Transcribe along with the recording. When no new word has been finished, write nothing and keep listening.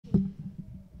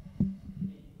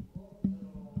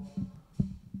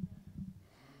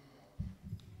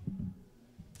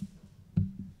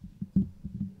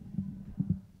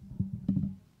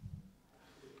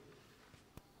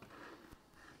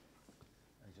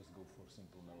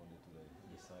simple melody today.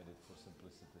 Decided for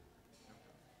simplicity.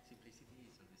 Simplicity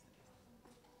is always the best.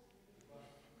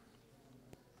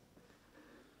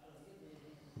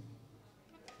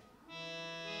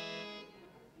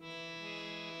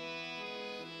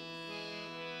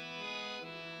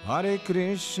 Hare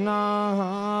Krishna,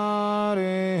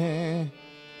 Hare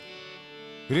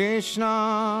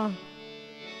Krishna,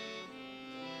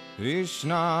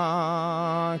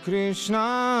 Krishna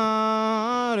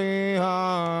Krishna, Hare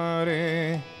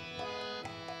Hare,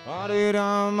 Hare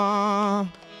Rama,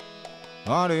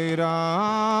 Hare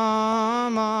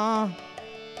Rama,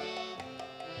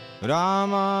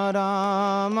 Rama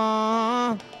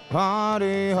Rama,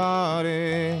 Hare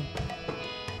Hare,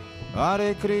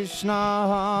 Hare Krishna,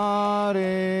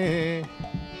 Hare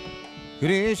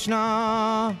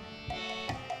Krishna,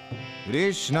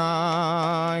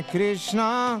 Krishna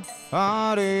Krishna,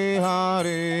 Hare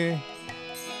Hare,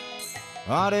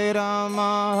 Hare Rama,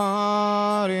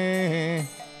 Hare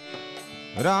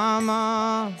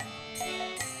Rama,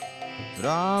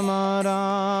 Rama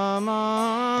Rama,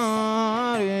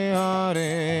 Hare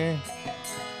Hare,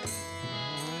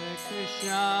 Hare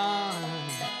Krishna,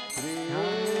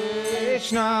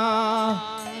 Krishna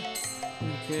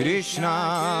Krishna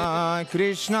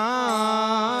Krishna,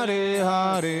 Hare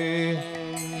Hare,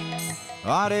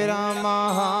 Hare Rama,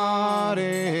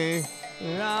 Hare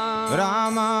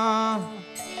Rama,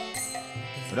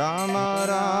 Rama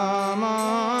Rama,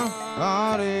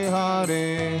 Hare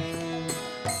Hare,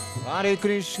 Hare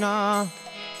Krishna,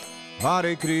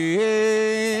 Hare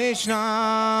Krishna,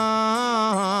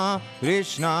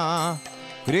 Krishna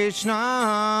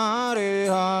Krishna, Hare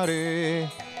Hare,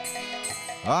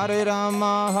 Hare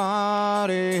Rama,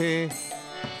 Hare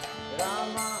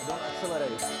Rama. Don't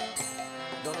accelerate.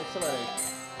 Don't accelerate.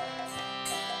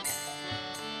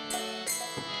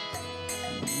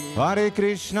 Hare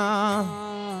Krishna,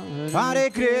 Hare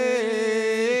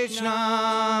Krishna,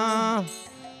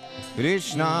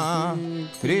 Krishna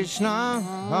Krishna,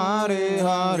 Hare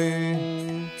Hare,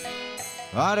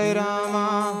 Hare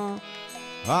Rama,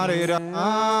 Hare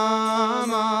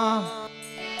Rama,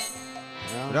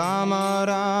 Rama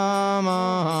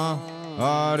Rama,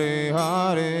 Hare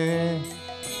Hare,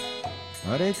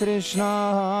 Hare Krishna,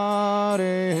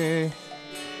 Hare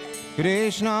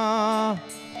Krishna,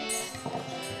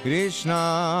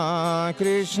 Krishna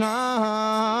Krishna,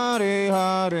 Hare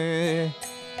Hare,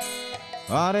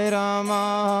 Hare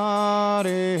Rama,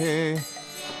 Hare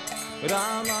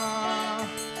Rama,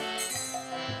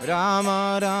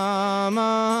 Rama Rama,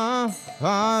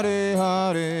 Hare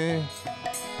Hare,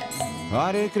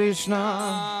 Hare Krishna,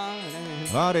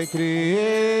 Hare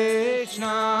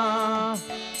Krishna,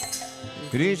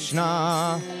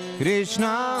 Krishna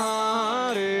Krishna,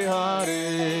 Hare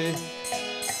Hare,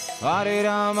 Hare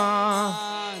Rama,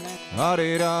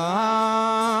 Hare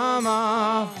Rama,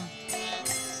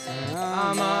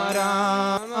 Rama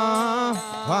Rama,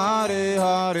 Hare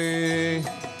Hare,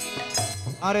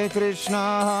 Hare Krishna,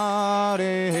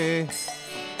 Hare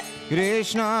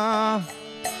Krishna,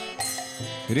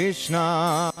 Krishna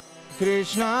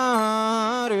Krishna,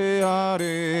 Hare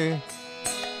Hare,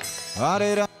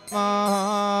 Hare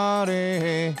Rama,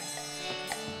 Hare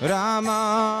Rama,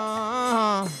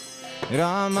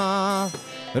 Rama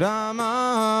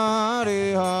Rama,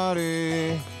 Hare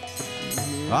Hare,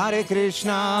 Hare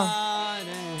Krishna,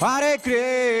 Hare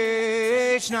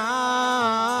Krishna,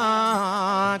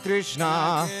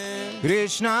 Krishna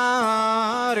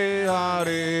Krishna, Hare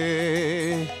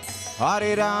Hare,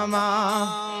 Hare Rama,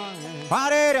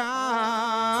 Hare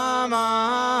Rama,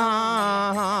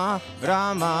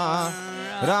 Rama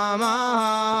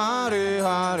Rama, Hare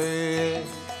Hare,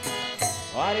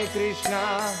 Hare Krishna,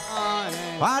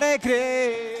 Hare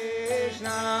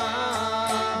Krishna,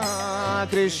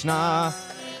 Krishna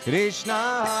Krishna,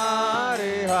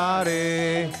 Hare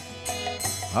Hare,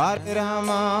 Hare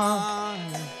Rama,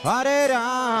 Hare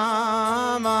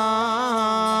Rama,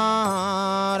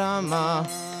 Rama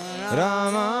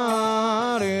Rama,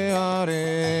 Hare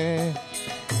Hare,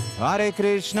 Hare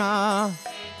Krishna,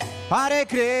 Hare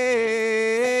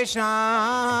Krishna,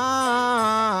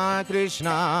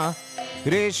 Krishna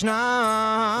Krishna,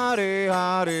 Hare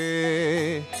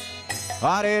Hare,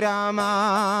 Hare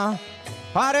Rama,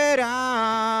 Hare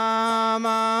Rama,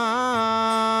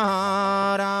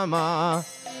 Rama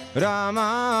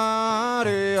Rama,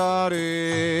 Hare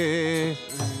Hare,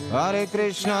 Hare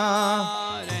Krishna,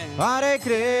 Hare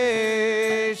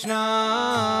Krishna,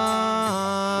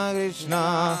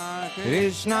 Krishna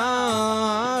Krishna,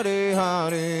 Hare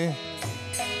Hare,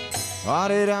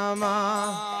 Hare Rama,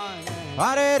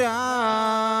 Hare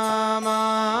Rama,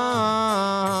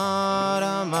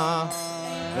 Rama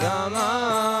Rama,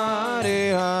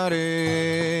 Hare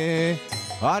Hare.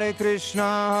 Hare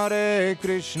Krishna,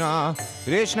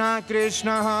 Krishna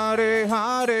Krishna Hare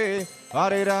Hare,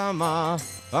 Hare Rama,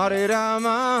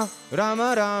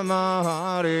 Rama Rama,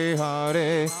 Hare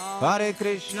Hare. Hare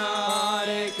Krishna,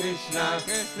 Krishna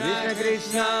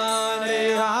Krishna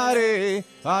Hare Hare,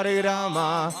 Hare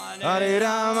Rama,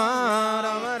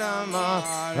 Rama Rama,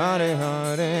 Hare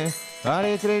Hare.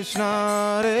 Hare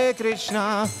Krishna,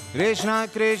 Krishna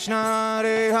Krishna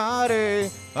Hare Hare,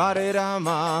 Hare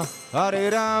Rama,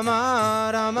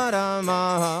 Rama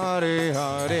Rama, Hare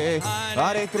Hare.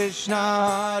 Hare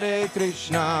Krishna,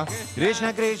 Krishna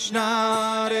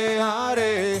Krishna Hare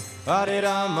Hare, Hare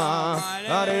Rama,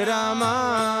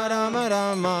 Rama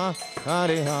Rama,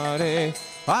 Hare Hare.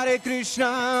 Hare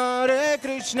Krishna,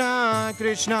 Krishna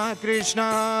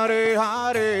Krishna Hare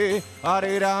Hare,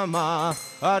 Hare Rama,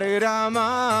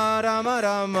 Rama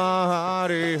Rama,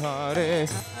 Hare Hare.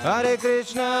 Hare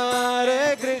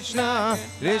Krishna, Krishna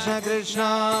Krishna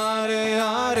Hare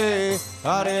Hare,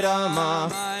 Hare Rama,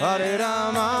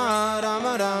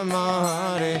 Rama Rama,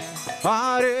 Hare.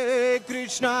 Hare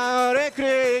Krishna,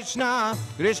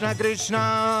 Krishna Krishna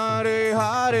Hare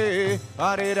Hare,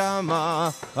 Hare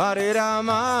Rama,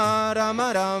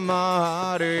 Rama Rama,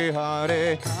 Hare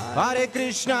Hare. Hare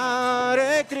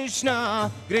Krishna,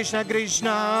 Krishna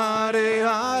Krishna Hare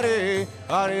Hare,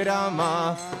 Hare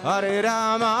Rama,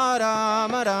 Rama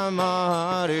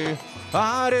Rama, Hare.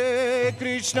 Hare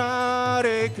Krishna,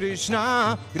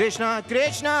 Krishna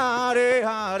Krishna Hare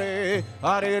Hare,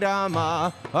 Hare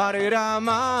Rama,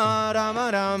 Rama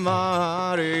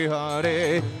Rama, Hare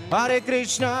Hare. Hare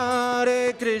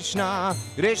Krishna,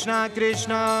 Krishna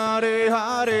Krishna Hare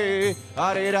Hare,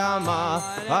 Hare Rama,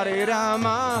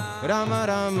 Rama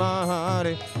Rama,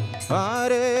 Hare.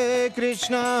 Hare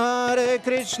Krishna,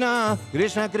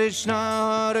 Krishna Krishna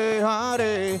Hare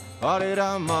Hare, Hare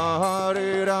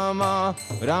Rama,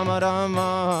 Rama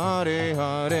Rama, Hare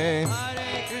Hare.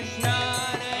 Hare Krishna,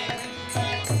 Hare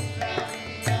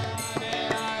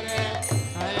Hare,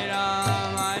 Hare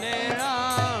Rama,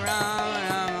 Rama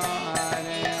Rama,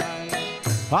 Hare Hare.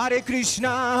 Hare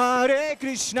Krishna,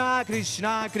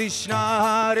 Krishna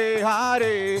Hare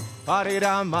Hare, Hare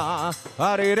Rama,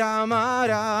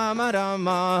 Rama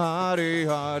Rama, Hare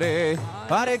Hare.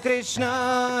 Hare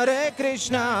Krishna,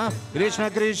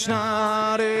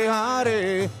 Krishna Hare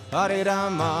Hare, Hare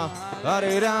Rama,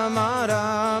 Rama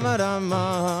Rama,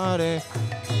 Hare.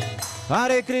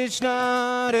 Hare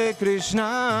Krishna,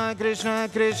 Krishna Hare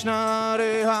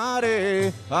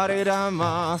Hare, Hare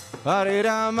Rama,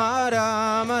 Rama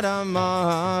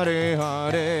Rama, Hare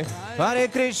Hare. Hare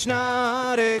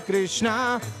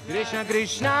Krishna,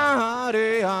 Krishna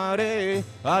Hare Hare,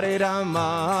 Hare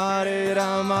Rama,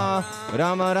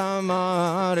 Rama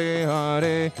Rama, Hare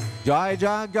Hare. Jai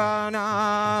Jagannath,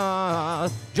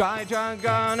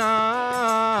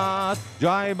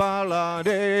 Jai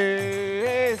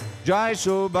Baladev, Jai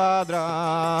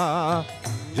Subhadra.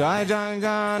 Jai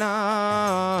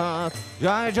Jagannath,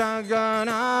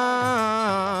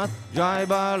 Jai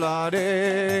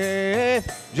Baladev,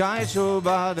 Jai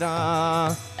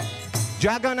Subhadra.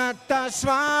 Jagannatha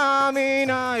Swami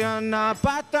Nayana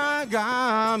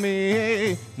Patagami,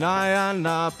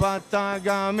 Nayana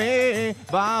Patagami,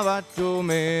 Bhavatu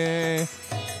me.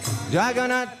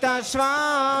 Jagannatha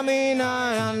Swami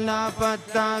Nayana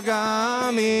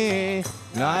Patagami,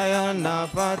 Nayana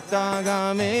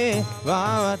Patagami,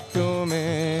 Bhavatu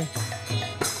me.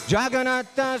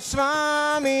 Jagannatha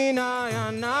Swami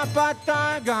Nayana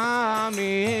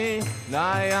Patagami,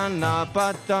 Nayana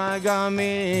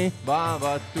Patagami,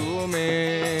 Bhavatu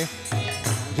me.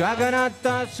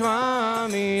 Jagannatha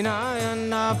Swami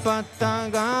Nayana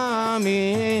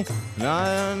Patagami,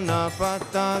 Nayana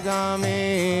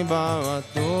Patagami,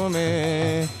 Bhavatu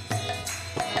me.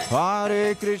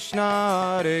 Hare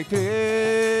Krishna,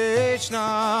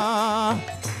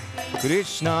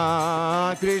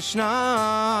 Krishna Krishna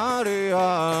Hare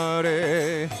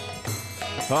Hare,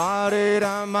 Hare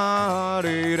Rama,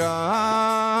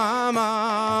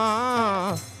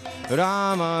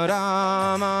 Rama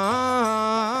Rama,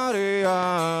 Hare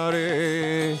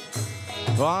Hare.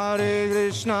 Hare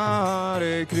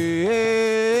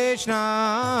Krishna,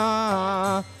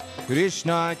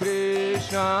 Krishna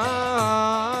Krishna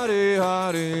Hare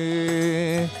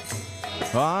Hare,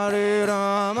 Hare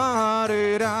Rama,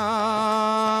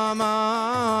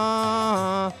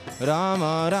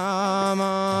 Rama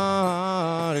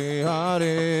Rama, Hare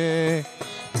Hare.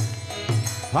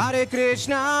 Hare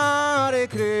Krishna,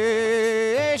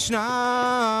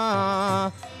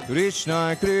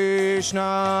 Krishna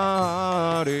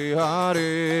Krishna Hare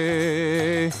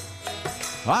Hare,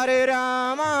 Hare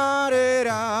Rama,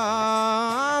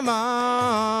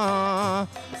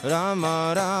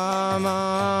 Rama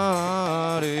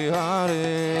Rama, Hare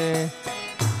Hare.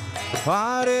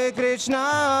 Hare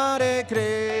Krishna,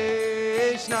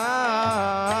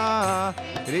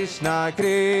 Krishna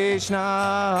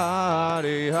Krishna,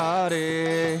 Hare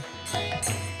Hare.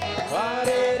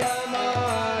 Hare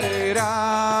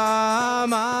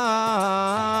Rama,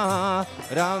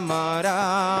 Rama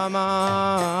Rama,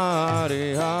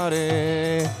 Hare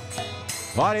Hare.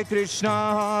 Hare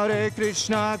Krishna,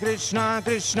 Krishna Krishna,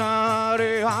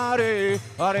 Hare Hare.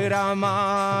 Hare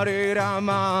Rama,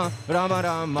 Rama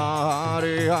Rama,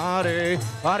 Hare Hare.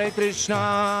 Hare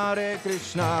Krishna,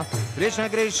 Krishna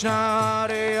Krishna,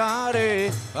 Hare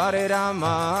Hare. Hare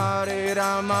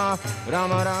Rama,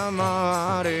 Rama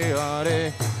Rama, Hare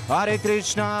Hare. Hare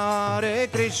Krishna,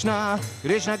 Krishna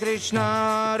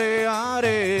Krishna, Hare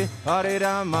Hare. Hare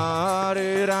Rama,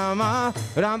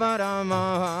 Rama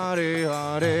Rama, Hare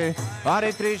Hare.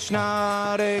 Hare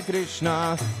Krishna,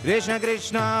 Krishna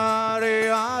Krishna, Hare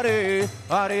Hare.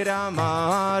 Hare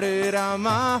Rama,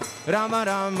 Rama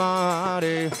Rama,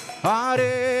 Hare.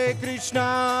 Hare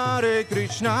Krishna,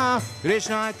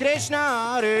 Krishna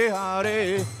Krishna, Hare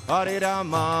Hare. Hare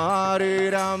Rama,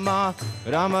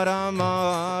 Rama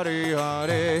Rama, Hare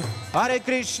Hare. Hare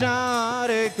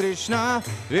Krishna,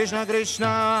 Krishna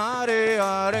Krishna, Hare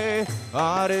Hare.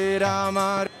 Hare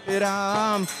Rama,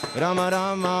 Rama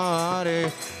Rama,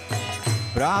 Hare.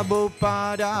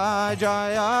 Prabhupada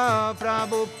Jaya,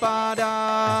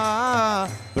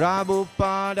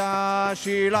 Prabhupada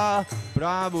Shila,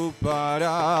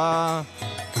 Prabhupada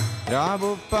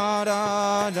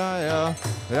Jaya,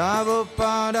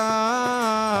 Prabhupada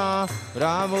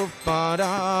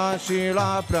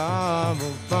Shila,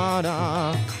 Prabhupada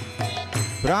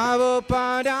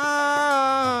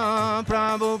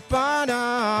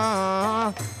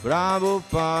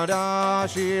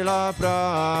Shila,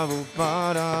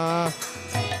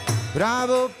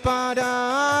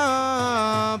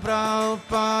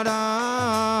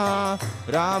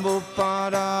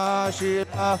 Prabhupada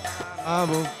Shila,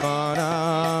 Prabhupada.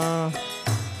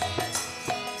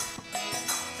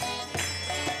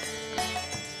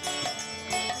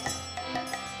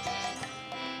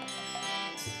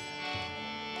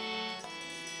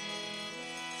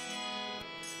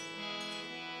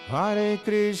 Hare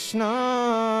Krishna,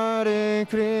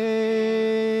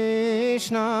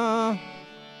 Krishna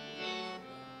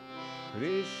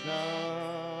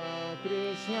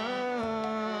Krishna,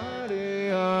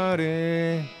 Hare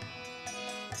Hare.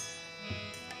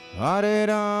 Hare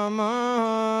Rama,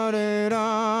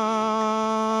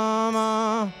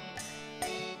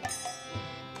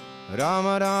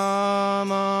 Rama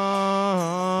Rama,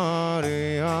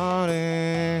 Hare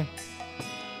Hare.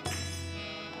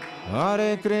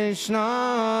 Hare Krishna,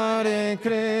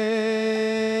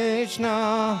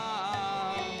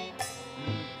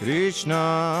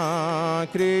 Krishna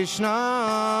Krishna,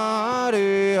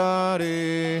 Hare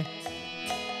Hare.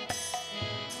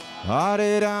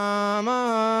 Hare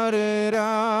Rama,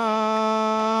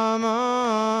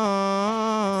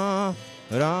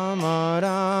 Rama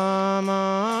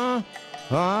Rama,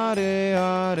 Hare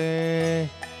Hare.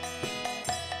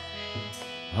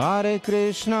 Hare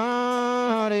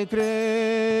Krishna,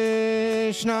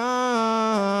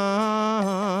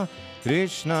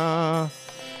 Krishna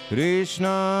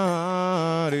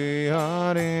Krishna, Hare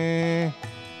Hare.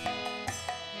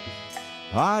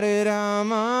 Hare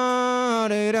Rama,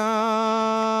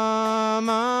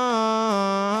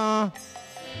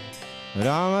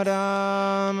 Rama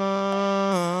Rama,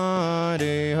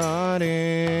 Hare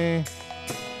Hare.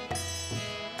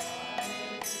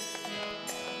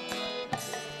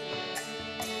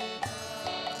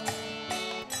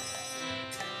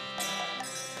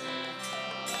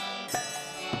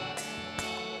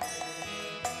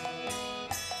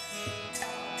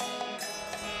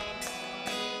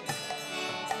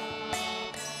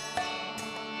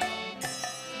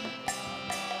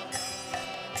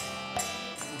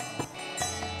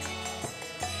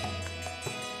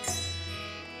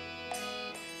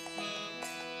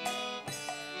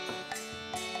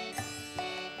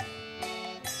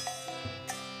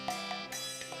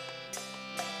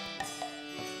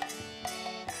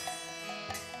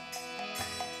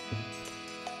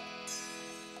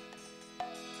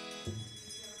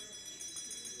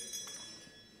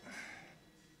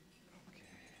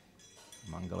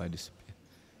 Mangala disappeared.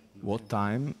 What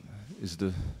time is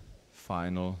the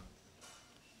final?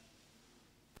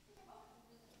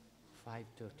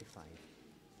 5:35.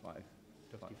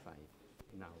 5:35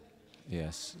 now.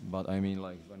 Yes, but I mean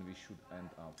like when we should end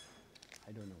up.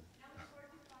 I don't know.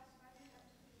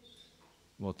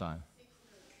 What time?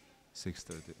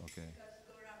 6:30. Okay.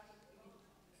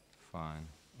 Fine.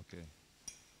 Okay.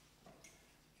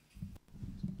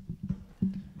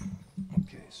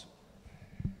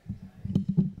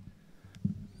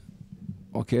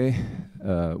 Okay,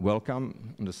 welcome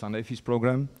on the Sunday Feast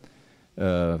program.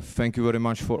 Thank you very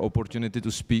much for opportunity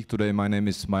to speak today. My name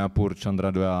is Mayapur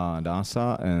Chandradoya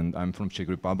Dasa, and I'm from Czech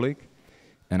Republic.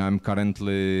 And I'm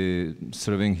currently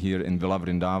serving here in Villa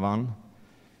Vrindavana.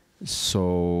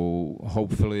 So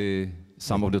hopefully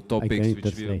some of the topics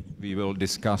which we will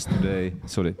discuss today,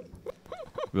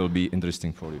 will be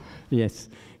interesting for you. Yes,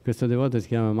 questo devoto si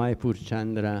chiama Mayapur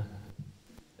Chandra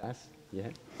Das,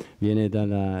 viene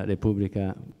dalla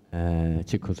Repubblica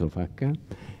Cecoslovacca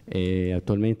e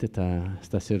attualmente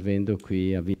sta servendo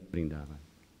qui a Villa Vrindavana.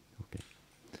 Okay.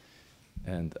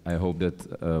 And I hope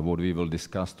that what we will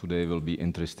discuss today will be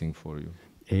interesting for you.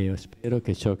 E io spero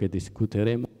che ciò che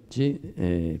discuteremo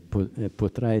oggi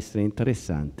potrà essere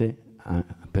interessante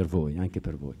per voi, anche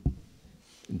per voi.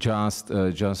 Just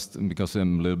because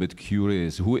I'm a little bit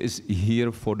curious, who is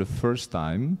here for the first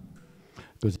time?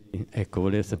 Così, ecco,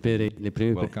 volevo sapere le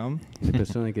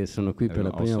persone che sono qui per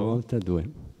la prima volta,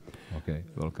 2. Okay,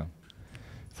 welcome.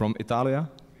 From Italia?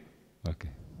 Okay,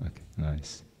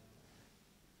 nice.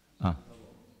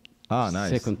 Nice.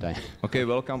 Second time. Okay,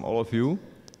 welcome all of you.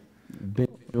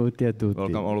 Benvenuti a tutti.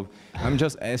 Welcome all of. I'm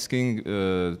just asking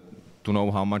to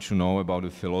know how much you know about the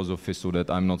philosophy, so that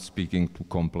I'm not speaking too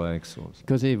complex.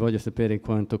 Così voglio sapere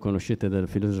quanto conoscete della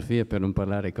filosofia per non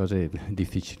parlare cose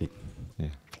difficili. Yeah.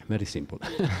 Very simple.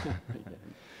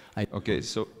 Okay,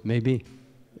 so maybe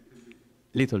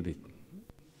little bit.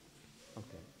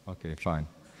 Okay, fine.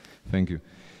 Thank you.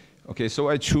 Okay, so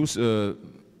I choose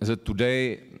as a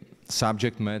today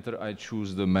subject matter. I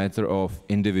choose the matter of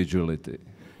individuality.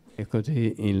 E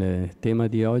così il tema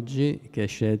di oggi che ho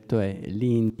scelto è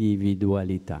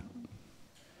l'individualità.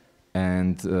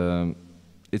 And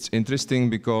it's interesting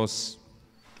because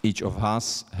each of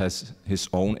us has his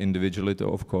own individuality,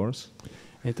 of course.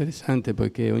 È interessante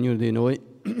poiché ognuno di noi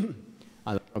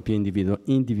ha la propria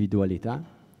individualità.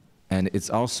 And it's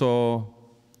also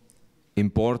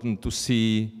important to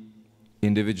see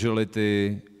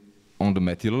individuality on the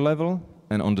material level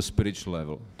and on the spiritual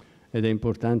level. Ed è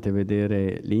importante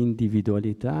vedere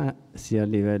l'individualità sia a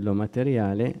livello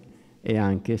materiale e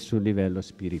anche sul livello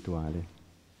spirituale.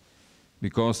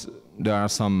 Because there are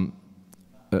some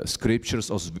scriptures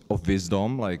of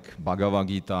wisdom, like Bhagavad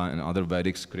Gita and other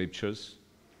Vedic scriptures.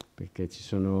 Perché ci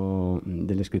sono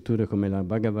delle scritture come la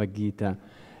Bhagavad Gita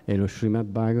e lo Srimad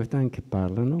Bhagavatam che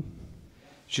parlano.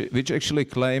 Which actually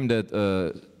claim that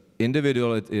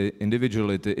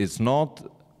individuality is not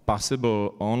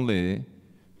possible only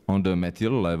on the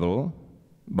material level,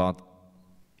 but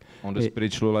on the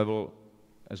spiritual level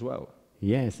as well.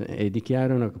 Yes, e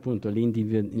dichiarano che appunto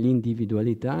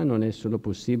l'individualità non è solo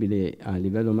possibile a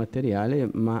livello materiale,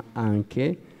 ma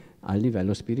anche a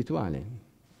livello spirituale.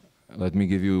 Let me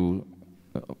give you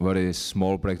a very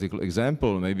small practical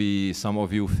example. Maybe some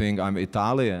of you think I'm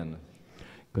Italian.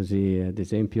 Così, ad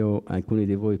esempio, alcuni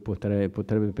di voi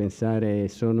potrebbe pensare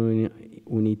sono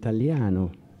un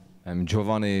italiano. I'm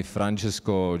Giovanni,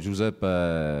 Francesco,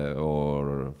 Giuseppe,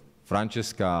 or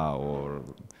Francesca, or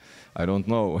I don't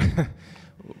know.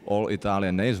 All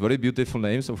Italian names, very beautiful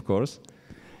names, of course.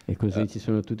 E così ci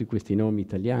sono tutti questi nomi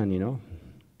italiani, no?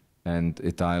 And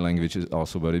Italian language is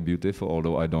also very beautiful,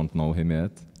 although I don't know him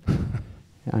yet.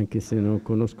 Anche se non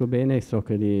conosco bene, so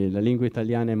che la lingua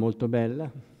italiana è molto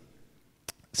bella.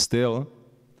 Still,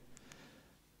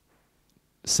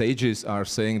 sages are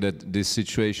saying that this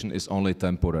situation is only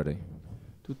temporary.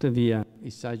 Tuttavia,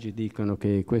 i saggi dicono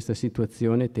che questa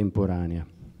situazione è temporanea.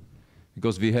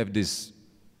 Because we have this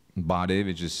body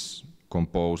which is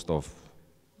composed of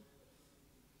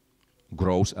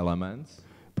gross elements.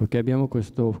 Perché abbiamo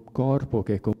questo corpo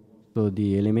che è composto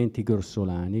di elementi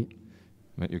grossolani.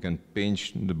 You can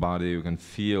pinch the body, you can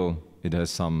feel it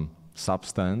has some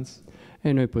substance.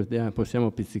 E noi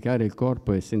possiamo pizzicare il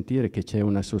corpo e sentire che c'è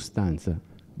una sostanza.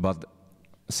 But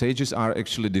sages are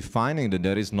actually defining that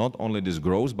there is not only this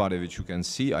gross body which you can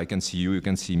see, I can see you, you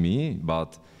can see me,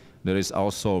 but there is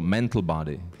also mental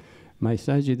body. Ma i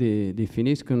saggi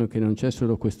definiscono che non c'è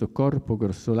solo questo corpo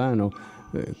grossolano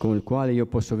con il quale io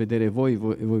posso vedere voi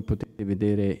potete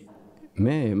vedere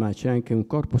me, ma c'è anche un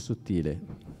corpo sottile.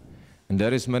 And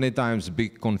there is many times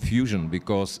big confusion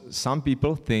because some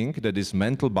people think that this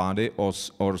mental body or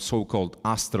so-called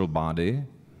astral body,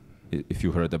 if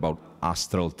you heard about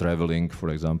astral traveling, for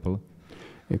example.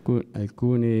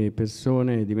 Alcune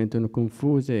persone diventano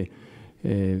confuse.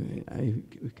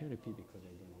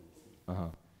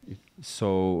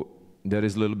 So there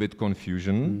is a little bit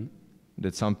confusion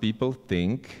that some people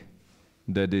think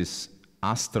that this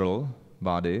astral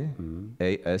body,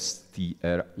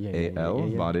 A-S-T-R-A-L,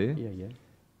 body,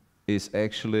 is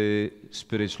actually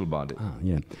spiritual body. Ah,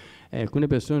 yeah. Alcune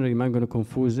persone rimangono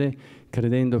confuse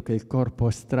credendo che il corpo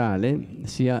astrale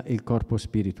sia il corpo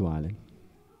spirituale.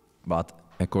 But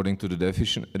according to the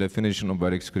definition of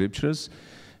Vedic scriptures,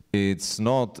 it's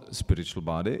not spiritual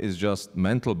body, it's just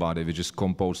mental body, which is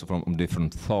composed from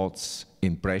different thoughts,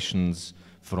 impressions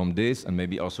from this, and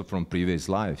maybe also from previous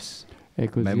lives.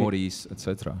 Memories,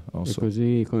 etc. E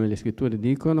così come le scritture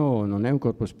dicono, non è un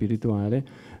corpo spirituale,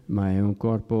 ma è un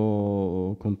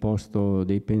corpo composto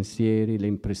dei pensieri, le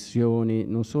impressioni,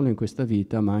 non solo in questa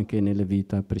vita, ma anche nelle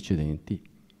vite precedenti.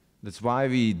 That's why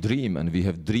we dream, and we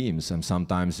have dreams, and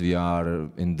sometimes we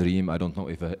are in dream. I don't know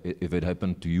if it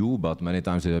happened to you, but many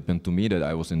times it happened to me that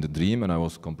I was in the dream and I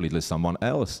was completely someone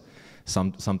else.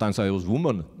 Sometimes I was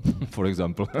woman, for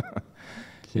example.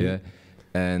 Sì. Yeah.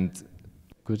 And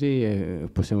così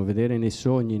possiamo vedere nei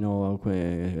sogni, no?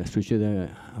 Succede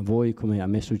a voi come a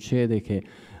me succede, che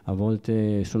a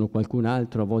volte sono qualcun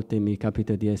altro, a volte mi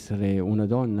capita di essere una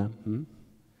donna.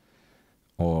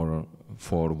 Or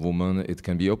for women it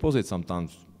can be opposite.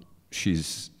 Sometimes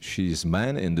she's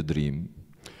man in the dream.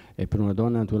 E per una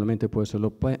donna naturalmente può essere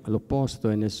l'opposto,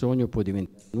 e nel sogno può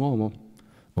diventare un uomo.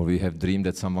 Or we have dreamed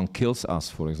that someone kills us,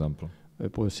 for example. E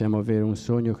possiamo avere un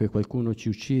sogno che qualcuno ci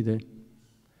uccide.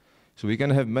 So we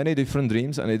can have many different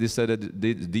dreams, and it is said that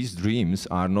these dreams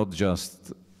are not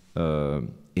just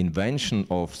invention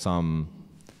of some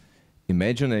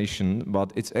imagination,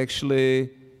 but it's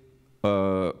actually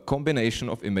a combination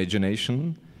of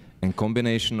imagination and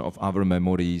combination of our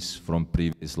memories from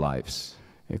previous lives.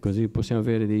 E così possiamo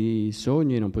avere dei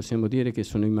sogni, non possiamo dire che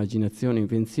sono immaginazione,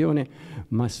 invenzione,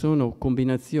 ma sono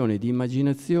combinazione di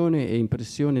immaginazione e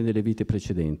impressione delle vite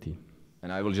precedenti.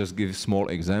 And I will just give a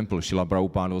small example. Srila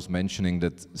Prabhupada was mentioning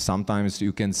that sometimes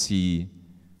you can see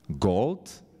gold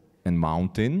and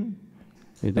mountain.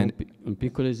 E un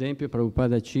piccolo esempio,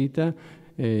 Prabhupada cita,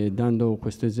 dando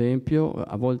questo esempio,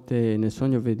 a volte nel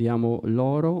sogno vediamo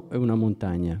l'oro e una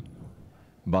montagna.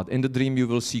 But in the dream you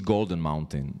will see golden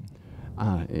mountain.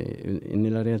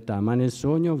 Nella realtà, ma nel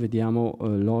sogno vediamo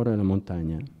l'oro e la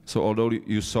montagna. So although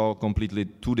you saw completely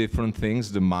two different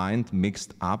things, the mind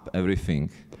mixed up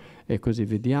everything. E così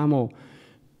vediamo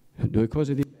due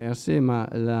cose diverse, ma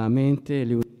la mente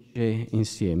le unisce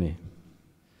insieme.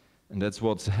 And that's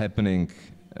what's happening,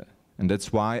 and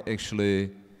that's why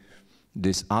actually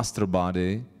this astral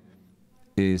body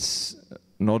is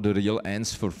not the real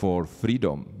answer for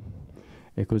freedom.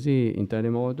 E così, in tale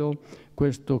modo,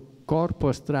 questo corpo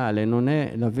astrale non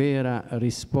è la vera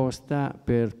risposta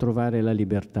per trovare la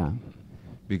libertà.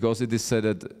 Because it is said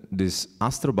that this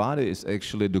astral body is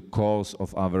actually the cause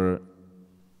of our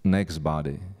next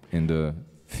body in the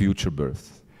future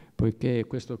birth. Poiché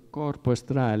questo corpo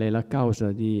astrale è la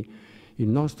causa di il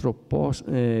nostro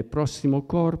prossimo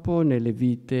corpo nelle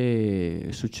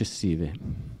vite successive.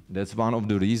 That's one of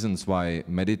the reasons why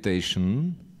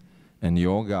meditation and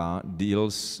yoga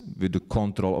deals with the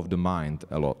control of the mind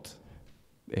a lot.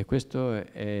 E questa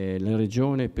è la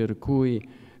ragione per cui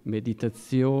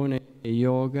meditazione e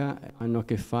yoga hanno a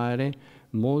che fare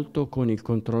molto con il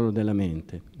controllo della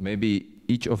mente. Maybe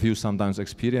each of you sometimes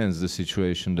experience the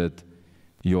situation that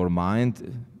your mind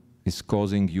is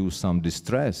causing you some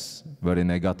distress, very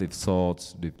negative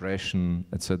thoughts, depression,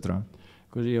 etc.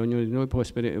 Così ognuno di noi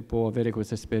può avere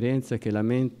questa esperienza che la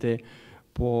mente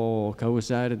può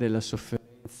causare della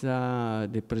sofferenza,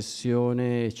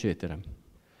 depressione, eccetera.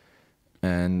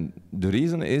 And the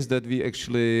reason is that we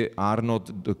actually are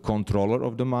not the controller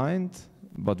of the mind,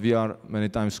 but we are many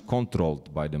times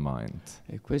controlled by the mind.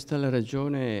 E questa è la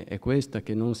ragione, è questa,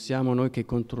 che non siamo noi che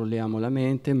controlliamo la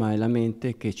mente, ma è la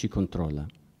mente che ci controlla.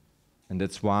 And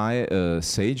that's why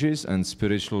sages and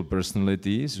spiritual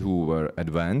personalities who were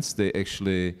advanced, they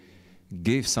actually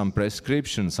give some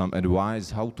prescription, some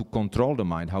advice how to control the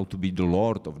mind, how to be the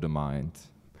lord of the mind.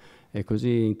 E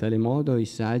così, in tale modo, i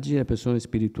saggi, le persone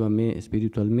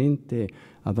spiritualmente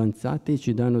avanzate,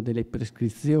 ci danno delle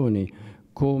prescrizioni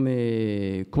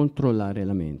come controllare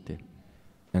la mente.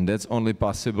 And that's only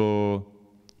possible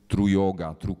through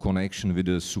yoga, through connection with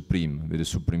the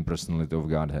Supreme Personality of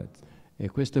Godhead. E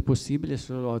questo è possibile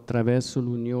solo attraverso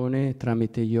l'unione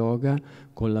tramite yoga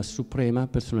con la Suprema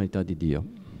Personalità di Dio.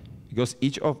 Because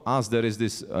each of us, there is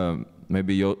this,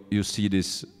 maybe you see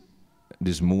this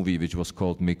movie which was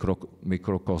called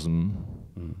Microcosm.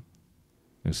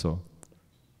 You saw?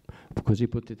 Così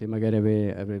potete magari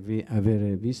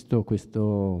aver visto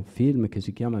questo film che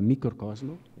si chiama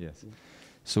Microcosmo. Yes.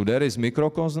 So there is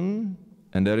microcosm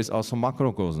and there is also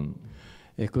macrocosm.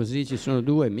 E così ci sono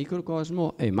due,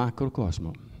 microcosmo e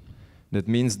macrocosmo. That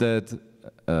means that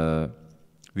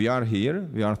we are here,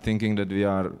 we are thinking that we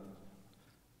are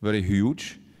very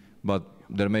huge, but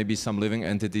there may be some living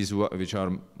entities which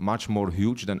are much more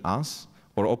huge than us,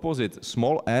 or opposite,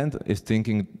 small ant is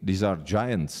thinking these are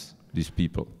giants, these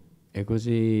people. E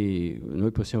così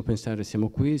noi possiamo pensare siamo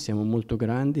qui, siamo molto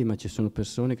grandi, ma ci sono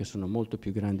persone che sono molto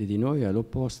più grandi di noi,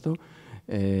 all'opposto,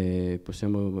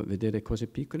 possiamo vedere cose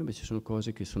piccole, ma ci sono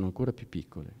cose che sono ancora più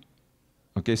piccole.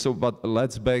 Okay, so but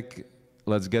let's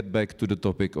get back to the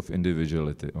topic of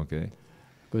individuality, okay?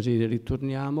 Così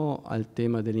ritorniamo al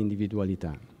tema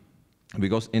dell'individualità.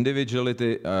 Because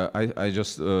individuality, I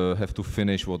just have to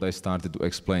finish what I started to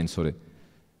explain, sorry.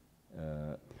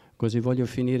 Così voglio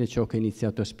finire ciò che ho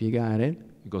iniziato a spiegare.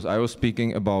 Because I was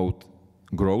speaking about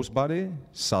gross body,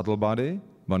 subtle body,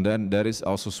 but then there is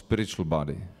also spiritual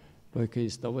body. Poiché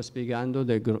stavo spiegando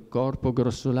del corpo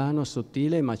grossolano,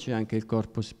 sottile, ma c'è anche il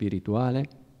corpo spirituale.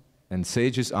 And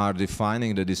sages are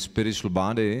defining that the spiritual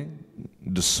body,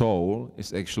 the soul,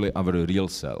 is actually our real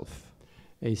self.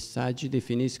 E i saggi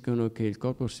definiscono che il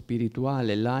corpo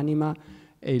spirituale, l'anima,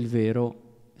 è il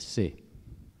vero sé.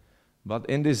 But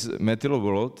in this material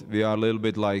world, we are a little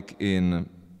bit like in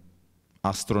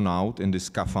astronaut in this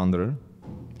scaphandra,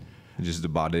 which is the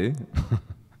body.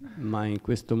 Ma in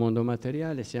questo mondo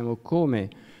materiale siamo come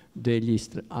degli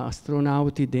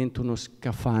astronauti dentro uno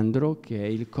scafandro che è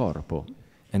il corpo.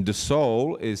 And the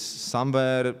soul is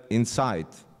somewhere inside,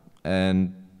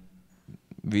 and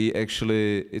we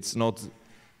actually, it's not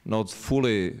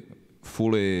fully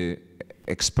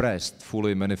expressed,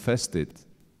 fully manifested.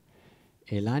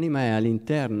 E l'anima è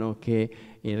all'interno che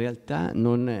in realtà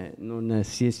non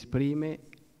si esprime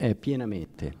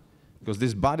pienamente. Because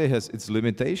this body has its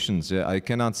limitations. Yeah? I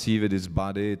cannot see with this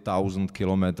body 1,000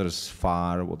 kilometers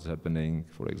far what's happening,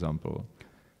 for example.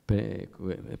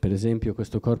 Per esempio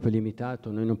questo corpo è limitato,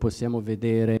 noi non possiamo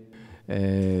vedere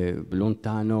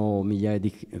lontano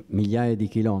migliaia di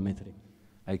chilometri.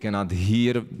 I cannot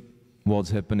hear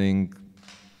what's happening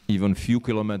even few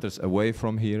kilometers away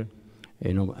from here.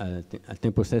 E al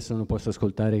tempo stesso non posso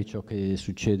ascoltare ciò che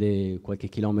succede qualche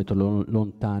chilometro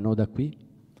lontano da qui.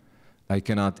 I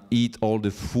cannot eat all the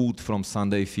food from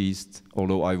Sunday feast,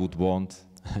 although I would want.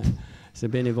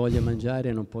 Sebbene voglia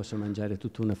mangiare, non posso mangiare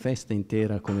tutta una festa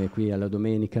intera come qui alla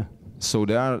domenica. So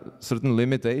there are certain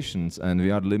limitations, and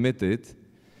we are limited,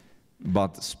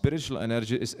 but spiritual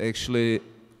energy is actually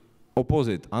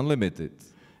opposite, unlimited.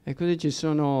 E così ci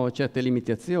sono certe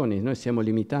limitazioni, noi siamo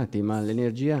limitati, ma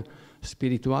l'energia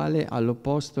spirituale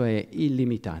all'opposto è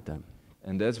illimitata.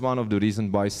 And that's one of the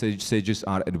reasons why sages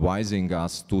are advising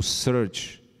us to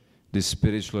search this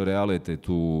spiritual reality,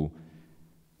 to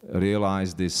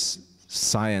realize this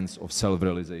science of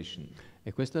self-realization.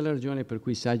 E questa è la ragione per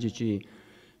cui i saggi ci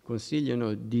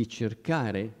consigliano di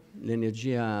cercare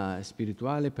l'energia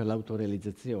spirituale per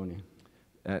l'autorealizzazione.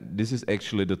 This is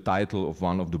actually the title of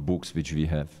one of the books which we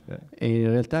have. E in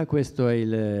realtà questo è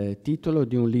il titolo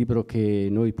di un libro che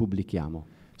noi pubblichiamo.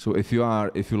 So if you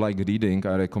like reading,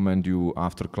 I recommend you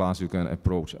after class you can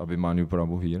approach Abhimanyu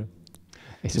Prabhu here.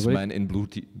 This man in blue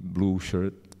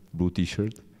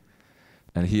t-shirt,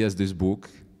 and he has this book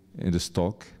in the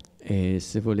stock. E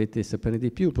se volete sapere di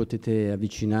più potete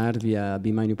avvicinarvi a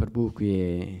Abhimanyu Prabhu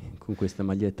qui con questa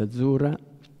maglietta azzurra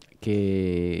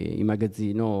che in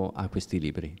magazzino ha questi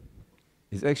libri.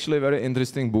 It's actually a very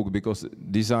interesting book because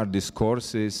these are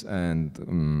discourses and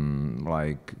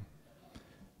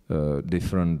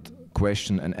different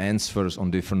question and answers on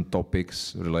different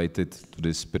topics related to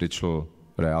this spiritual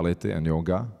reality and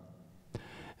yoga.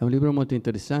 È un libro molto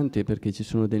interessante perché ci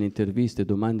sono delle interviste,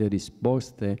 domande e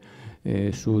risposte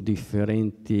su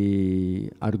differenti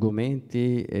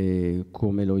argomenti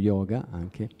come lo yoga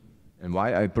anche. And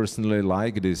why I personally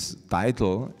like this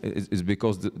title is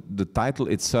because the title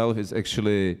itself is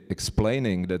actually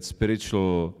explaining that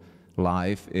spiritual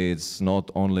life is not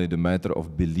only the matter of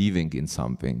believing in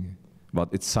something,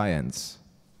 but it's science.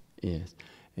 Yes.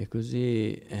 E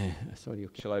così, sorry.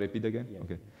 Shall I repeat again? Yeah.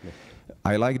 Okay. Yes.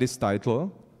 I like this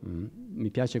title.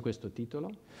 Mi piace questo titolo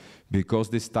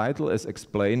Because this title is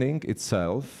explaining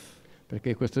itself.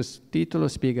 perché questo titolo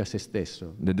spiega se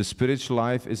stesso. That the spiritual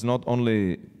life is not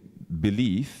only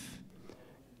belief,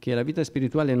 Che la vita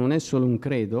spirituale non è solo un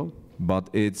credo,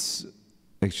 but it's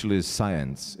actually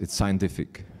science, it's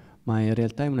scientific. ma in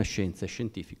realtà è una scienza, è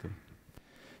scientifico.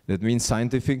 That means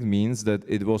scientific means that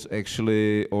it was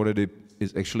actually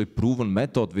is actually proven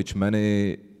method which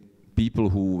many people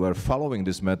who were following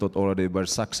this method already were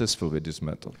successful with this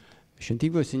method.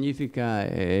 Scientifico significa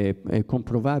è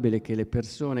comprovabile che le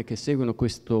persone che seguono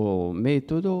questo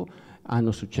metodo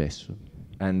hanno successo.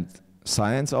 And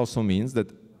science also means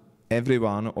that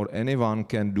everyone or anyone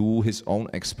can do his own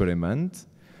experiment,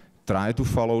 try to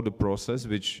follow the process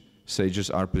which sages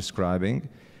are prescribing,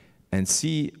 and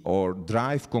see or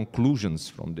drive conclusions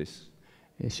from this.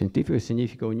 E scientifico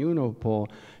significa ognuno può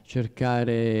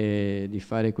cercare di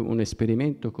fare un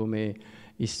esperimento come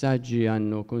i saggi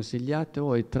hanno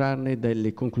consigliato e trarne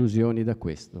delle conclusioni da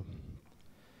questo.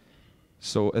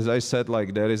 So as I said,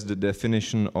 like there is the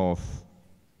definition of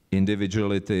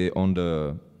individuality on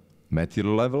the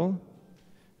material level,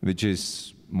 which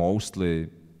is mostly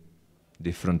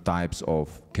different types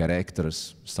of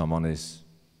characters. Someone is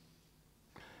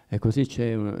E così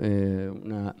c'è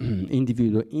una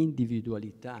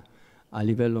individualità a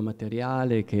livello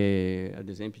materiale che, ad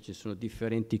esempio, ci sono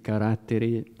differenti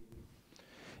caratteri.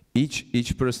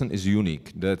 each person is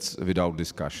unique. That's without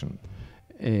discussion.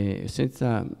 E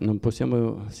senza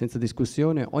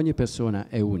discussione, ogni persona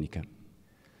è unica.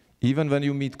 Even when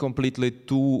you meet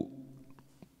two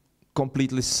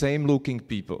completely same-looking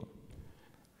people,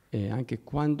 E anche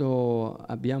quando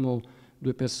abbiamo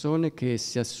due persone che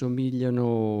si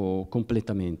assomigliano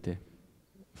completamente.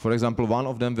 for example, one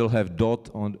of them will have dot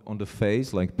on the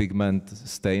face, like pigment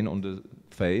stain on the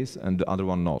face, and the other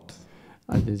one not.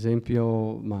 Ad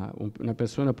esempio, una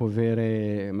persona può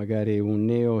avere magari un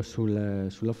neo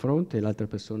sulla fronte e l'altra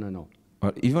persona no.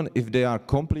 Or even if they are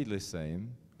completely same,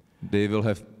 they will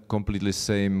have completely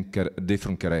same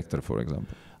different character, for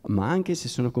example. Ma anche se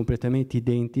sono completamente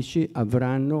identici,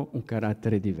 avranno un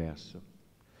carattere diverso.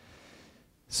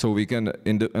 So we can,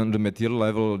 on the material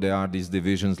level, there are these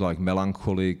divisions like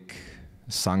melancholic,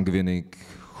 sanguinic,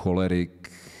 choleric,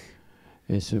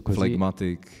 Così,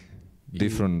 phlegmatic,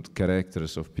 different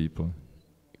characters of people.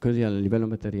 così a livello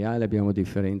materiale abbiamo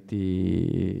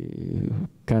differenti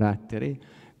caratteri,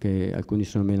 che alcuni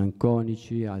sono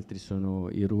melanconici, altri sono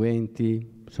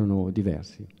irruenti, sono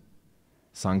diversi.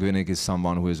 Sanguinic is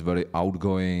someone who is very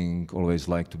outgoing, always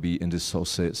like to be in the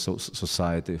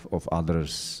society of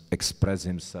others, express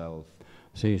himself.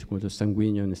 Sì, molto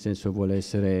sanguigno, nel senso vuole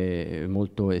essere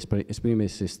molto esprimere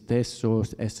se stesso,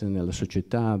 essere nella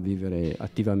società, vivere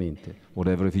attivamente.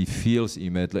 Whatever he feels, he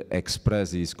immediately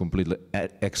express. He is completely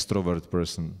extrovert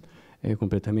person. È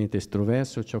completamente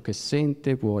estroverso, ciò che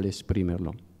sente vuole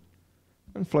esprimerlo.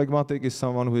 And phlegmatic is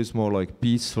someone who is more like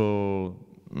peaceful,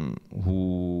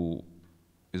 who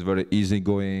is very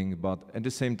easygoing, but at the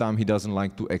same time he doesn't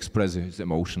like to express his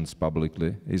emotions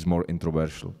publicly. He's more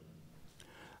introversial.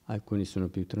 Alcuni sono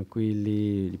più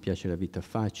tranquilli, gli piace la vita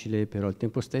facile, però al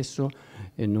tempo stesso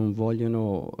non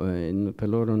vogliono, per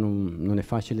loro non è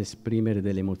facile esprimere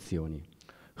delle emozioni.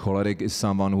 Choleric is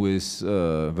someone who is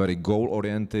very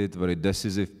goal-oriented, very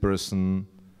decisive person,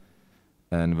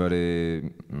 and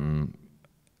very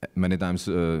many times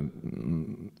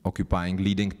occupying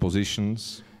leading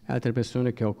positions. Altre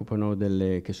persone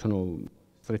che che sono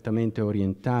strettamente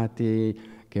orientati,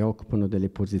 che occupano delle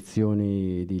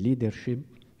posizioni di leadership.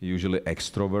 Usually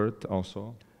extrovert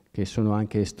also. Che sono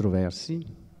anche estroversi.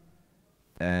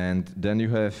 And then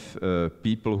you have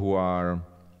people who are,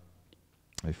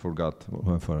 I forgot,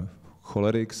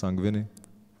 choleric, sanguinic,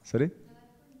 sorry?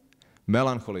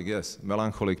 Melancholic, yes,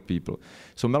 melancholic people.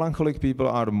 So melancholic people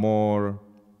are more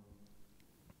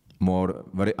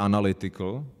very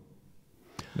analytical,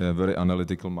 very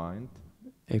analytical mind.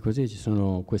 E così ci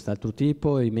sono quest'altro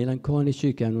tipo, i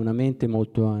melanconici, che hanno una mente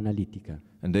molto analitica.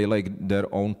 And they like their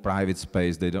own private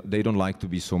space. They don't like to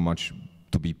be so much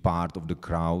to be part of the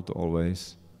crowd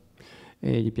always.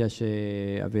 E gli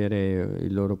piace avere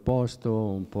il loro posto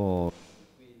un po'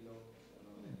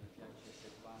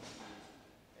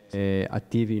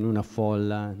 attivi in una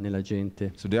folla, nella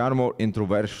gente. So they are more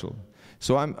introversial.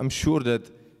 So I'm sure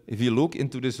that if you look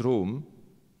into this room,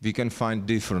 we can find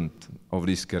different of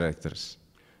these characters.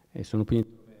 E sono più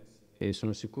introversi. E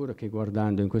sono sicuro che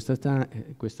guardando in questa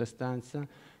stanza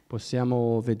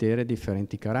possiamo vedere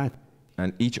differenti caratteri.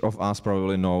 And each of us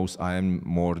probably knows I am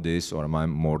more this or I'm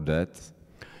more that.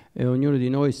 E ognuno di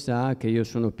noi sa che io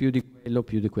sono più di quello,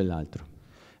 più di quell'altro.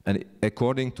 And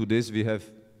according to this we have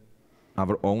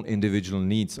our own individual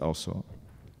needs also.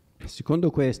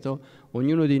 Secondo questo,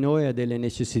 ognuno di noi ha delle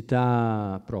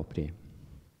necessità proprie.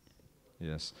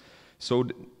 Yes. So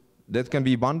that can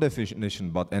be one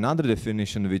definition, but another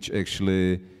definition which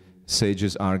actually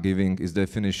sages are giving is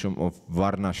definition of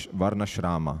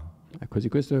varnashrama. Così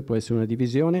questo può essere una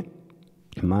divisione,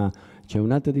 ma c'è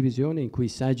un'altra divisione in cui i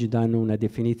saggi danno una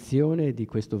definizione di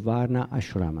questo varna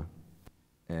ashrama.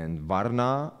 And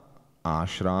varna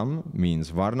ashram means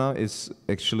varna is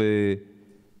actually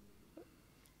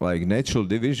like natural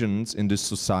divisions in the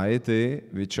society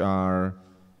which are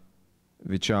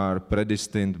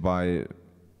predestined by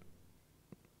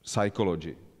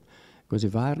psychology. Così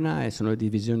Varna sono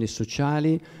divisioni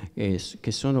sociali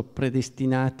che sono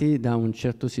predestinati da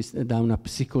da una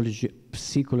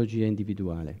psicologia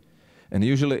individuale. And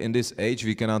usually in this age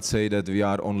we cannot say that we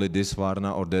are only this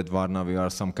Varna or that Varna, we are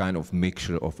some kind of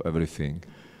mixture of everything.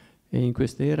 E in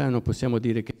questa era non possiamo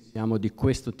dire che siamo di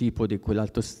questo tipo o di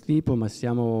quell'altro tipo, ma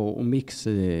siamo un mix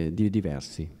di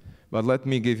diversi. But let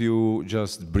me give you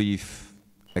just brief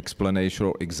explanation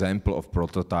or example of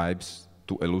prototypes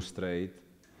to illustrate.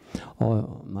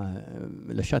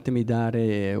 Lasciatemi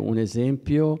dare un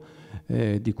esempio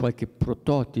di qualche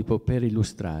prototipo per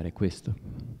illustrare questo.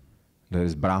 There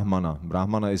is Brahmana.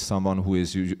 Brahmana is someone who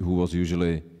was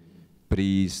usually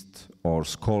priest or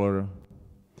scholar.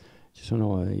 Ci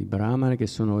sono i brahmana che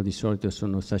di solito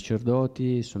sono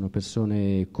sacerdoti, sono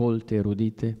persone colte,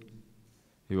 erudite.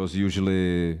 He was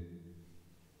usually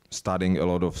studying a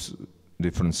lot of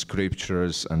different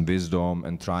scriptures and wisdom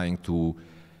and trying to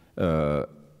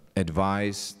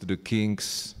advise to the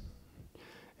kings.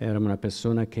 Era una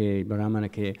persona il brahmana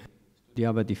che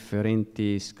studiava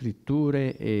differenti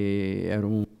scritture e era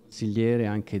un consigliere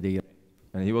anche dei re.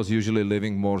 And he was usually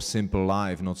living more simple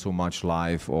life, not so much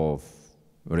life of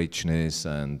richness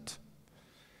and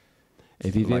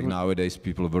like nowadays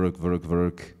people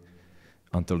work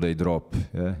until they drop,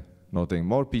 yeah? Nothing,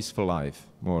 more peaceful life,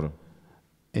 more.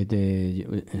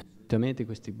 Esattamente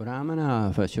questi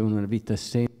brahmana facevano una vita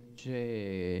semplice,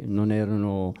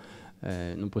 non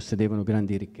possedevano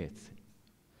grandi ricchezze.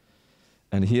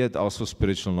 And he had also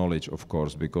spiritual knowledge, of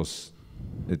course, because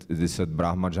it is said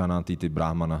Brahma janantiti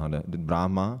Brahmana. The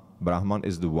Brahman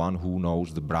is the one who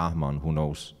knows the Brahman, who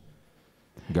knows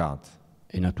God.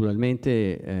 E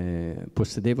naturalmente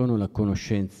possedevano la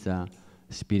conoscenza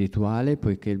spirituale,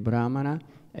 poiché il Brahmana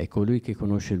è colui che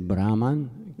conosce il Brahman,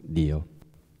 Dio.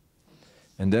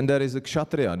 And then there is a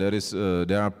Kshatriya.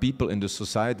 There are people in the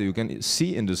society. You can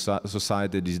see in the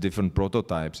society these different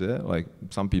prototypes. Yeah? Like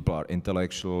some people are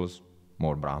intellectuals,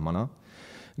 more Brahmana.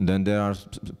 And then there are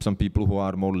some people who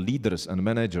are more leaders and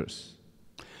managers.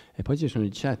 E poi ci sono i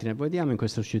Kshatriya. Vediamo in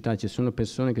questa società ci sono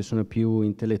persone che sono più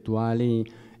intellettuali,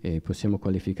 possiamo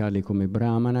qualificarli come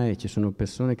Brahmana, e ci sono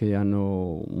persone che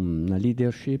hanno una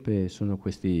leadership e sono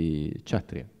questi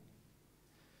Kshatriya.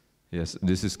 Yes,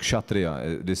 this is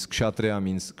Kshatriya. This Kshatriya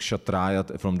means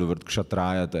Kshatrayat, from the word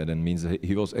Kshatrayat, and it means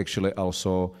he was actually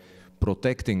also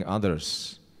protecting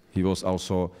others. He was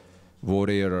also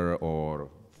warrior or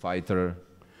fighter.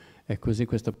 E così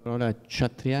questa parola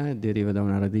Kshatriya deriva da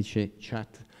una radice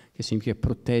Chat, che significa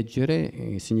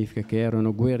proteggere, significa che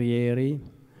erano guerrieri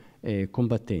e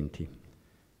combattenti.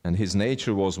 And his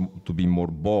nature was to be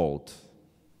more bold.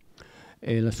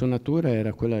 E la sua natura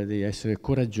era quella di essere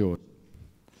coraggioso.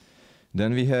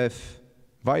 Then we have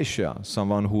Vaishya,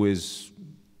 someone who is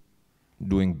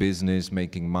doing business,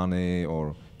 making money,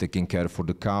 or taking care for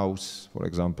the cows, for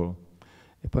example,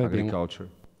 E poi agriculture.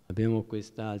 abbiamo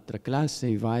quest'altra classe,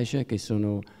 i Vaishya, che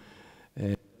sono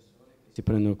si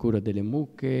prendono cura delle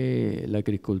mucche,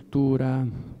 l'agricoltura,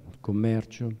 il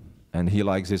commercio. And he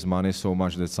likes his money so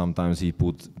much that sometimes he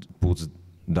puts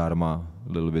dharma a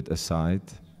little bit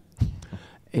aside.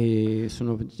 E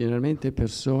sono generalmente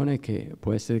persone che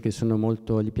può essere che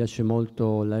gli piace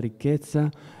molto la ricchezza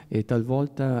e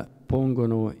talvolta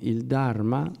pongono il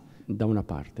dharma da una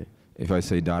parte. If I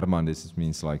say dharma, this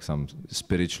means like some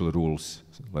spiritual rules,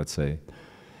 let's say.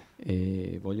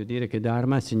 E voglio dire che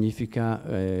dharma significa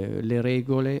le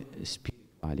regole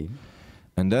spirituali.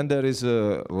 And then there is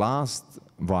a last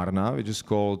varna, which is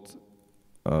called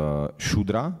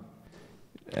Shudra.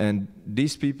 And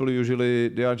these people usually,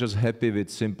 they are just happy with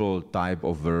simple type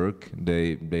of work.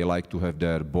 They like to have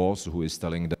their boss who is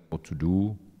telling them what to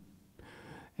do.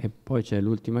 E poi c'è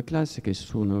l'ultima classe che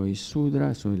sono i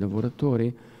Sudra, sono i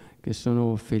lavoratori che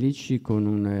sono felici con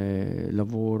un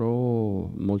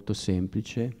lavoro molto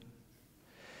semplice.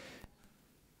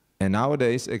 And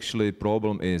nowadays, actually, the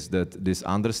problem is that this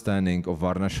understanding of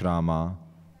Varnashrama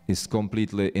is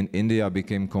completely, in India,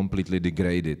 became completely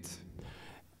degraded.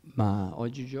 Ma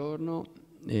oggigiorno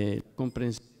la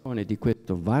comprensione di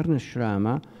questo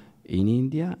Varnashrama in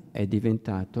India è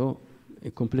diventato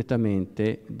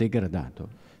completamente degradato.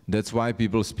 That's why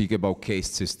people speak about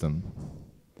caste system.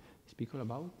 Speak all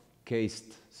about?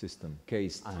 Caste system,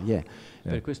 caste. Yeah.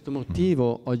 Per questo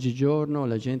motivo oggigiorno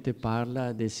la gente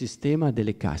parla del sistema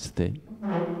delle caste.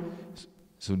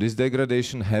 So this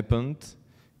degradation happened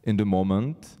in the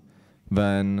moment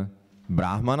when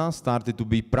Brahmana started to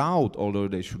be proud, although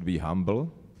they should be humble.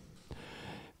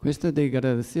 Questa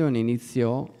degradazione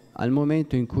iniziò al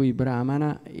momento in cui i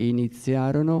Brahmana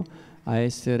iniziarono a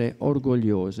essere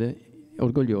orgogliosi,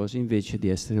 orgogliosi invece di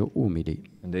essere umili.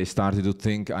 And they started to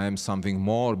think I am something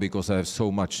more because I have so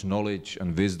much knowledge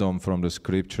and wisdom from the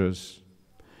scriptures.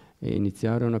 E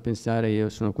iniziarono a pensare io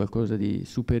sono qualcosa di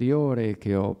superiore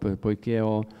che ho, poiché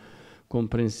ho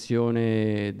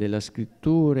comprensione della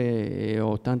scrittura e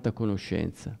ho tanta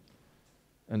conoscenza.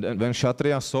 And when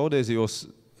Kshatriya saw this, he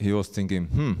was thinking,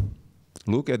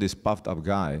 look at this puffed up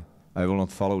guy. I will not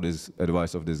follow this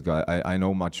advice of this guy. I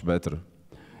know much better.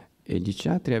 E gli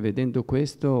kshatriya, vedendo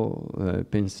questo,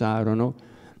 pensarono,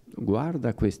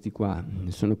 guarda questi qua,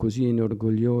 sono così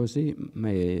inorgogliosi,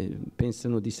 ma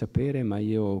pensano di sapere, ma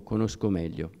io conosco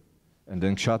meglio. And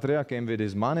then Kshatriya came with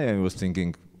his money and was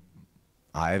thinking,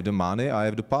 I have the money, I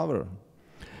have the power.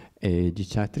 E gli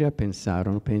kshatriya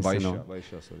pensano,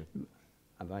 Vaishya, sorry.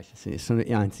 sì,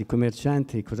 anzi, i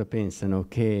commercianti cosa pensano?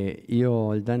 Che io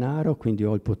ho il denaro, quindi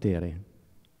ho il potere.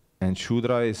 And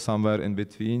Shudra is somewhere in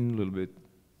between, a little bit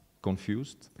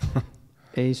confused.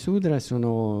 E i Sudra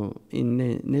sono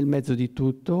nel mezzo di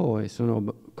tutto e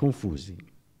sono confusi.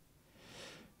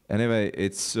 Anyway,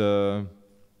 it's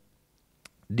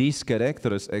these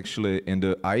characters actually in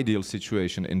the ideal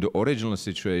situation, in the original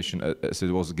situation as it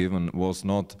was given, was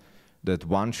not that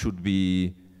one should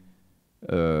be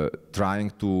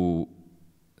trying to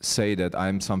say that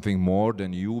I'm something more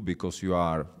than you because you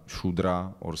are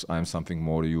Shudra, or I'm something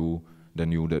more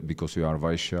than you because you are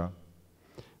Vaishya.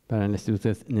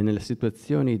 Nella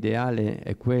situazione ideale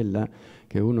è quella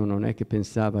che uno non è che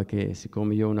pensava che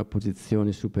siccome io ho una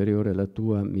posizione superiore alla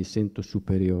tua mi sento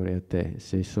superiore a te,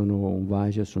 se sono un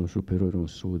Vaishya sono superiore a un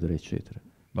Sudra, eccetera.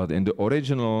 But in the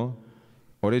original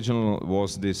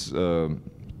was this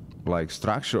like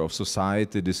structure of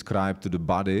society described to the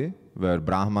body, where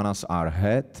Brahmanas are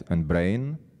head and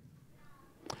brain.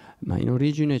 Ma in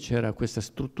origine c'era questa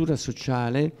struttura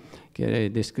sociale che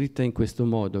è descritta in questo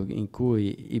modo, in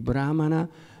cui i Brahmana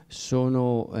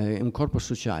sono un corpo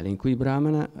sociale, in cui i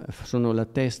Brahmana sono la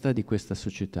testa di questa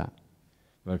società.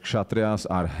 Where Kshatriyas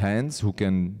are hands who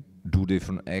can do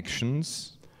different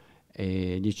actions.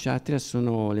 E gli Kshatriya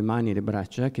sono le mani e le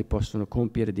braccia che possono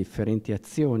compiere differenti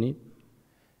azioni.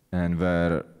 And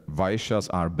where Vaishyas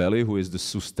are belly, who is the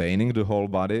sustaining the whole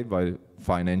body by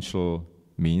financial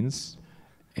means.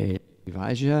 E i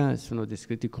Vaishya sono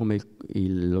descritti come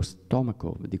lo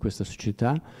stomaco di questa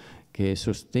società che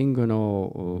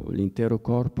sostengono l'intero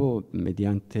corpo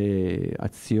mediante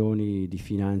azioni di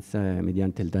finanza,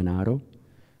 mediante il denaro.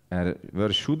 And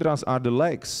where Shudras are the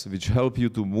legs, which help you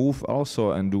to move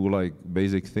also and do like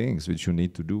basic things which you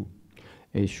need to do.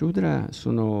 E i Shudra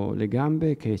sono le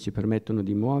gambe che ci permettono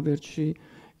di muoverci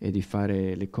e di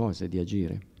fare le cose, di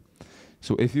agire.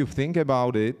 So if you think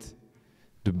about it,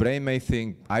 the brain may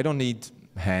think, I don't need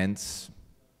hands.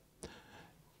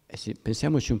 Sì,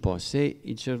 pensiamoci un po', se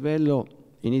il cervello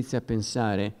inizia a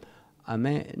pensare a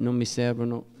me non mi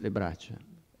servono le braccia.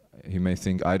 He may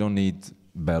think, I don't need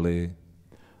belly.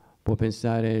 Può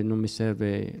pensare non mi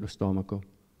serve lo stomaco.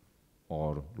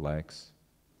 Or legs.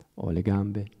 O le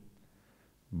gambe.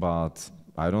 But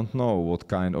I don't know what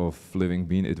kind of living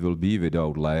being it will be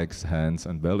without legs, hands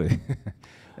and belly.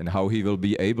 And how he will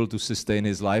be able to sustain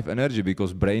his life energy,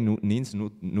 because brain needs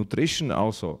nutrition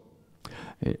also.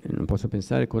 Non posso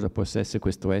pensare cosa possa essere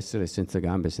questo essere senza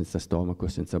gambe, senza stomaco,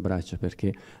 senza braccia,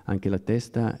 perché anche la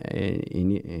testa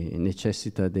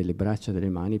necessita delle braccia, delle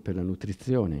mani per la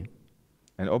nutrizione.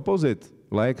 And opposite,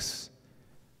 legs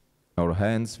or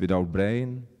hands without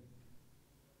brain,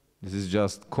 this is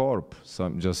just corp,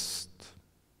 just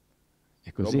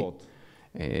È così. robot.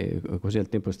 Così al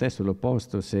tempo stesso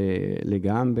l'opposto, se le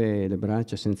gambe e le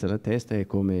braccia senza la testa è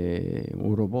come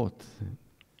un robot.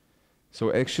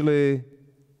 So actually,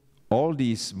 all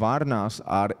these varnas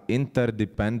are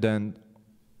interdependent.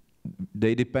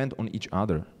 They depend on each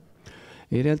other.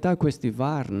 In realtà questi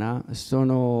varna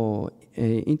sono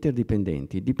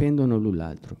interdipendenti, dipendono l'un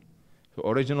l'altro. The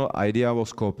original idea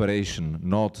was cooperation,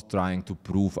 not trying to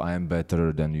prove I am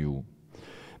better than you.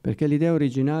 Perché l'idea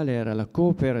originale era la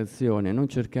cooperazione, non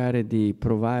cercare di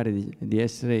provare di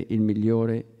essere il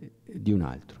migliore di un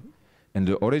altro. And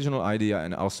the original idea,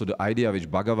 and also the idea which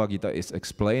Bhagavad Gita is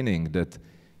explaining, that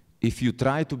if you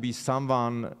try to be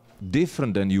someone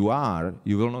different than you are,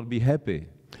 you will not be happy.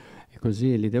 E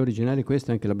così l'idea originale è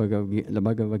questa, anche la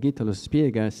Bhagavad Gita lo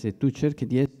spiega: se tu cerchi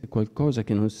di essere qualcosa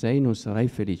che non sei, non sarai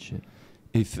felice.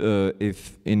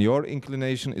 If in your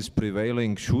inclination is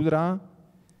prevailing Shudra,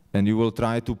 and you will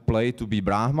try to play to be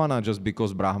Brahmana just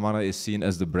because Brahmana is seen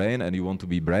as the brain and you want to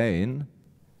be brain,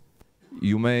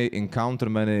 you may encounter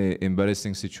many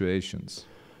embarrassing situations.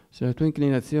 Se la tua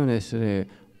inclinazione è essere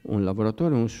un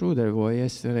lavoratore, un Shudra, e vuoi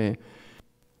essere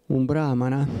un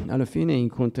brahmana, alla fine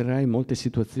incontrerai molte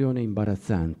situazioni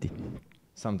imbarazzanti.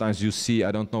 Sometimes you see,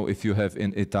 I don't know if you have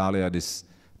in Italia this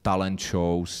talent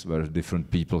shows where different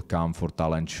people come for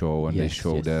talent show and they Yes,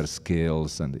 show yes. their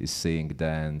skills and they sing,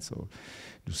 dance, or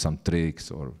do some tricks,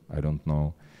 or I don't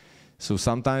know. So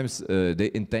sometimes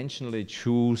they intentionally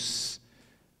choose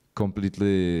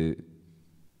completely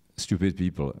stupid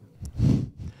people.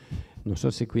 Non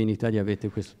so se qui in Italia avete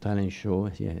questo talent show,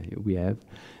 yeah, we have,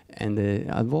 and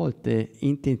a volte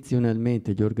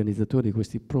intenzionalmente gli organizzatori di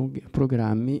questi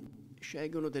programmi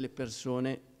scelgono delle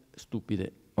persone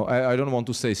stupide. Oh, I don't want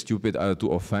to say stupid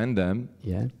to offend them,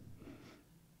 Yeah.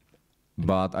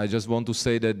 but I just want to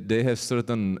say that they have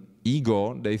certain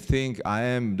ego. They think I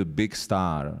am the big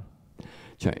star.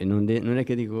 Cioè, non è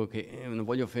che dico che non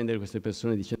voglio offendere queste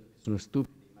persone dicendo che sono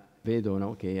stupidi, ma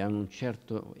vedono che hanno un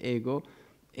certo ego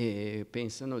e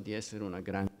pensano di essere una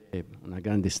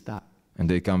grande star. And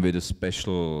they come with a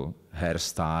special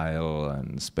hairstyle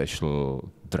and special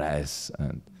dress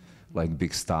and like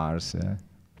big stars. Yeah?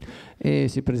 E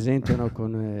si presentano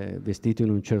con vestiti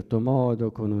in un certo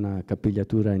modo, con una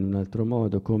capigliatura in un altro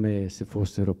modo, come se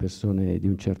fossero persone di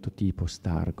un certo tipo,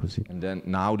 star così. And then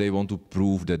now they want to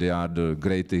prove that they are the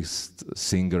greatest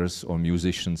singers or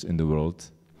musicians in the world.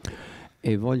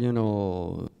 E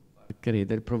vogliono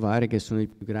provare che sono i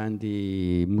più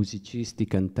grandi musicisti,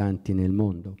 cantanti nel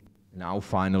mondo. Now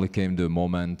finally came the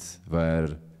moment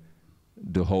where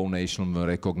the whole nation will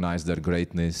recognize their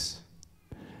greatness.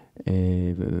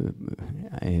 E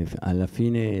alla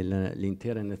fine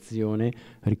l'intera nazione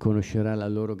riconoscerà la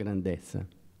loro grandezza.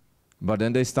 But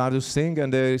then they start to sing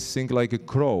and they sing like a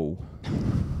crow.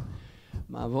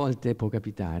 Ma a volte può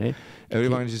capitare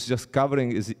Everyone is just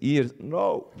covering his ears.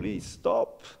 No, please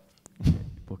stop.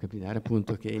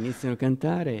 appunto che iniziano a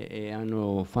cantare e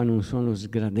fanno un suono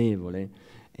sgradevole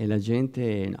e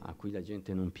a cui la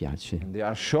gente non piace. And they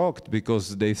are shocked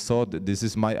because they thought that this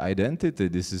is my identity,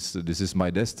 this is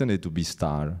my destiny to be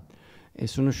star. E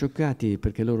sono scioccati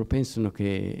perché loro pensano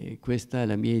che questa è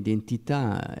la mia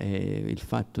identità, è il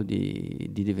fatto di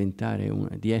diventare,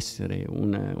 di essere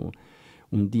un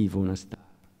divo, una star.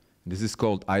 This is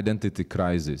called identity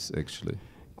crisis, actually.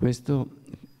 Questo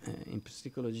in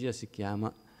psicologia si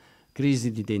chiama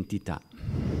crisi di identità.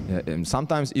 And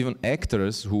sometimes even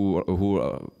actors who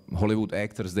Hollywood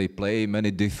actors, they play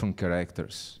many different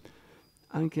characters.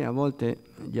 Anche a volte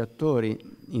gli attori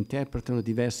interpretano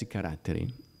diversi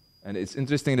caratteri. And it's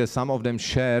interesting that some of them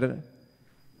share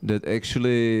that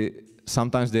actually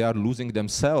sometimes they are losing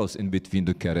themselves in between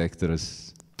the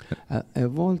characters. A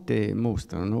volte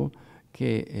mostrano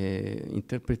che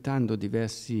interpretando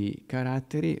diversi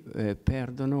caratteri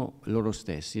perdono loro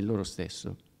stessi, il loro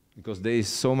stesso. Because they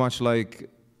so much like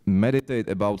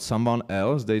meditate about someone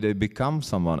else, they become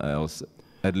someone else,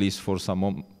 at least for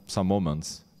some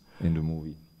moments in the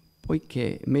movie.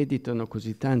 Poiché meditano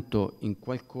così tanto in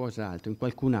qualcos'altro, in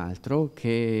qualcun altro,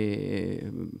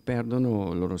 che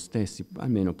perdono loro stessi,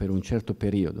 almeno per un certo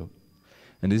periodo.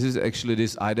 And this is actually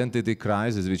this identity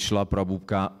crisis which Srila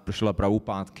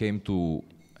Prabhupada came to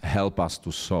help us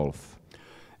to solve.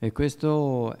 E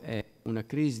questo è una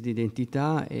crisi di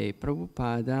identità e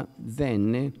Prabhupada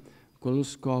venne con lo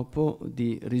scopo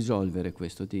di risolvere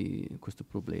questo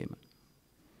problema.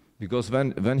 Because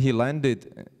when he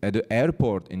landed at the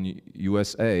airport in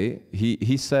USA,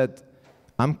 he said,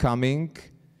 I'm coming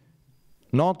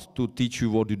not to teach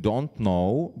you what you don't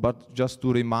know, but just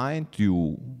to remind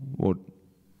you what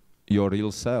your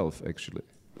real self, actually.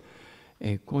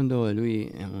 E quando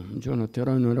lui un giorno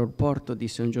atterrò in un aeroporto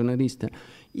disse a un giornalista,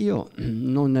 io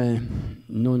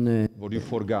non What you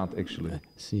forgot, actually.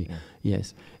 sì,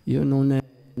 yes, io non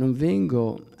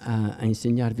vengo a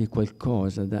insegnarvi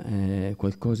qualcosa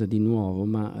di nuovo,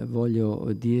 ma voglio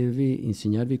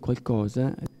insegnarvi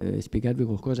qualcosa, spiegarvi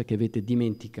qualcosa che avete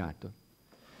dimenticato.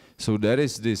 So there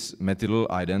is this material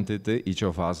identity. Each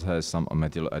of us has some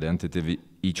material identity.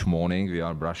 Each morning we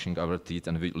are brushing our teeth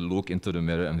and we look into the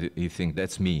mirror and we think,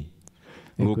 that's me.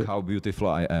 Look how beautiful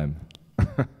I am.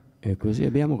 E così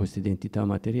abbiamo questa identità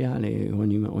materiale.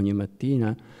 Ogni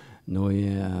mattina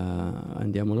noi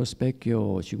andiamo allo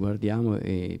specchio, ci guardiamo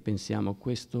e pensiamo,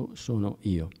 questo sono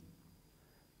io.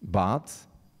 But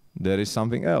there is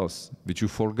something else which you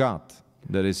forgot.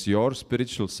 There is your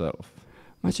spiritual self.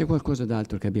 Ma c'è qualcosa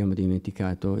d'altro che abbiamo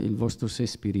dimenticato, il vostro sé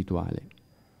spirituale.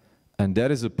 And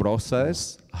there is a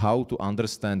process how to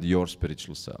understand your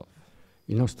spiritual self.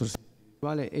 Il nostro sé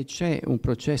spirituale, e c'è un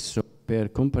processo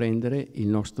per comprendere il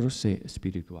nostro sé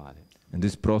spirituale. And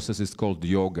this process is called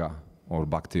yoga, or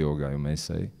bhakti yoga, you may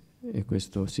say. E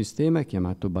questo sistema è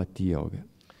chiamato Bhakti Yoga.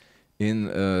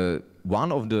 In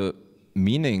one of the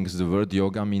meanings, the word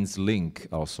yoga means link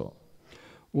also.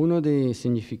 Uno dei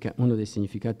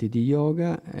significati di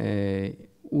yoga è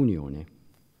unione.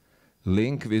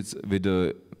 Link with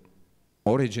the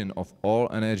origin of all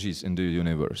energies in the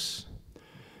universe.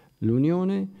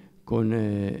 L'unione con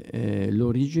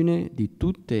l'origine di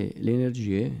tutte le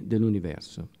energie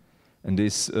dell'universo. And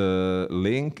this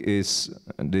link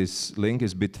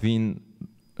is between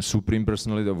Supreme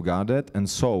Personality of Godhead and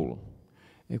Soul.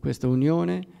 E questa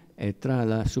unione è tra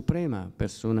la suprema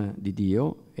persona di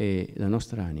Dio e la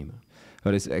nostra anima.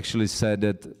 But it's actually said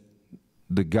that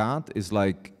the God is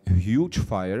like a huge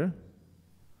fire.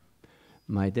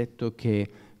 Ma è detto che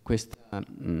questa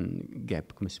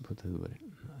gap, come si può tradurre?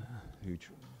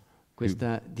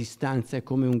 Questa distanza è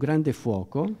come un grande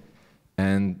fuoco.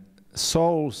 And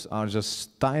souls are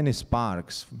just tiny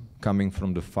sparks coming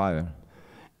from the fire.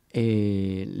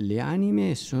 E le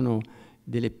anime sono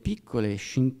delle piccole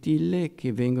scintille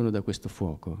che vengono da questo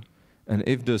fuoco. And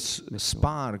if the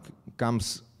spark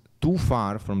comes too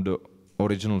far from the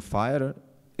original fire,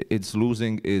 it's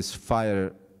losing its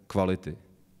fire quality.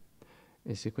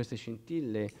 E se queste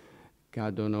scintille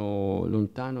cadono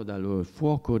lontano dal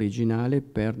fuoco originale,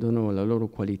 perdono la loro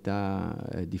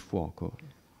qualità di fuoco.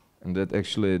 And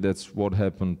that's what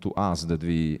happened to us, that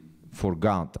we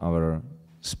forgot our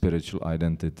spiritual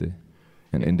identity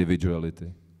and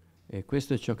individuality. E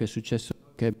questo è ciò che è successo,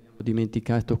 che abbiamo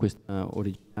dimenticato questa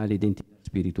originale identità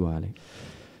spirituale.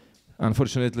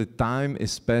 Unfortunately, time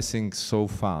is passing so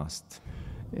fast.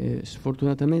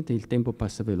 Sfortunatamente il tempo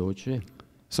passa veloce.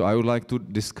 So I would like to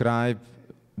describe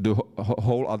the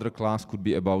whole other class could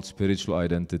be about spiritual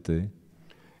identity.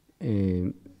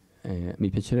 Mi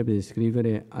piacerebbe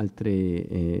descrivere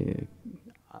altre.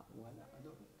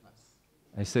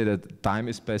 I say that time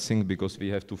is passing because we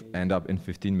have to end up in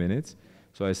 15 minutes.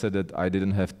 So I said that I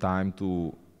didn't have time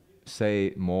to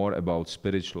say more about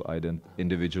spiritual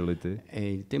individuality.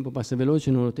 E il tempo passa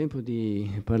veloce, non ho tempo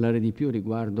di parlare di più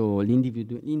riguardo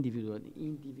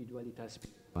l'individualità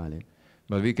spirituale.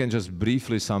 But we can just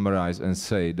briefly summarize and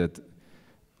say that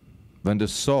when the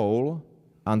soul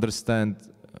understands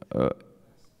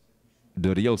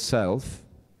the real self,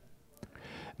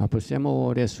 ma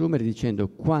possiamo riassumere dicendo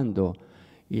quando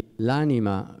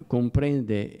l'anima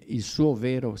comprende il suo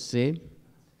vero sé,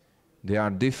 there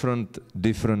are different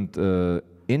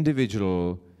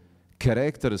individual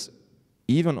characters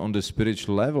even on the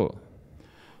spiritual level.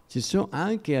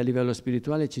 Anche a livello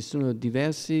spirituale ci sono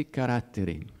diversi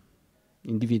caratteri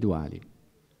individuali.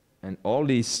 And all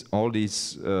these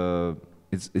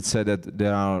it's said that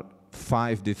there are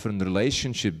 5 different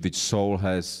relationships which soul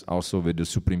has also with the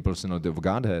Supreme Personality of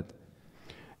Godhead.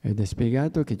 Ed è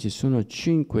spiegato che ci sono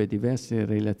 5 diverse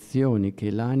relazioni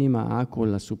che l'anima ha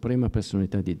con la suprema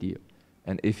personalità di Dio.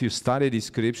 And if you study these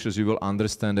scriptures, you will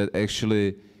understand that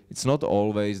actually it's not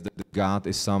always that God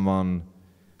is someone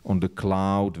on the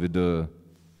cloud with a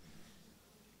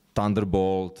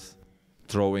thunderbolt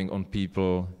throwing on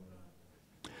people.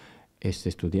 E se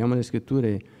studiamo le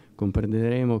scritture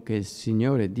comprenderemo che il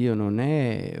Signore Dio non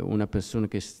è una persona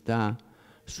che sta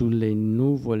sulle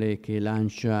nuvole che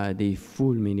lancia dei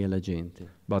fulmini alla gente.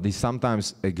 But he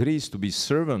sometimes agrees to be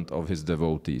servant of his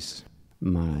devotees.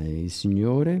 Ma il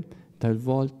Signore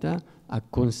talvolta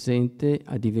acconsente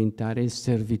a diventare il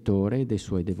servitore dei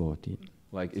suoi devoti.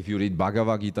 Like if you read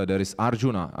Bhagavad Gita, there is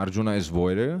Arjuna. Arjuna is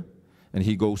warrior and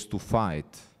he goes to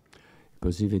fight.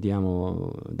 Così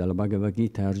vediamo dalla Bhagavad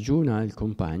Gita Arjuna, il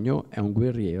compagno, è un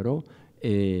guerriero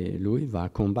e lui va a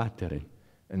combattere.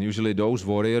 And usually those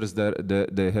warriors,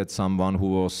 they had someone who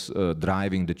was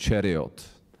driving the chariot.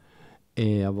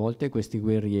 E a volte questi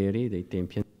guerrieri dei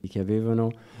tempi antichi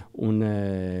avevano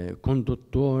un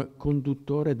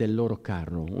conduttore del loro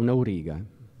carro, un'auriga.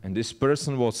 And this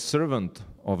person was servant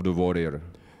of the warrior.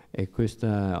 E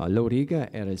questa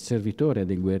l'auriga era il servitore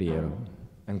del guerriero.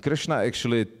 And Krishna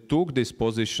actually took this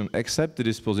position, accepted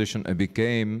this position, and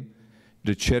became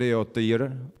the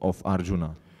charioteer of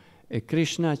Arjuna. E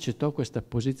Krishna accettò questa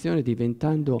posizione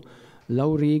diventando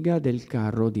l'auriga del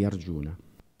carro di Arjuna.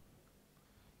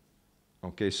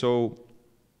 Okay, so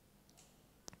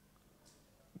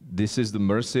this is the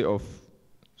mercy of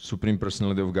Supreme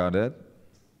Personality of Godhead.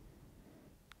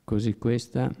 Così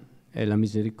questa è la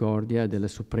misericordia della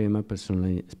suprema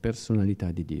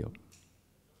personalità di Dio.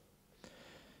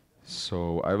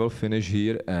 So I will finish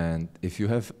here, and if you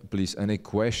have, please, any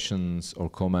questions or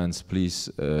comments,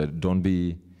 please don't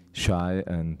be shy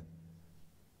and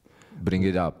bring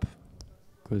it up.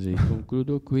 Così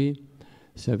concludo qui.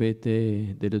 Se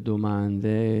avete delle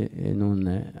domande,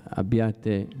 non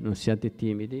siate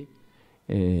timidi,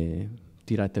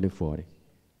 tiratele fuori.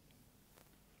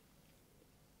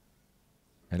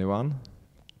 Anyone?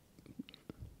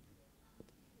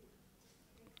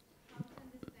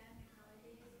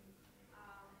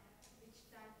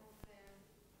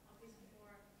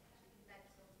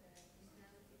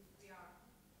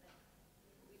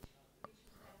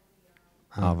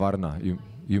 Varna,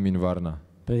 you mean Varna?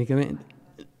 Praticamente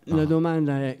la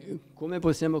domanda è come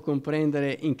possiamo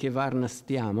comprendere in che Varna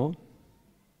stiamo?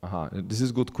 This is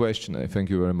a good question. Thank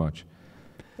you very much.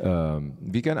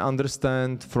 We can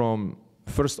understand from,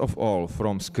 first of all,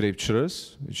 from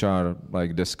scriptures, which are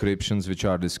like descriptions which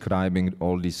are describing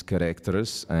all these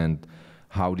characters and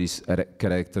how these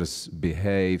characters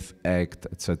behave, act,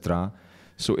 etc.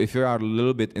 So if you are a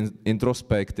little bit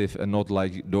introspective and not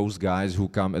like those guys who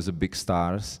come as a big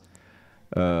stars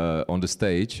on the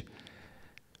stage,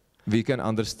 we can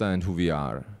understand who we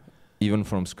are, even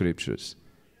from scriptures.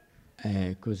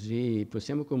 Così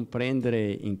possiamo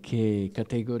comprendere in che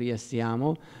categoria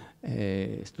siamo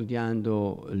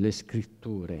studiando le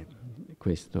scritture,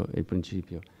 questo è il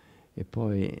principio. E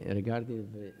poi regarding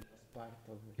the part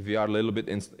of... If we are a little bit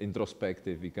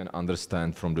introspective, we can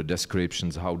understand from the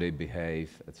descriptions how they behave,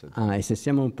 etc. E se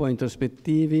siamo un po'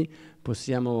 introspettivi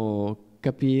possiamo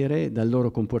capire dal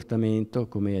loro comportamento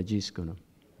come agiscono.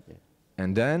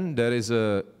 And then there is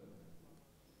a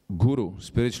guru,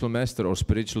 spiritual master or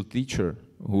spiritual teacher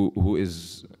who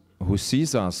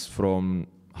sees us from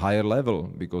higher level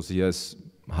because he has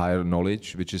higher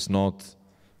knowledge, which is not...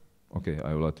 Okay,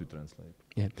 I will let you translate.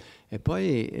 E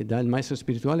poi dal maestro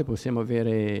spirituale possiamo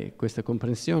avere questa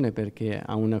comprensione perché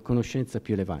ha una conoscenza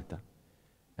più elevata.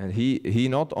 And he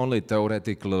not only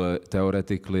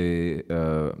theoretically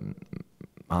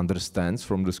understands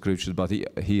from the scriptures, but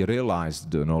he realized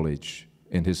the knowledge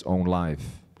in his own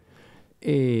life.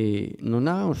 E non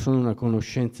ha solo una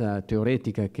conoscenza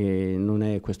teoretica che non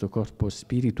è questo corpo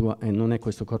spirituale, non è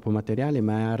questo corpo materiale,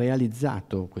 ma ha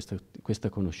realizzato questa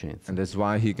conoscenza. And that's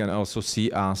why he can also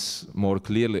see us more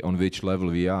clearly on which level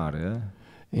we are. Yeah?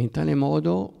 E in tale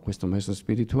modo questo maestro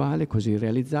spirituale così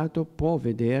realizzato può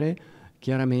vedere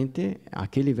chiaramente a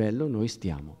che livello noi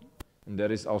stiamo. And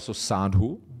there is also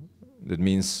sadhu, that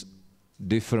means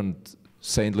different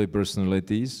saintly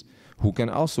personalities who can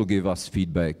also give us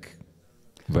feedback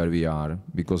where we are,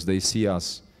 because they see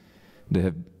us, they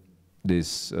have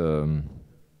this,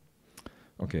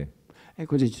 okay. E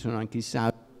così ci sono anche i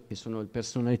sadhu, che sono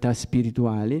personalità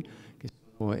spirituali, che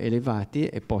sono elevati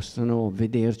e possono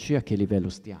vederci a che livello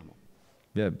stiamo.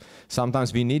 Yeah,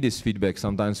 sometimes we need this feedback.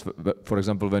 Sometimes, for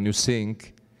example, when you sing,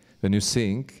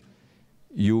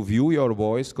 you view your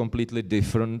voice completely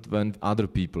different when other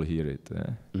people hear it.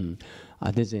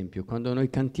 Ad esempio, quando noi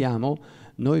cantiamo,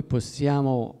 noi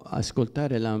possiamo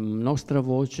ascoltare la nostra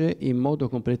voce in modo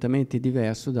completamente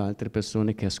diverso da altre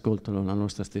persone che ascoltano la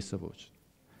nostra stessa voce.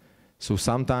 So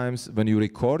sometimes when you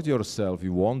record yourself,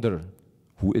 you wonder,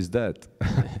 who is that?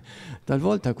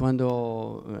 Talvolta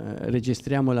quando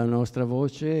registriamo la nostra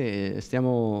voce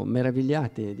stiamo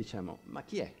meravigliati e diciamo, ma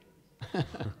chi è?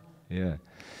 Yeah.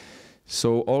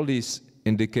 So all these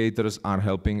indicators are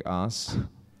helping us,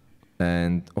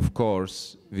 and of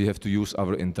course we have to use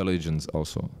our intelligence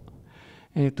also.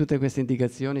 E tutte queste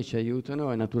indicazioni ci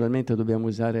aiutano e naturalmente dobbiamo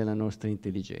usare la nostra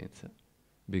intelligenza.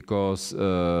 Because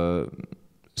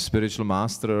spiritual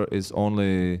master is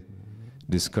only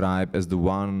described as the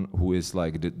one who is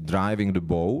like driving the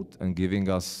boat and giving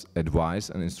us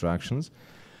advice and instructions,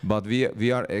 but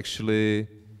we are actually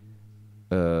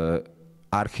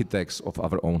architects of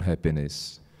our own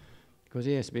happiness.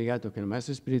 Così è spiegato che il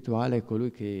maestro spirituale è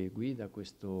colui che guida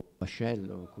questo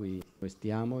vascello in cui noi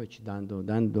stiamo e ci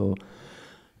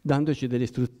dandoci delle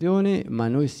istruzioni, ma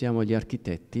noi siamo gli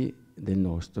architetti del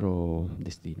nostro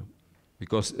destino.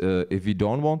 Because if we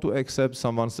don't want to accept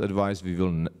someone's advice, we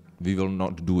will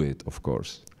not do it, of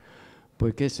course.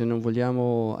 Poiché se non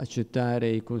vogliamo accettare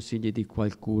i consigli di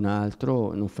qualcun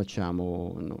altro,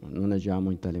 non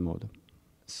agiamo in tale modo.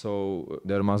 So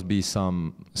there must be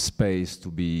some space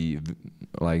to be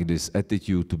like this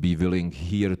attitude to be willing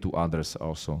here to others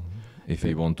also, if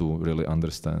we want to really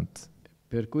understand.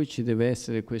 Per cui ci deve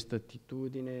essere questa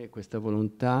attitudine, questa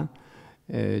volontà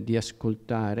di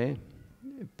ascoltare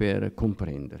per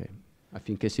comprendere,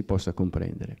 affinché si possa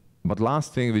comprendere. But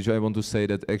last thing which I want to say,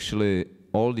 that actually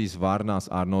all these varnas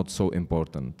are not so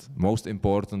important. Most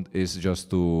important is just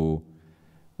to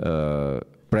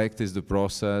practice the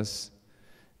process.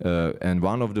 And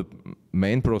one of the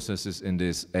main processes in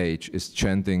this age is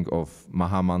chanting of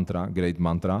Maha Mantra, great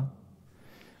mantra,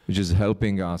 which is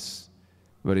helping us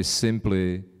very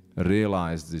simply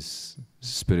realize this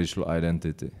spiritual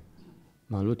identity.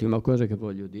 Ma l'ultima cosa che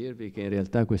voglio dirvi è che in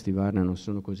realtà questi varna non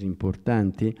sono così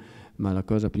importanti, ma la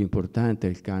cosa più importante è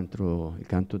il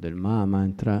canto del Maha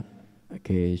Mantra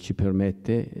che ci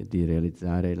permette di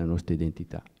realizzare la nostra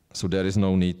identità. So there is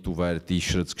no need to wear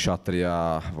t-shirts,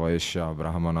 Kshatriya, Vaishya,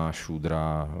 Brahmana,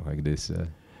 Shudra, like this.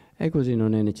 E così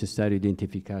non è necessario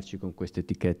identificarci con queste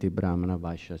etichette Brahmana,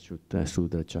 Vaishya,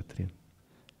 Sudra, Kshatriya.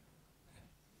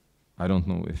 I don't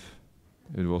know if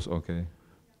it was okay.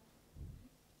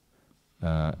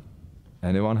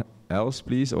 Anyone else,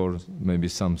 please, or maybe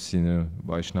some senior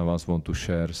Vaishnavas want to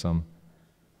share some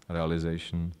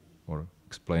realization or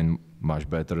explain much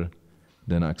better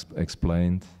than I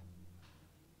explained?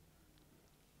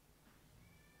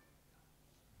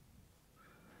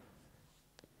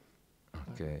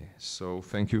 Okay, so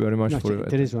thank you very much for your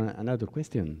there is another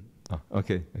question. Ah,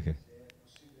 okay, okay.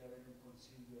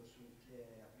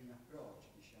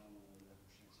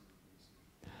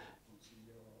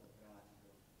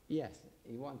 Yes,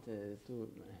 he wanted to,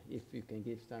 if you can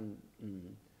give some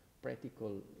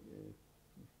practical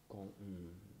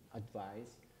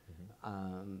advice,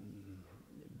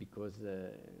 because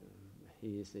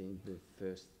he is in the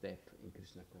first step in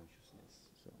Krishna consciousness.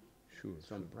 So,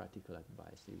 some practical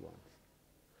advice he wants.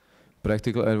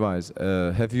 Practical advice.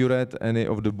 Have you read any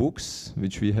of the books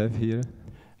which we have here?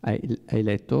 Hai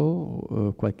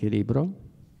letto qualche libro?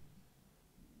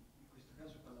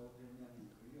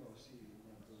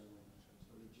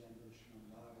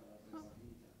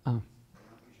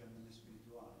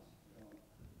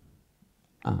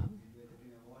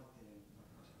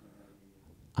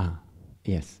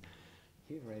 Yes.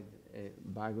 He read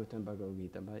Bhagavatam and Bhagavad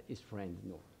Gita, but his friend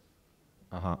no.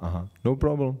 No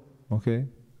problem. Okay.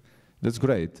 That's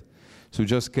great. So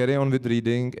just carry on with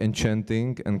reading and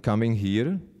chanting and coming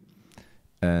here,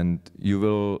 and you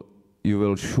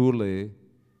will surely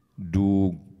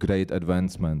do great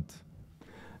advancement.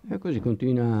 E così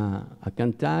continua a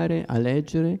cantare, a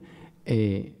leggere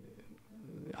e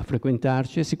a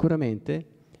frequentarci e sicuramente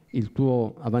il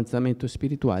tuo avanzamento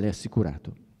spirituale è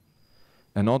assicurato.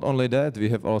 And not only that, we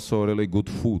have also really good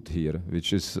food here,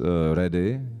 which is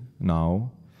ready now.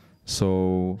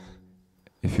 So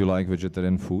if you like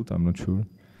vegetarian food, I'm not sure.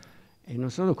 E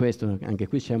non solo questo, anche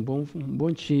qui c'è un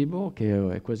buon cibo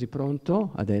che è quasi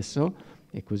pronto adesso,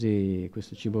 e così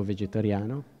questo cibo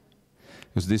vegetariano.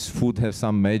 Because this food has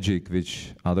some magic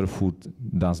which other food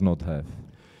does not have.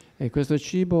 E questo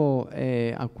cibo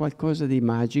ha qualcosa di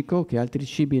magico che altri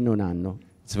cibi non hanno.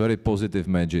 It's very positive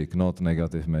magic, not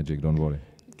negative magic, don't worry.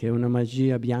 Che una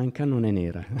magia bianca non è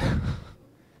nera.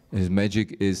 His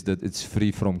magic is that it's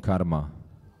free from karma.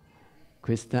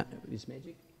 Questa is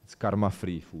magic? It's karma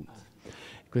free food.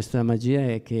 Questa magia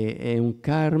è che è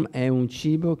un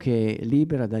cibo che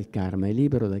libera dal karma, è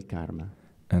libero dal karma.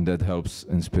 And that helps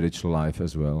in spiritual life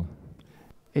as well.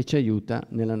 E ci aiuta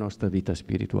nella nostra vita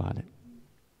spirituale.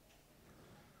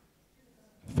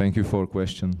 Thank you for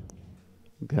question.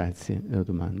 Grazie della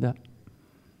domanda.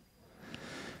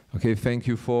 Okay, thank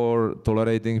you for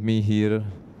tolerating me here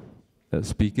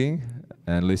speaking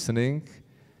and listening,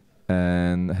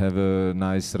 and have a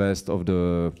nice rest of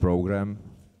the program.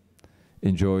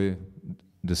 Enjoy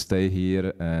the stay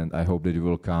here, and I hope that you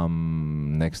will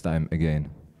come next time again.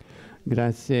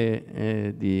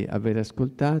 Grazie di aver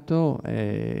ascoltato,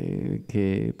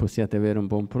 che possiate avere un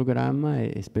buon programma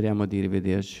e speriamo di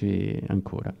rivederci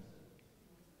ancora.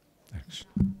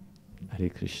 Hare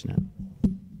Krishna.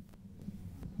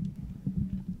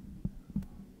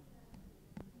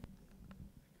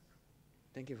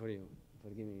 Thank you for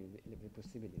giving me the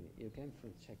possibility. You came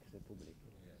from Czech Republic.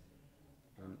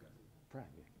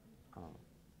 Prague. Oh,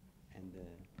 and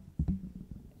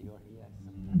you are here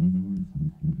sometimes.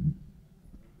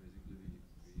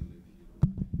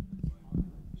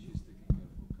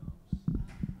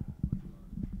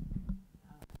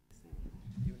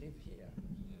 You live here.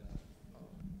 Oh,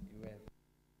 you have.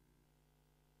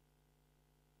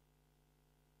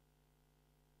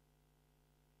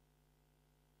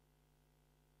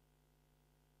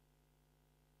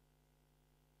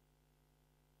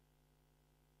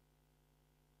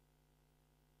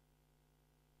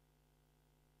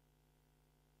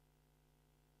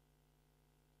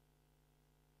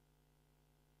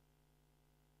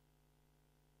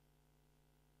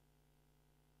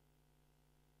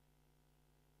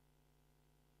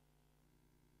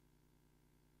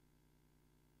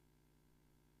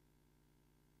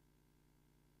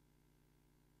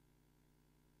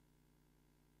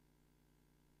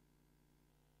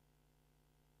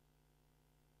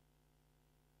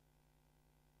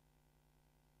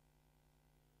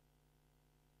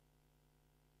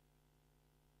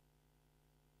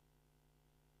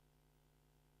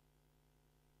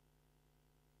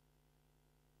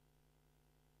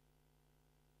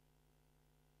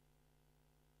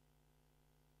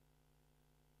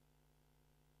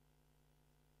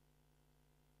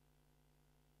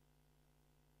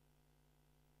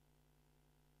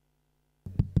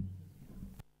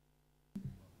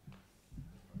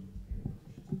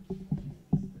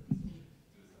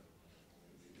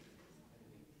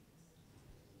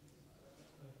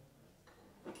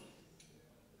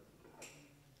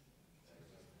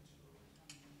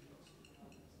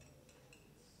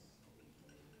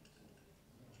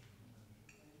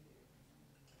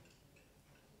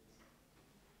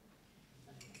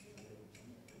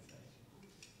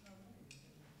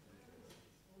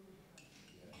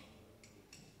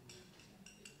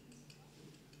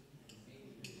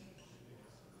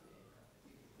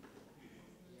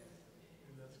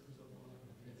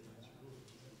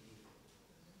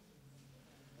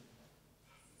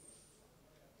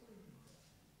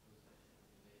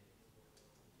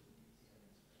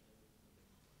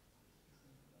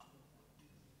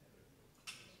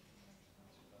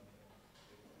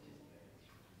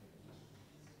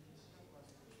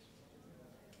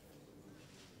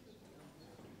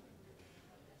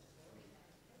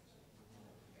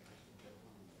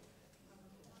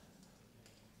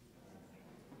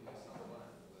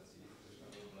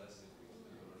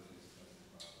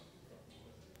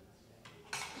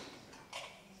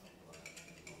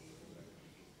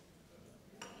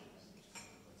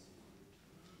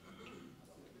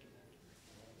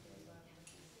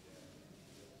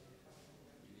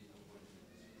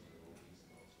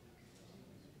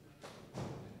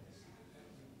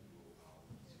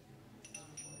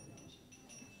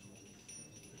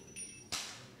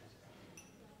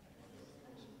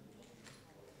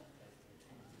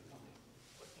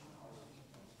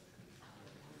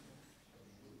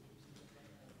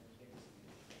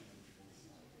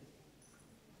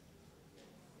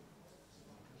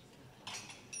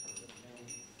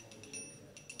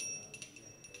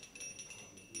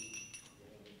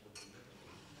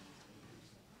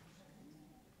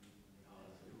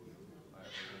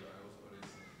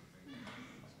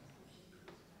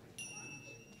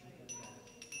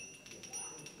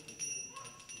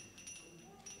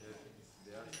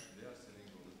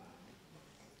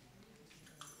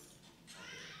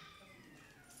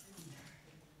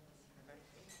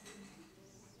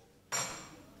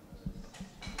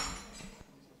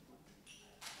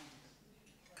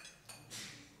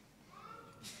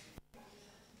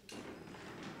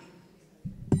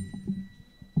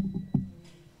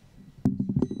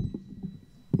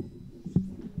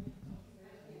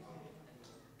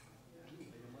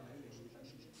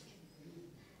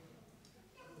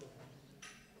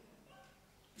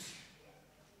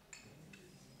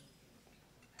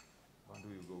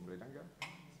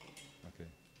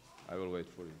 will wait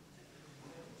for you.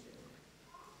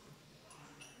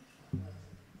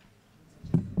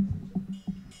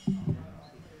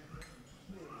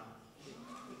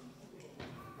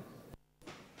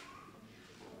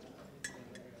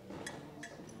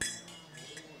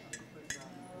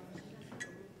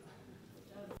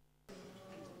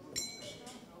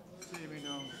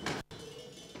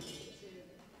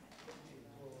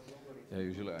 Yeah,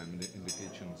 usually I'm in the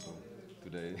kitchen, so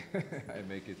today I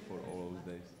make it for all those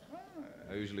days.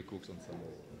 I usually cook on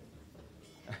Sundays.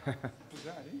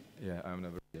 Pujari? Yeah, I'm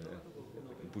never. Yeah,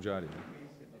 Pujari.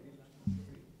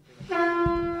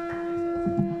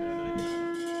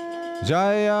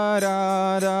 Jaya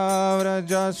Radha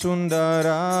Vrajasundara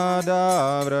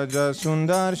Radha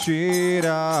Vrajasundar Shri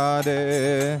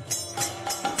Radhe.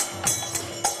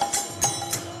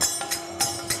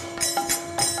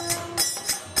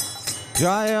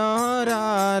 Jaya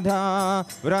Radha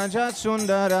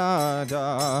Vrajasundara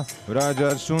Radha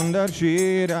Vrajasundar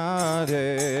Shri Radhe.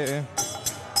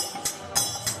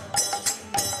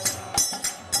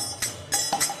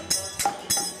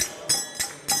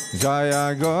 Jaya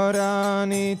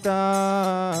Gauranitai,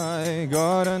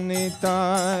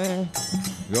 Gauranitai,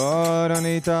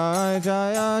 Gauranitai,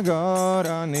 Jaya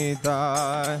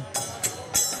Gauranitai.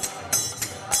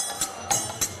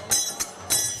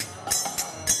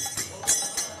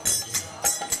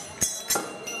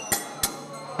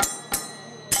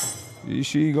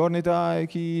 Shri Gauranitai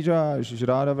ki jai, Shri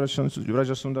Radha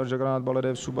Vrajasundar Jagannath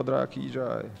Baladev Subhadra ki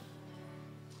jai.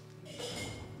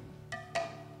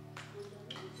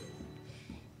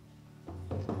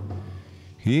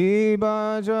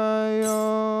 Hiba Jaya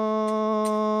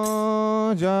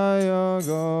Jaya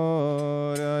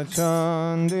Gaura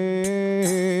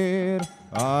Chandir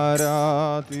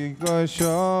Arati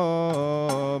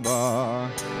Shobha.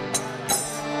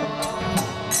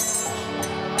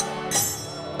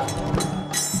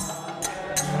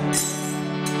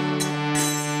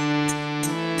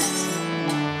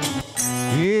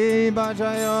 Hiba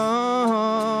Jaya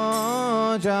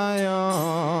Jaya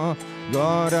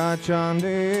Gaura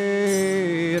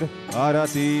Chandir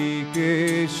Arati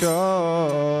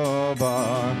Shobha.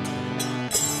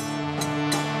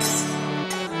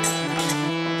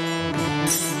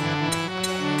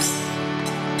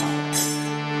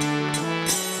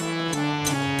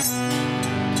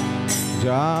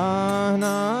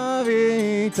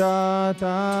 Janavita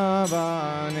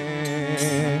Tabane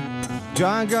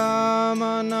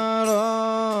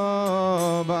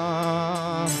Jagamanaroba.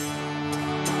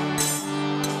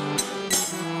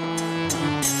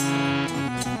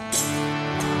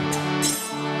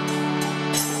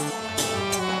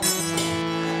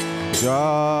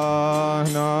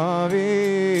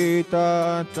 Janavita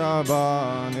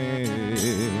Tabane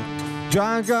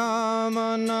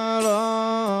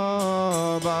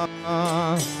Jagamanaloba.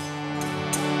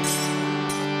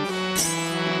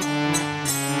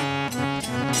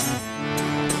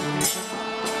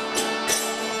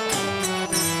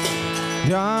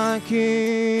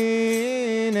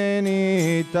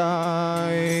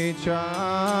 Yakinenitai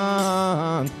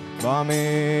chan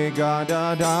Vame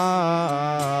gadadara.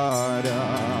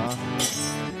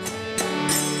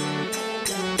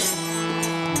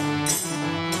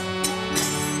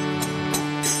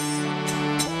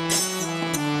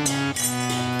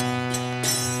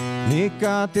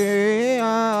 Nikate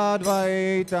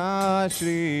Advaita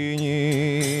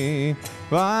Srini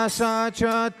Vasa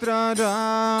Chatradara.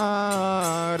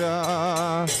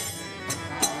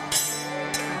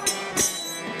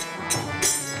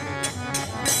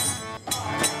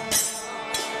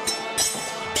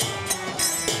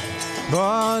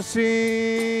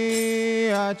 Vasi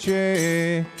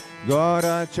Ache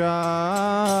Gorachan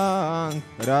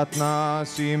Ratna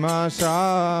Simasane.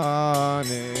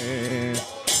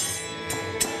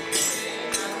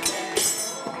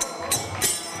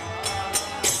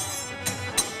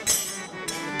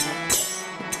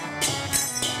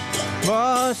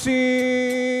 Vasi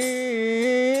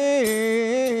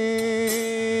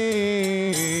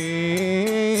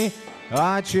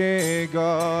Ache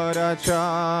Gorachan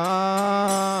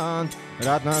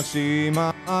Ratna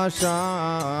Simasane.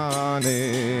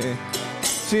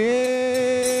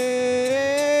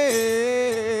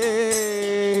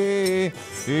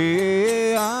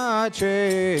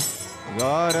 Ache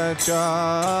Gorachan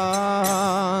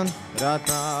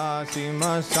Ratna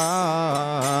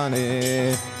Simasane.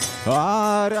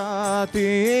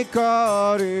 Arati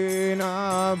Karina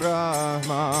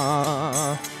Brahma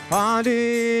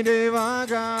Adi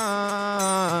Devagane.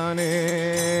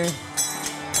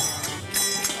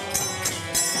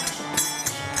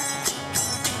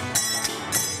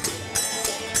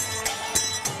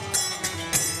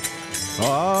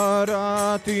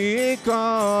 Arati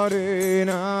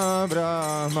Karina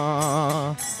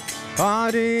Brahma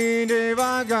Adi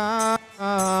Devagane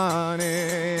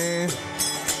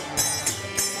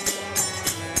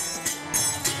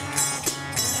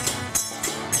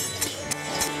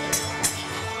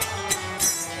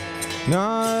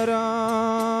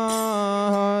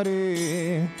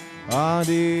Narahari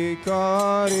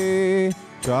Adhikari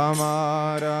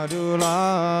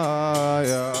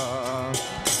Chamaradulaya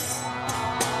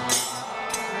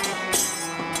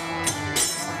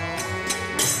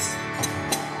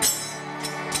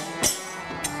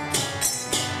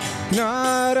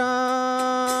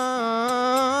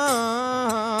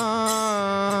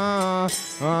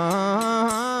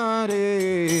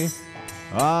Narahari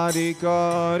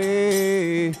Adhikari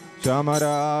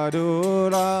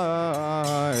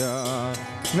Chamaradulaya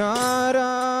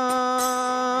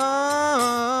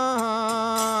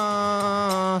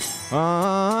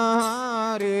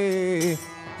Narahari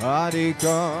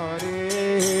Adhikari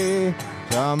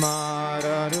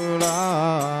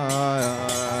Chamaradulaya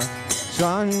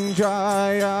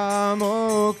Sanjaya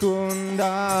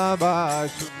Mukunda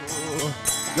Basu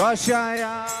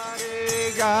Goshaya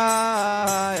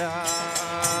Rigaya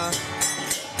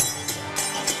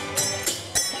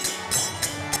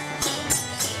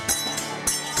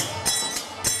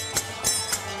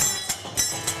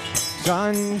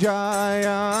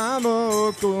Sanjaya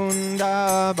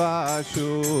Mukunda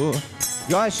Basu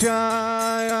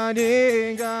Goshaya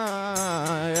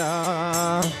Rigaya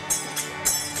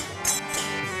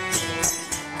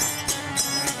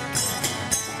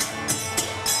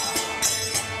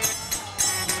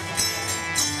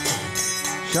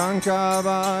Shanka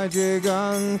Baje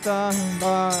Ganta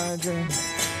Baje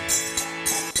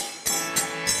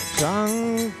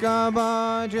Shanka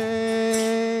Baje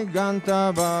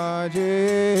Ganta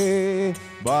Baje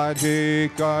Baje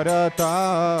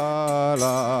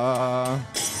Karatala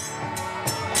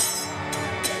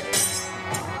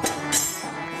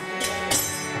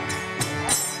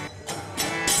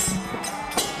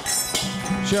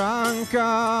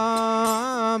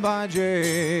Shanka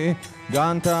Baje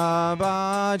Ganta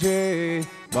Baje,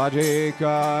 Baje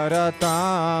Karatala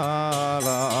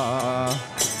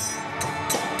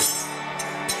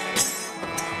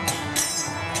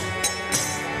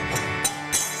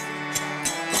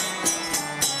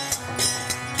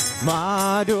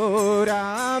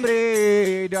Madhura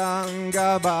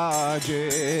Mridanga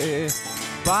Baje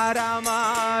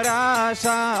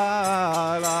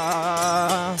Paramarasala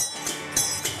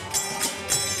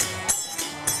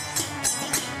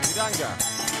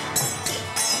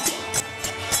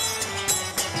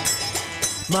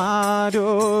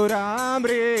Madhura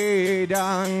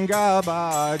Mridanga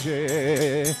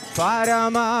Baje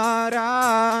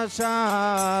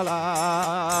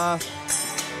Paramarasala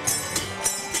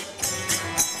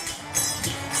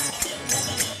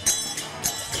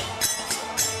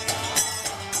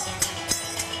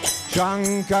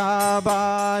Shanka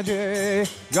Baje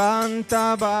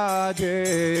Ganta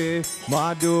Baje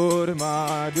Madhur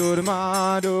Madhur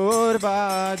Madhur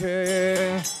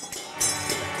Baje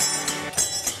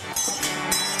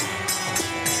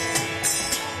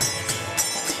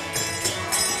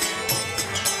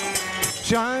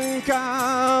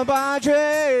Shanka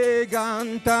Baje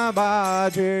Ganta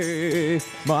Baje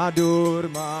Madhur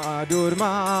Madhur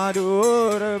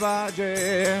Madhur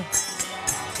Baje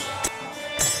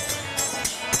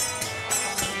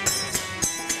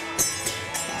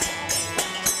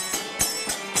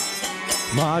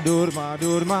Madhur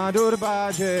Madhur Madhur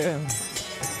Baje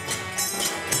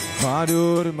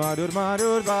Madhur Madhur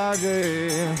Madhur Baje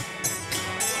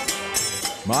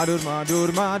Madhur Madhur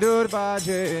Madhur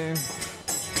Baje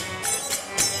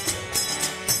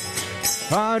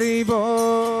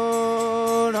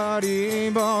Haribol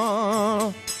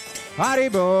Haribol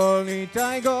Haribol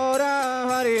Nitai Gora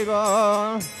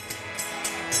Haribol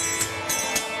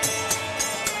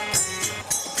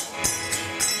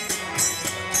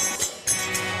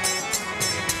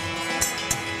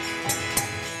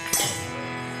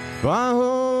Bahu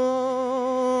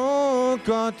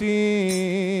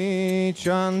Kati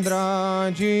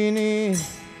Chandrajini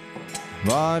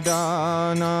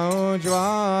Vadana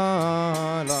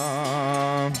Ujvala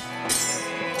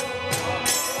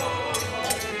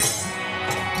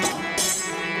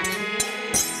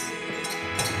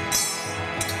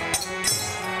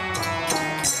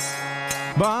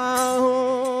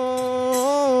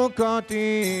Bahu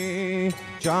Kati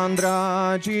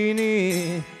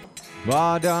Chandrajini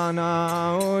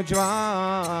Vadana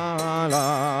Ujvala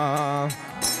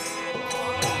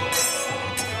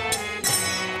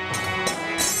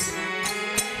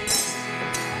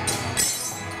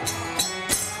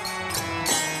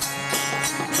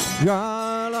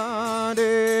Gala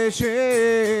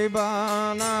Deshe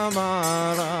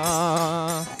Banamala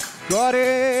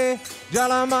Gore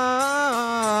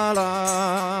Jalamala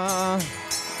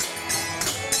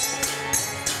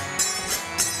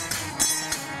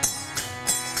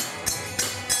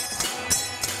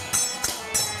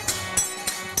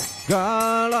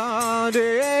Gala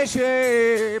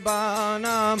Deshe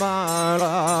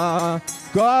Banamala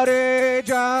Gore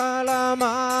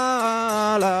Jalamala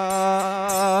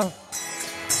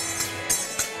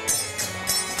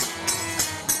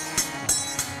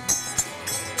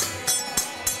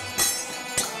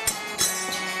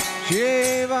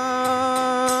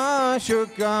Shiva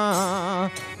Shuka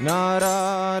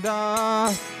Narada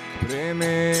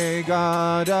Preme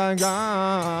Gada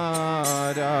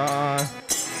Gada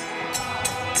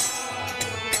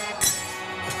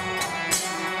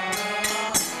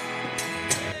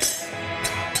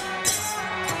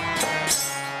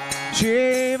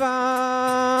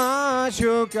Shiva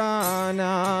Shuka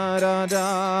Narada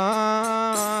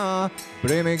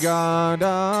Preme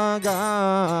Gada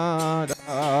Gada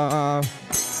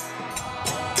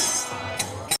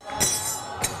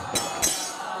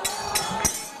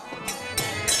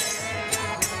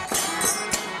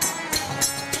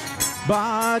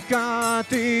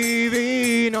Bhakati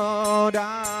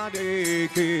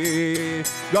Vinodadiki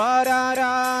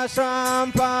Gadara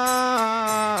Sampada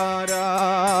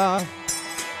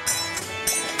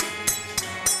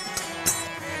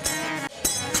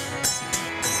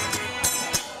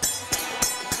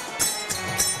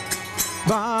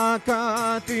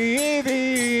Bhakati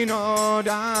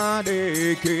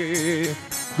Vinodadiki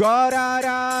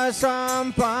Gadara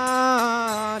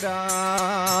Sampada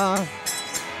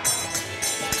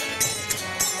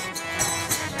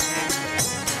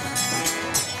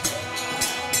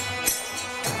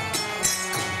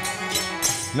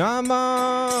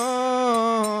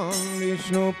Namah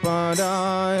Vishnu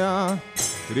Padaya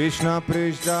Krishna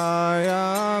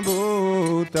Prishtaya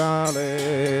Bhutale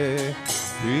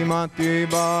Srimati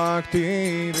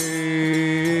Bhakti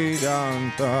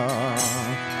Vedanta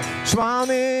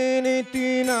Swami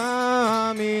Niti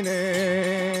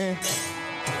Namine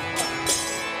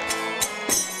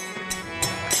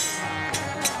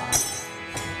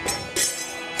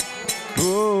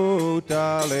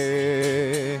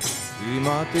Bhutale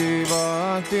Srimati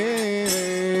Bhakti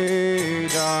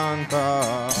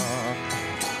Vedanta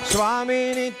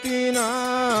Swami Niti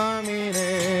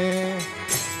Namine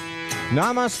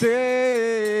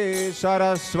Namaste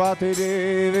Saraswati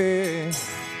Devi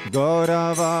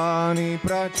Gauravani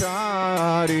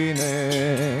Pracharine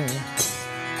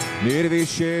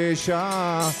Nirvishesha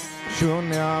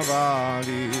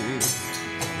Shunyavadi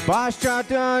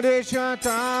Paschatya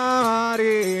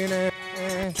Deshatarine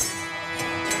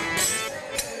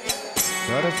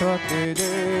Saraswati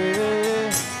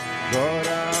Devi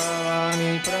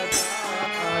Gauravani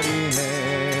Pracharine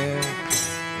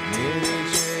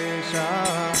Nirvishesha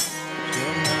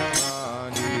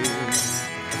Shunyavadi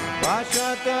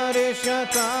Paschatya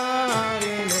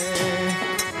Deshatarine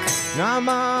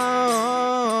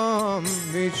Namah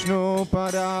Vishnu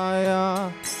Padaya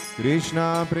Krishna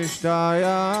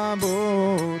Prishtaya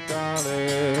Bhutale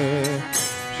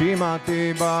Srimati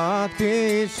Bhakti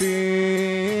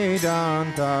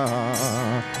Siddhanta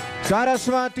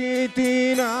Saraswati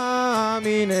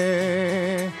Namine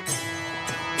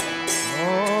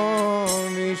Om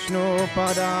Vishnu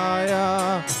Padaya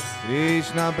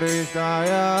Krishna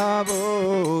Prishtaya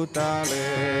Bhutale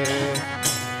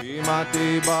Srimati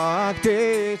Bhakti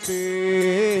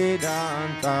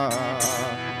Siddhanta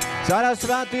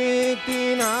Saraswati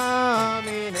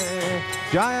Namine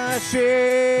Jaya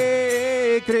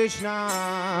Shri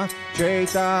Krishna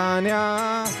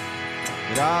Chaitanya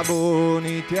Prabhu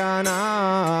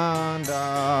Nityananda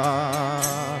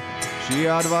Shri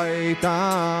Advaita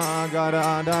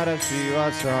Gadadhara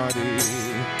Shivasadi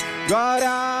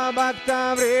Gaura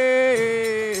Bhakta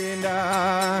Vrinda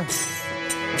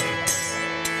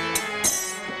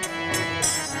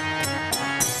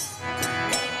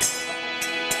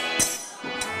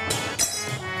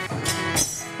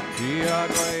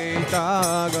Advaita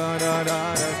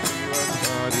Gadadhara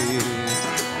Shivasadi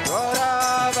Gaura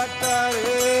Bhakta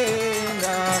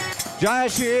Vrinda Jai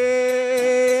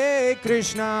Shri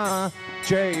Krishna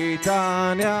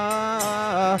Chaitanya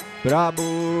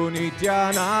Prabhu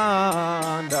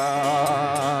Nityananda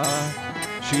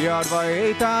Shri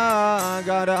Advaita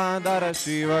Gadadhara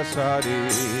Shivasadi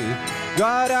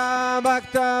Gaura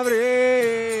Bhakta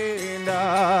Vrinda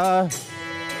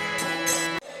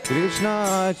Krishna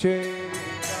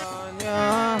Chaitanya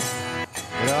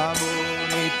Prabhu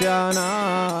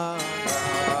Nityananda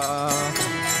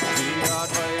Shri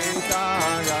Advaita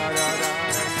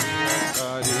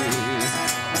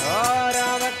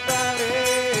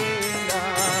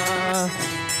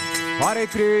Hare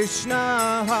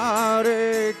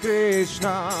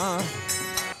Krishna,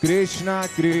 Krishna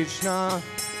Krishna,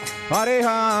 Hare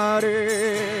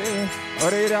Hare,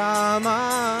 Hare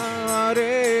Rama,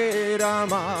 Hare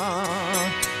Rama,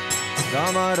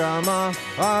 Rama Rama,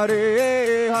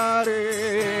 Hare Hare.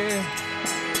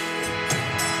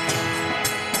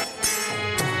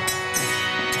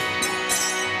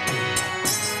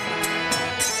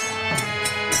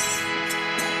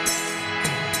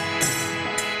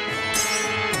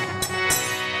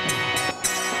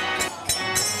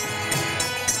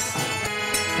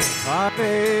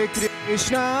 Hare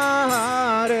Krishna,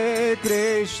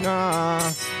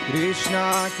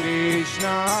 Krishna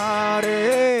Krishna,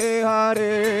 Hare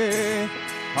Hare,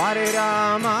 Hare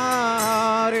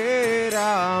Rama,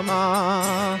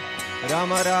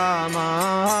 Rama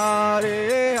Rama,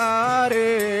 Hare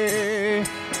Hare.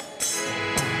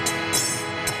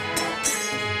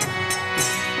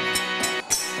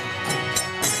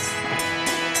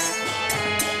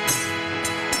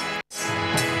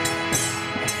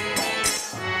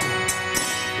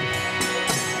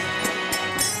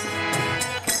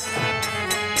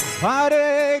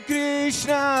 Hare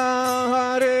Krishna,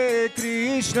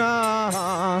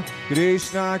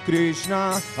 Krishna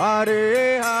Krishna,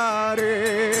 Hare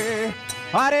Hare,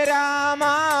 Hare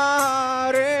Rama,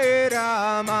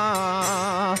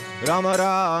 Rama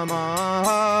Rama,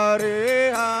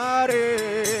 Hare Hare.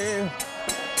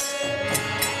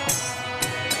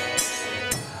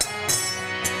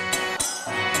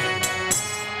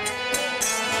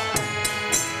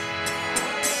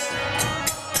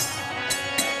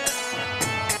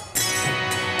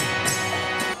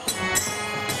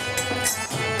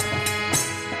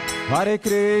 Hare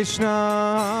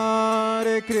Krishna,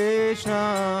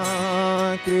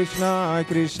 Krishna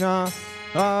Krishna,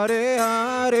 Hare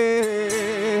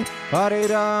Hare, Hare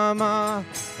Rama,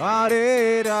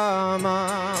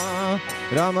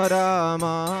 Rama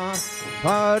Rama,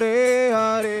 Hare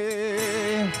Hare.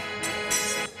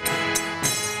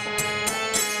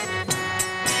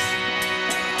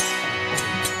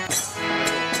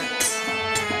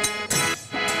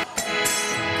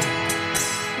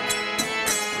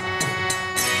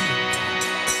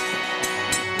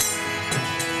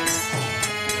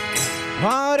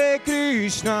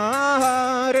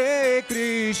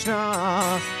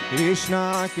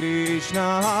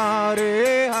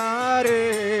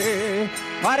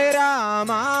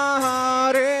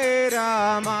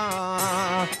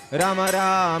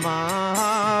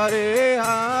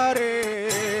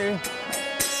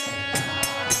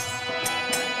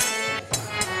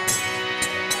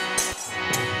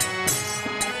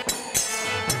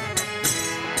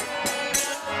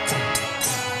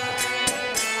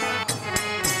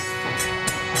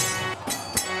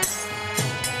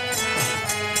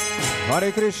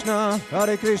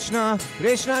 Hare Krishna,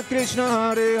 Krishna Krishna,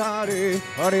 Hare Hare,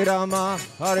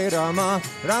 Hare Rama,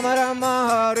 Rama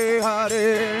Rama, Hare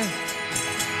Hare.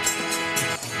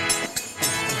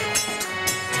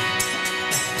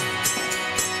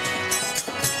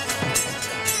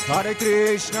 Hare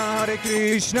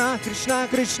Krishna, Krishna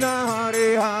Krishna,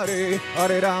 Hare Hare,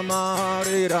 Hare Rama,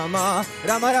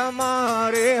 Rama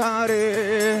Rama, Hare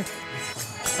Hare.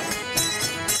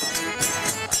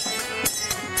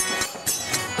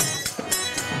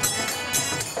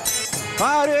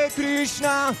 Hare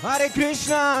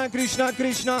Krishna, Krishna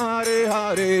Krishna, Hare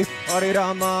Hare, Hare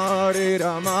Rama, Rama Rama, Hare Hare. Hare Krishna, Krishna Krishna, Hare Hare,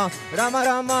 Hare Rama, Rama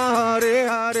Rama, Hare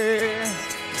Hare.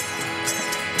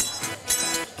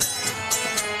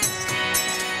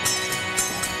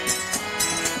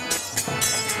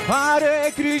 Hare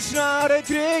Krishna,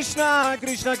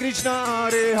 Krishna Krishna,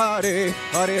 Hare Hare,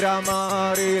 Hare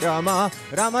Rama,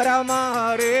 Rama Rama,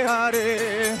 Hare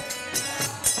Hare.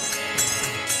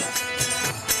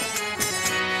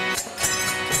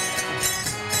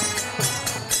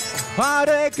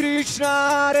 Hare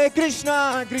Krishna,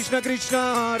 Krishna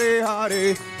Krishna, Hare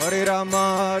Hare, Hare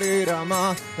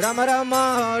Rama, Rama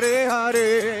Rama, Hare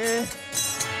Hare.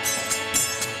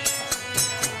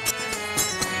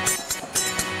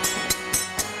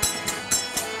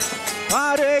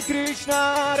 Hare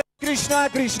Krishna,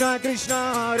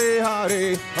 Krishna Hare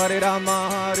Hare, Hare Rama,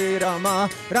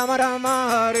 Rama Rama,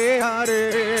 Hare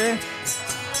Hare.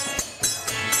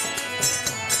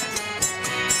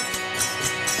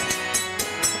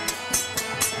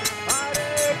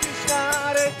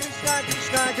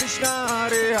 Krishna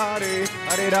Hare Hare,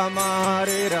 Hare Rama,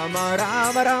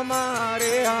 Rama Rama,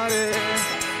 Hare Hare.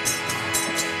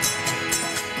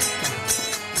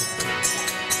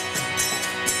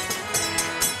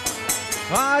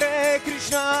 Hare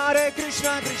Krishna,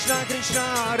 Krishna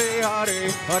Hare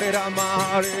Hare, Hare Rama,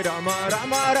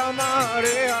 Rama Rama,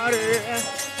 Hare Hare.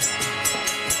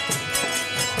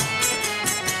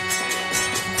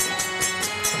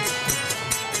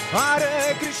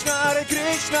 Hare Krishna,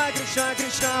 Krishna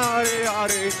Krishna, Hare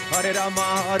Hare, Hare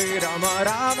Rama, Rama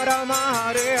Rama,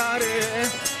 Hare Hare.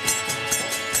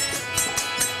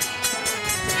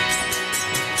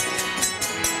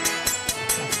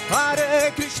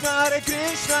 Hare Krishna,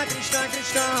 Krishna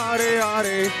Krishna, Hare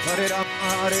Hare, Hare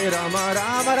Rama,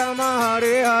 Rama,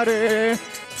 Hare Hare.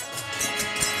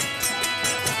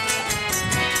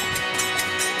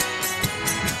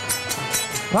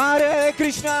 Hare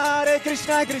Krishna,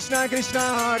 Krishna Krishna,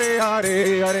 Hare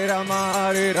Hare, Hare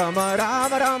Rama,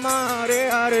 Rama, Hare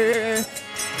Hare.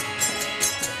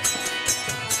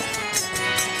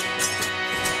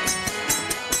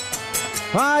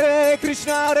 Hare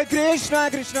Krishna, Krishna,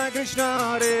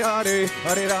 Hare Hare,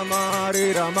 Hare Rama,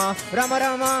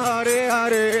 Rama, Hare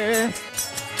Hare.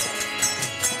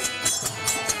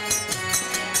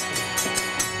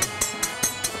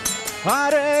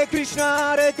 Hare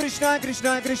Krishna, Krishna,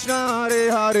 Hare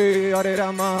Hare, Hare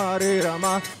Rama,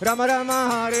 Rama,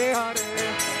 Hare Hare.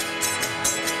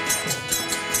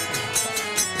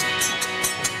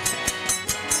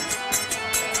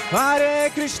 Hare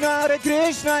Krishna,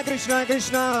 Krishna,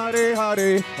 Hare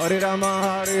Hare, Hare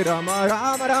Rama,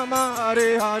 Rama,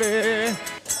 Hare Hare.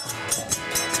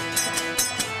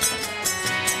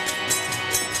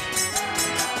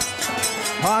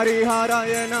 Hari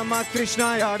Haraya Namah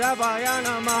Krishna Yadavaya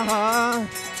Namaha.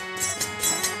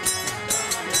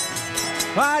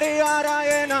 Hari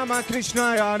Haraya Namah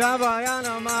Krishna Yadavaya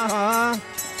Namaha.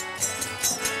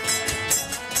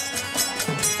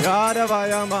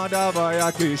 Yadavaya Madhavaya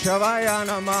Keshavaya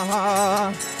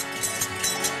Namaha.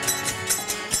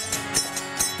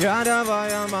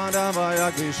 Yadavaya Madhavaya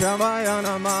Keshavaya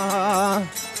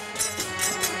Namaha.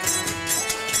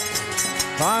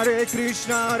 Hare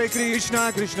Krishna,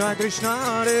 Krishna Krishna,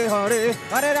 Hare Hare,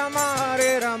 Hare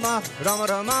Rama,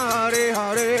 Rama, Hare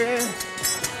Hare.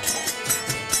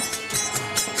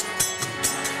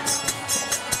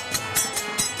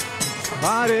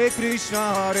 Hare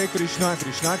Krishna, Krishna,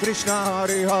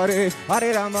 Hare Hare,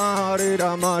 Hare Rama,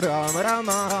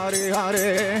 Rama, Hare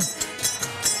Hare.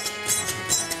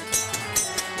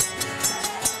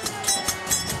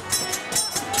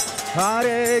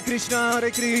 Hare Krishna,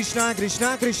 Krishna,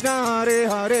 Hare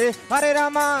Hare, Hare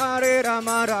Rama,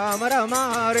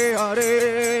 Rama, Hare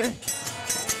Hare.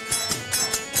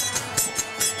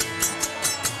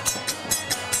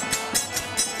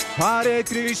 Hare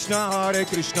Krishna,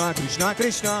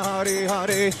 Krishna, Hare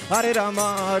Hare, Hare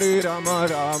Rama,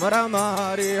 Rama,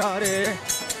 Hare Hare.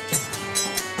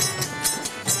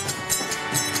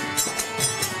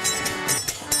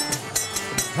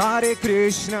 Hare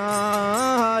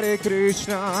Krishna,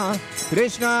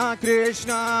 Krishna,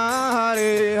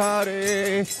 Hare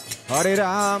Hare, Hare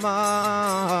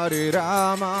Rama,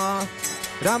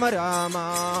 Rama,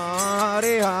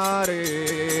 Hare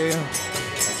Hare.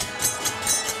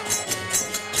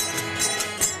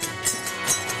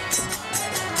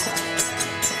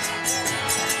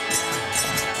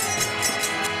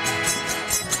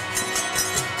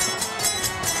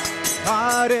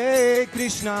 Hare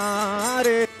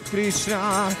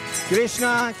Krishna,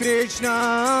 Krishna,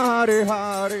 Hare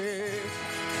Hare,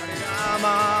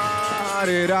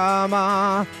 Hare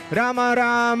Rama, Rama,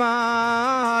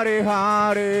 Hare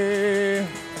Hare.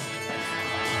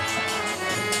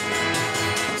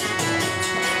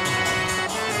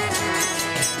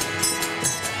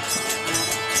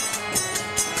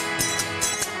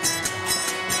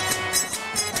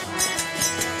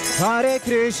 Hare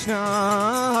Krishna,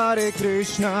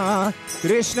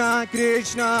 Krishna,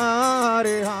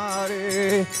 Hare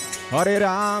Hare, Hare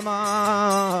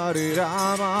Rama,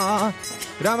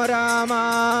 Rama,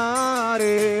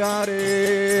 Hare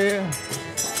Hare.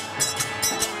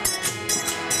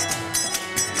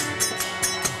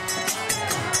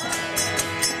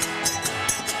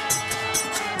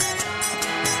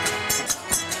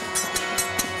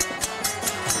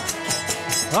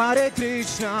 Hare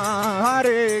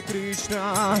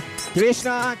Krishna,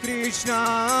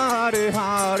 Krishna, Hare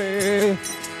Hare,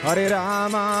 Hare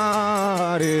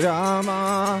Rama,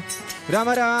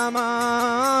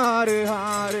 Rama, Hare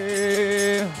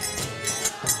Hare.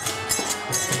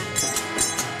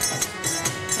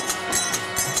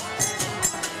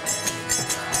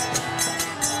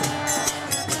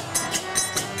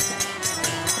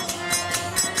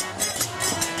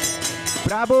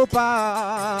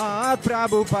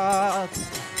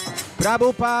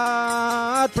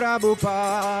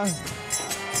 Prabhupada.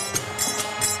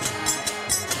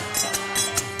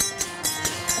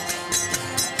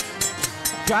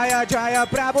 Jaya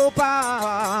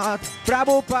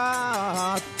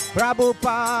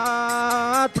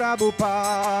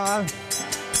Prabhupada.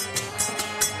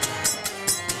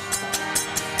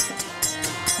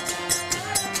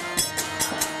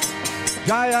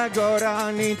 Jaya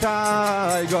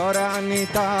Gauranitai,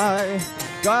 Gauranitai,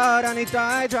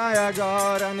 Gauranitai, Jaya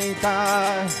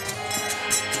Gauranitai.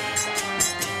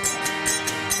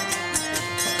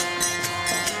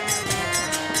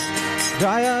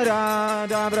 Jaya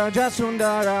Radha,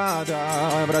 VRAJASUNDARA,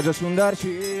 Radha, VRAJASUNDARA,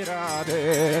 Radhe.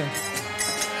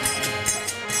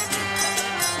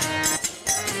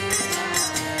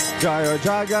 Jaya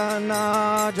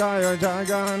Jagannath, Jaya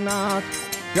Jagannath,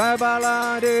 Jaya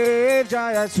Baladev,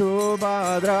 Jaya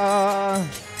Subhadra.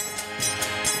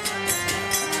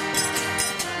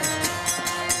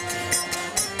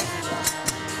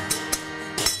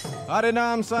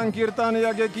 Harinam Sankirtan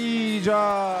Yagya Ki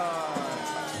Jai.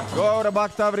 Gaura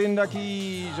Bhakta Vrinda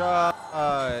Ki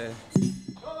Jai.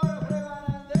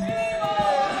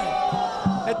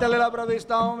 Ettale la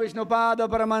provvista Om Vishnupada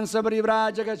Paramansa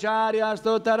Vrivrajacacharya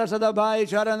Stottara Sadabhai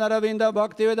Charanaravinda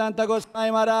Bhakti Vedanta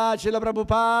Goswami Maharaj Srila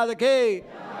Prabhupada che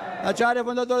Acharya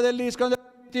fondatore dell'ISKCON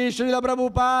Srila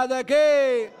Prabhupada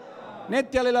che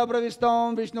Nityale la provvista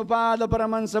Om Vishnupada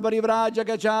Paramansa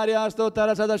Vrivrajacacharya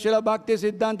Stottara Sadashila Bhakti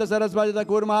Siddhanta Sarasvati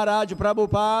Thakur Maharaj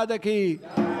Prabhupada che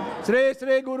Sri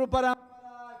Sri Guru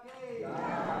Parampara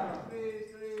che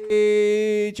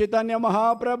Sri Chaitanya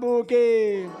Mahaprabhu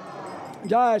che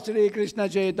Jai Shri Krishna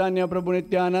Chaitanya Prabhu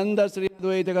Nityananda Sri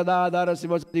Advaita Gadadhara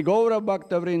Sivasati Gaura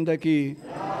Bhakta Vrinda Ki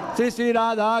Sri Sri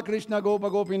Radha Krishna Gopa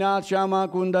Gopinath Shama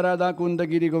Kunda Radha Kunda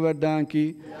Giri Govardhan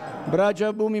Ki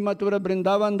Braja Bhumi Mathura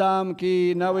Vrindavan Dham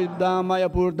Ki Navidam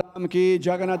Mayapur Dham Ki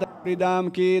Jagannath Puri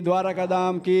Dham Ki Dwaraka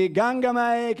Dham Ki Ganga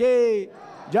Mae Ki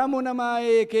Jamuna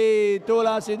Mae Ki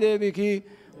Tulasi Devi Ki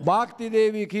Bhakti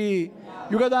Devi Ki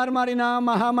Yugadharma Harinam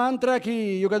Mahamantra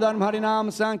Ki Yugadharma Harinam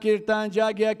Sankirtan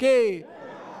Jagya Ki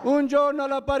un giorno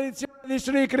l'apparizione di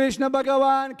Sri Krishna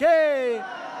Bhagavan che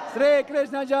Sri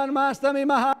Krishna Janmastami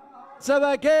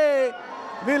Mahotsava che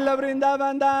Villa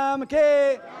Vrindavana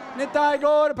che Nitai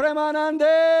Gaur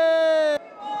Premanande.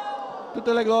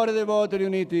 Tutte le glorie dei voti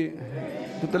riuniti,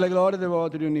 tutte le glorie dei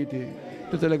voti riuniti,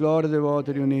 tutte le glorie dei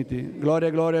voti riuniti. Gloria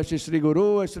gloria a Sri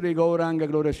Guru e Sri Gauranga,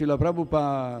 gloria a Srila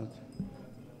Prabhupada.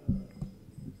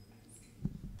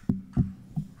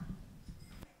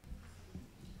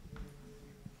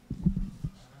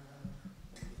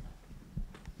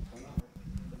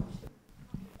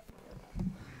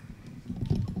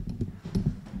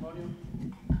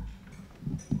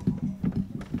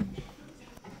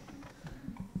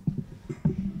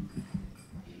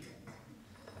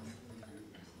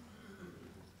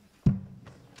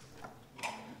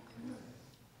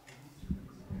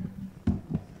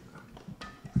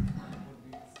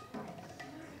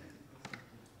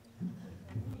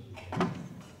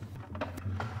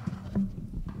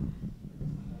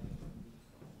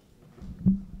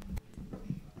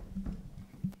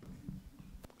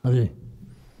 Allez.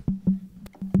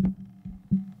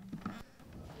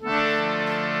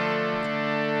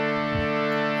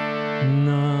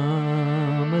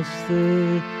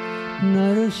 Namaste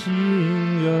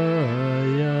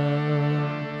Narasingaya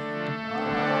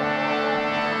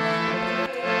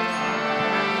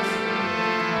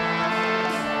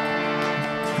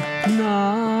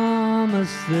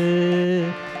Namaste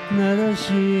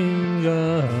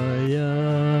Narasingaya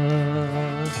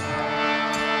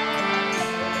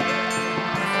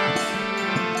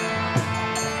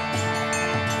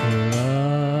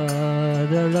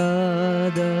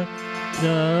Radha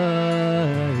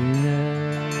Jaya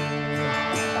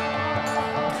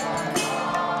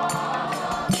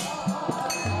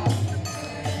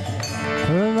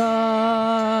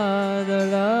Radha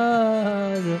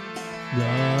Radha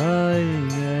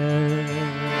Jaya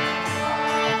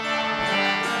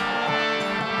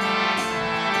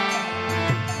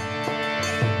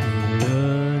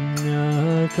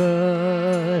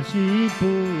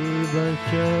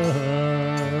Hiranyakashipurvasha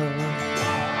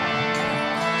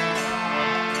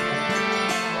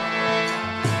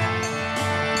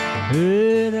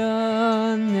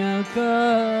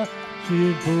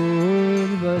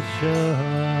Hiranyakashipurvasha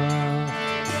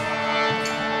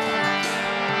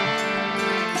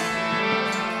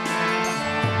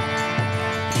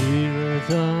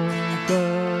Shirasanka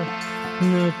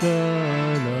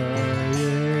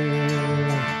Nakalaye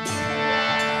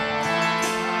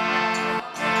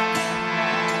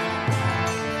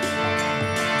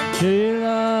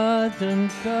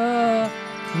Shirasanka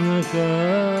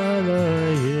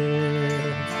Nakalaye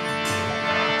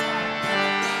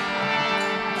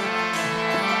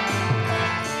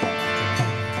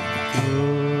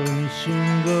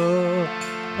Nishingo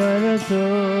Parato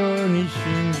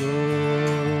Nishingo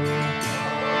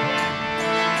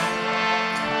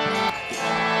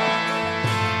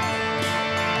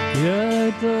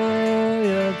Yato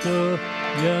Yato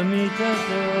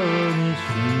Yamitato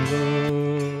Nishingo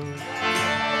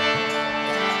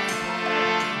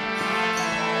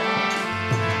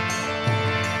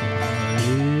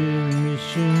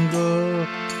Nishingo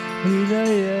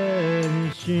Hidaya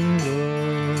Nishingo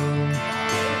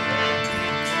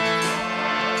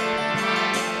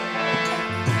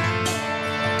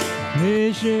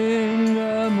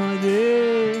Nishinga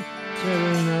Made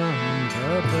Saranam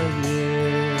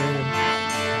Tapade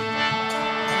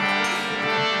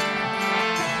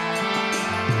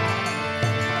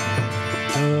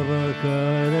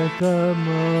Avakaraka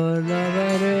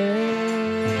Molavare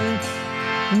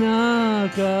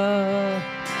Naka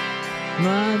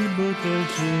Madbhuta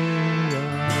Shinga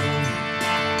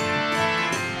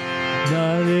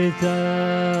Darita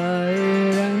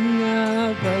Iranya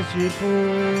Kashipu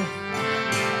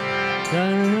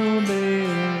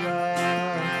Tanubinga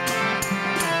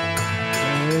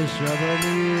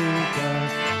Eshabalita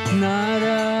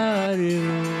Narari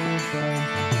Rupa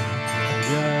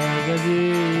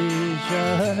Jagadisha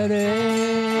Hare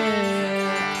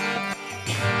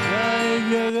Jai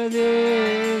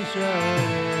Jagadisha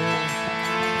Hare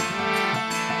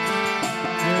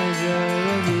Jai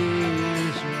Jagadisha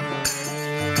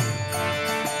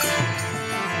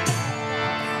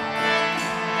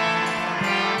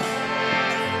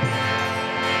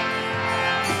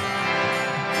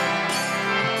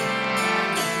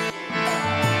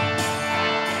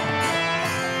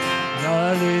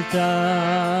Lalita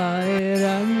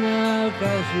Iranya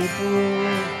Kashipu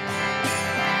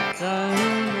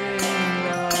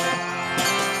Tanumira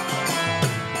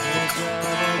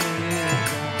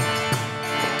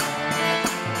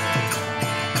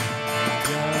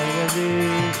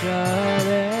Jagadisha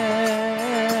Hare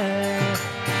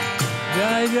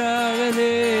Jai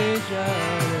Jagadisha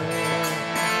Hare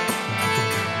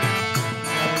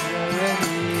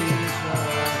Jagadisha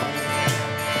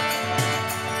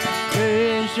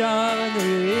Krishna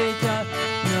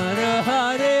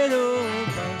Narahare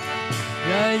Rupa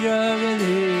Jai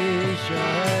Jagadisha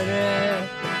Hare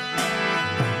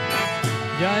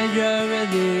Jai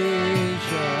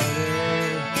Jagadisha Hare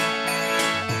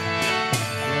Jai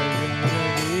Jagadisha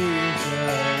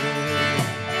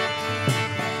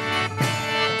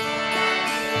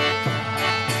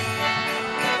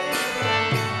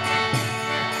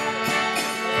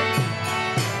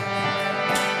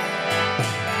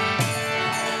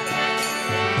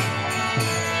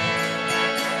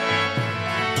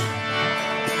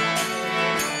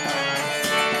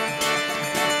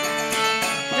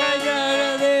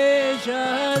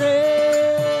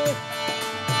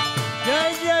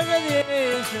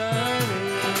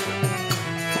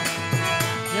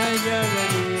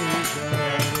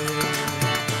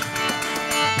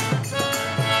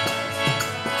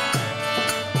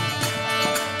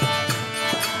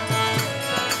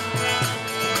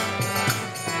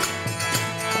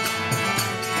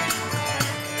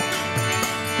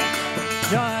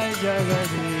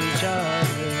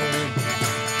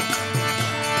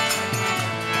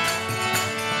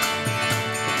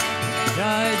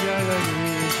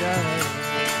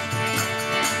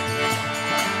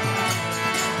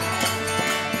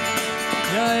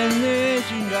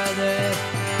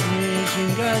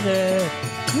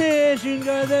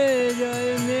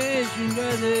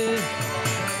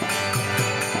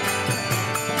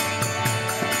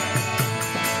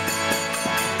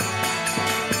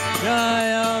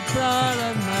Jaya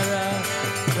Praladmara,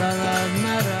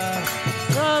 Praladmara,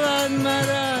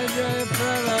 Praladmara, Jaya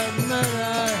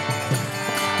Praladmara.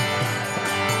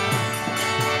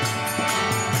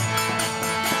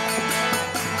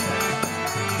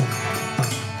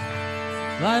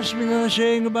 Lakshmi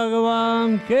Singh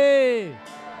Bhagavan ke,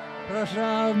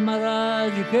 Prasad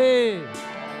Maharaj ke,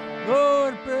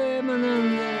 Gaur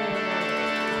Premananda.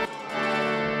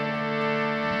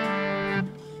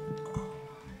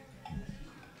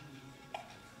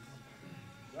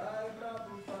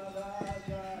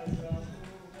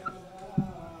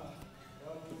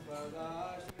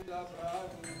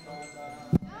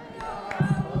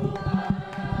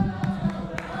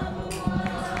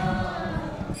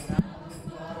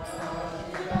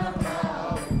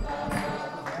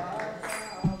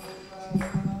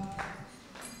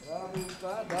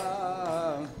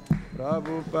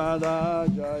 Prabhupada,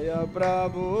 Jaya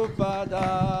Prabhupada,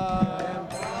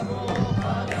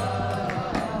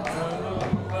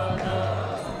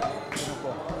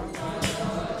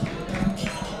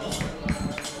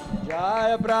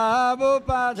 Jaya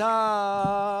Prabhupada,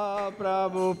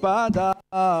 Prabhupada,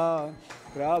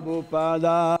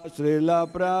 Prabhupada, Srila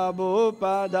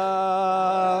Prabhupada.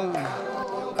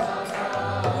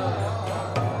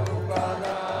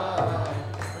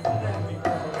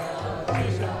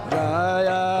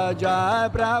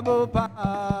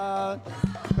 Prabhupada,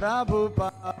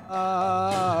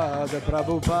 Prabhupada,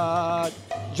 Prabhupada,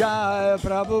 Jai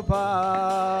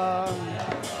Prabhupada.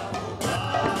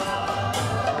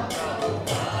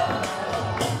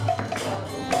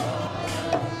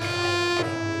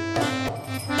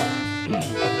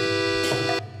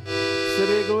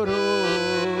 Sri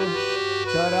Guru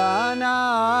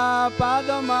Charana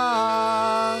Padma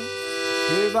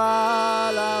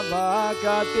Kivala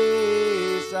Bhakati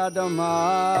Sadama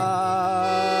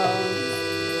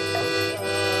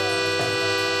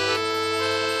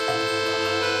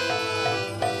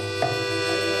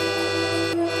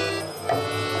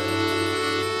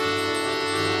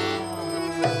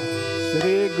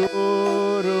Sri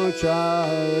Guru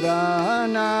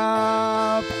Charana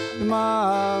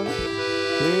Padma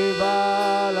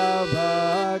Kivala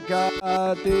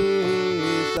Bhakati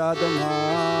Sadama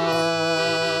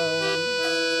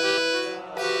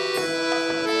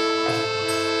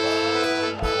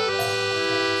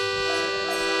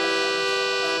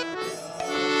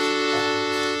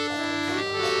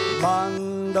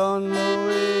Bandon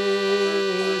Mui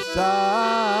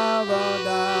Savadana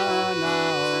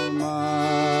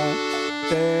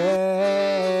Mate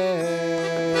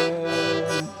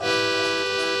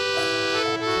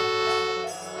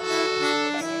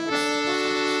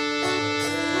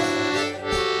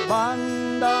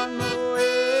Bandon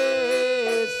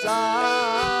Mui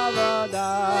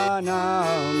Savadana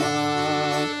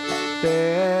Mate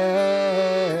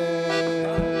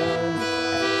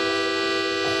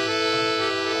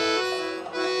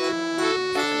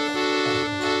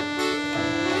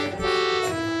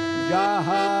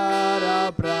Jahara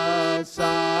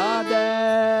Prasade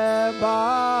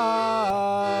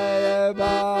Bhaya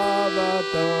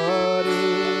Bhavatori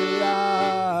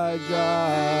Ajay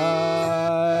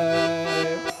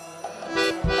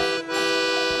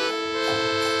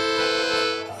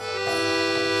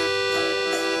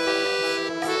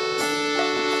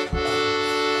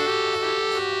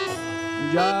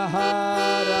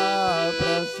Jahara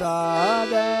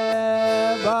Prasade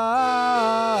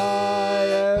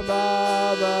Bhaya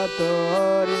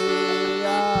Bhavatori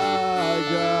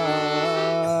Ajay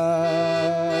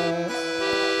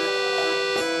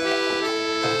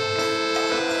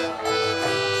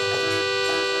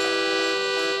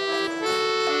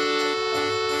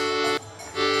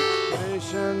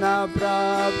Krishna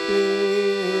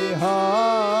Prapti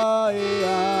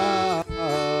Haya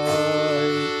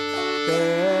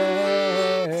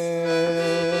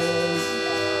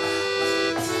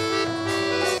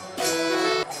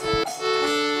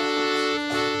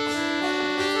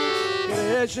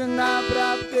Krishna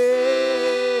Prapti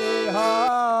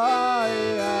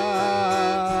Haya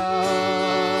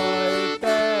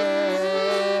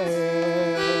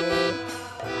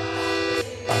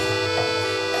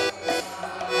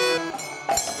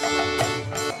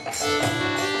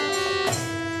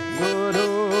Guru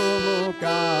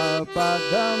Mukha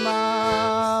Padma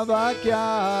Vakya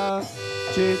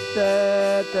Chitte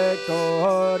Te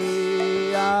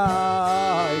Koriya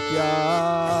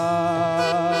Kya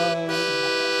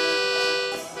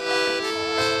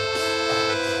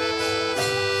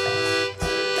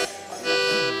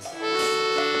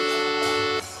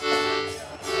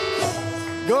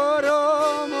Guru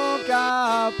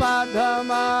Mukha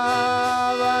Padma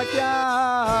Vakya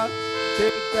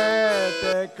Chitte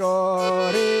Te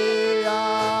Koriya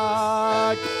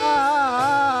Kya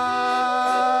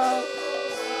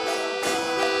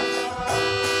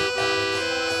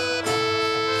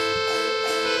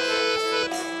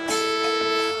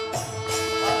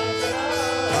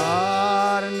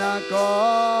Karna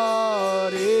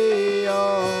Koriyo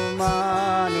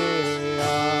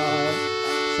Maniya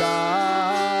Sa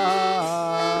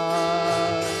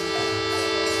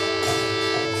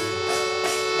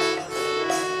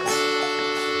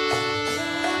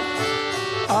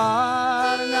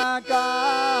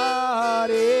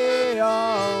Arnakariyo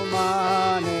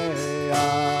Maniya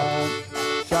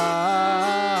Sa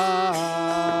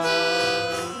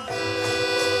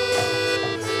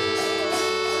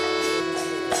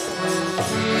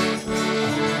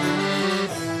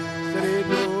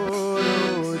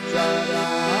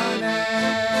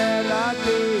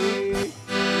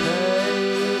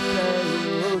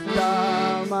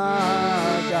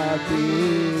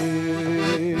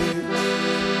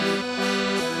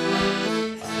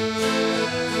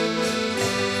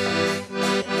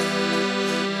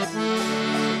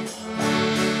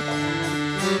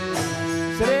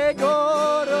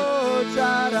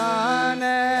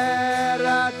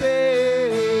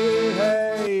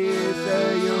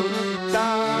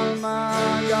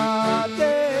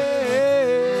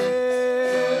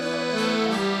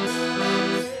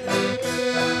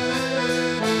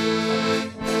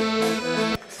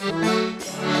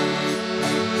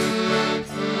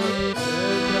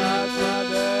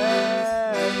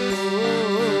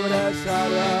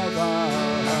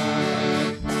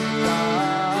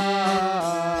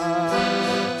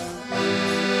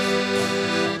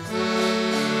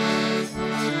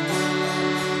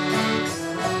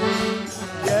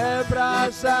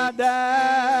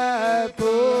Sade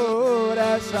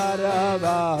Pura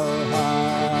Saravaha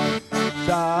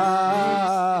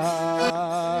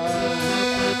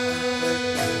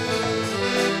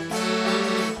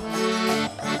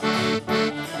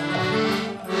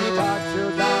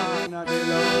Chachudana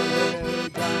Diloye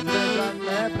Janne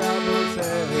Janne Prabhu Se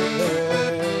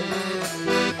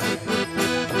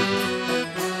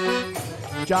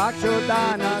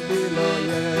Chachudana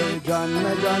Diloye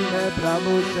Janne Janne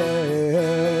Prabhu Se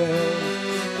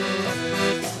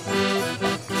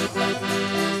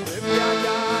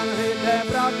Divyajan Hide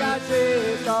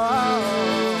Prakashita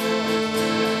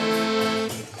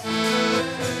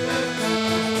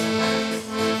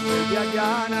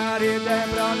Divyajana Hide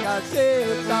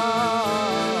Prakashita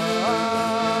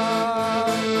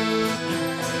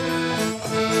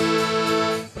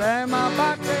Prema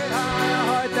Bhakti Haya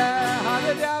Hoite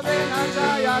Havidya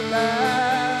Vinasayate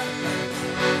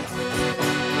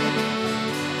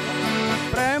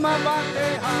Prema Bhakti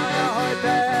Haya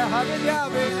Hoite Havidya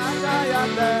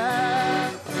Vinasayate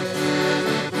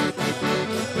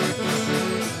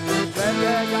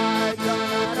Vedegaya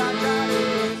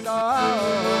Janaracharito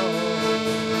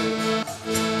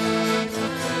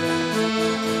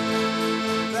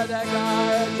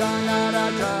Vedegaya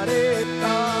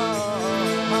Janaracharito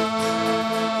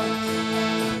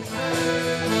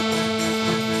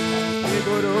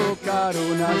Guru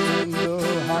Karuna Sindhu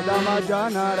Hadama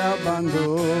Janara Bandhu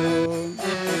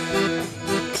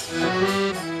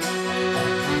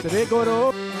Sri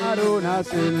Guru Karuna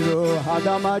Sindhu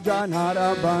Hadama Janara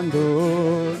Bandhu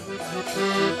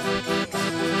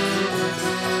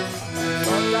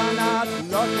Lokanath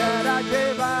Lokera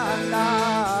Jivana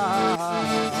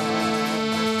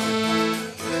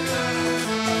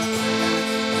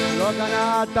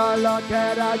Lokanatha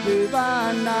Lokera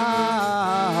Jivana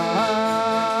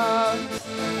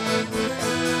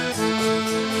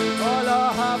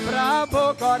Boloha Prabhu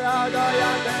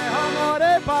Karadaya Deha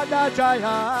More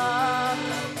Padachaya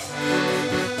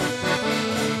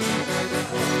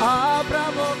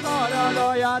Prabhu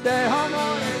Karadaya Deha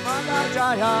More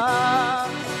Padachaya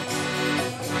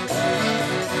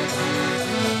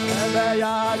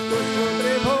Deya Tutu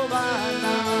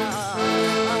Tribhuvana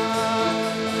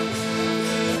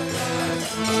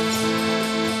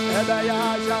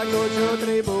Daya Shakuchu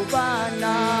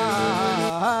Tribhuvana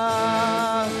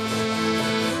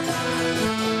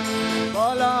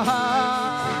Bolaha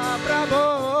Prabhu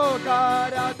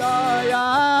Karadaya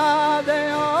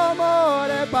Deho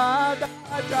More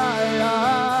Padachaya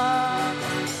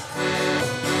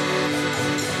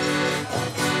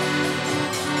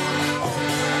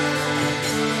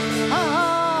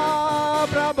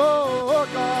Prabhu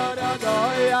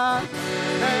Karadaya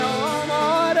Deho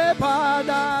More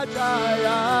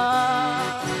Padachaya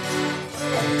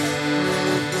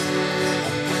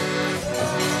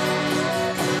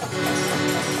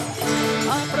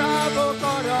Prabhu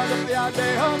Karadaya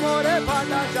Deho More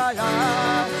Padachaya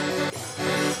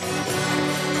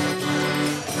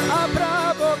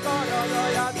Prabhu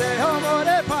Karadaya Deho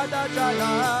More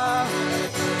Padachaya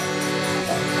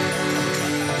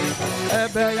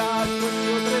Ebeya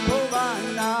Kuchu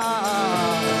Tribhuvana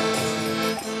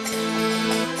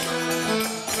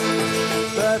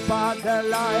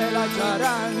Padela Ela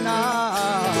Charana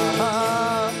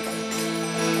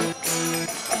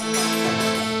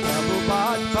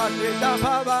Prabhupada Patita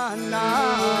Bhavana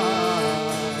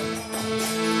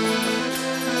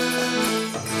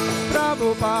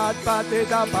Prabhupada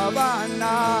Patita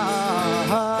Bhavana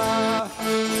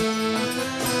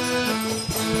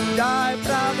Jai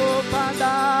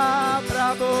Prabhupada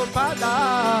Prabhupada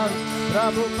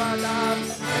Prabhupada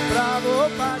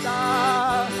Prabhupada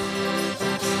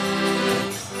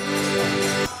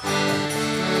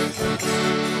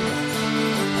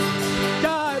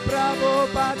Jai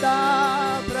Prabhupada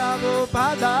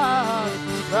Prabhupada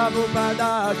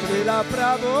Prabhupada Srila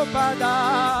Prabhupada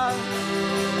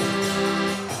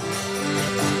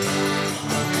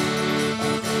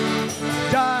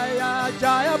Jaya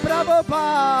Jaya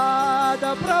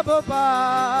Prabhupada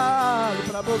Prabhupada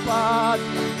Prabhupada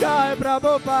Jai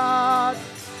Prabhupada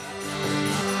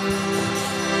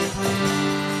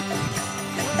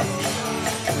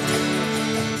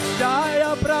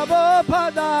Jaya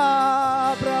Prabhupada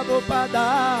Prabhupada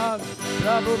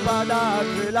Prabhupada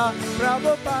Srila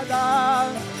Prabhupada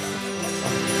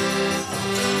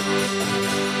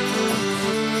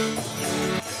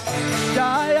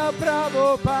Jaya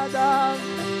Prabhupada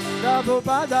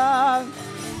Prabhupada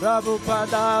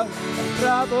Prabhupada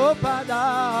Prabhupada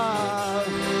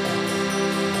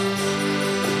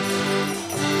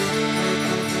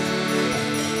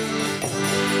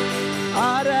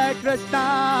Hare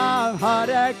Krishna,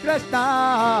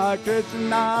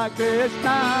 Krishna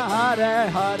Krishna, Hare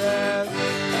Hare,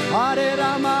 Hare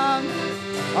Rama,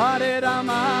 Hare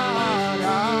Rama,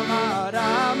 Rama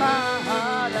Rama,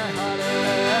 Hare Hare.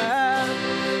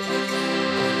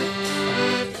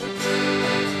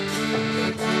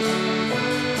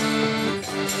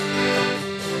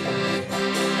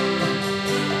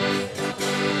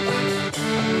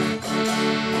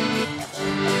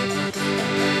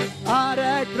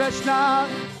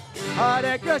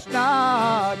 Hare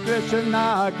Krishna,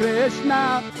 Krishna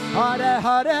Krishna, Hare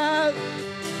Hare,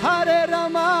 Hare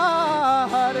Rama,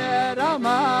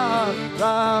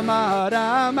 Rama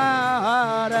Rama,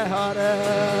 Hare Hare.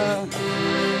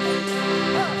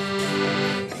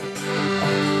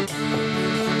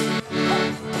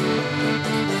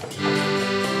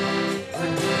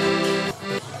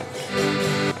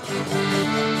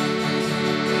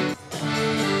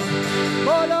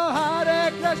 Bolo Hare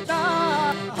Krishna,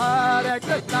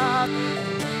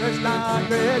 Krishna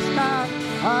Krishna,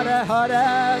 Hare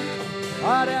Hare,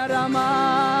 Hare Rama,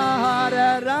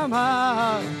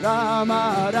 Rama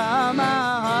Rama,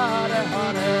 Hare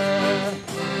Hare.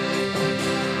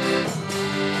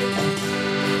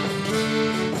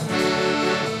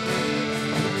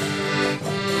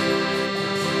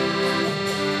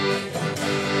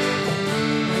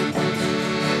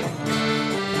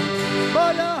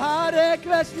 Bolo Hare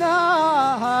Krishna,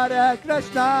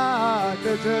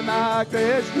 Krishna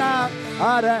Krishna,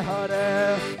 Hare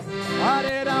Hare,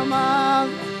 Hare Rama,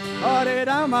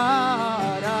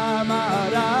 Rama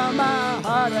Rama,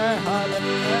 Hare Hare.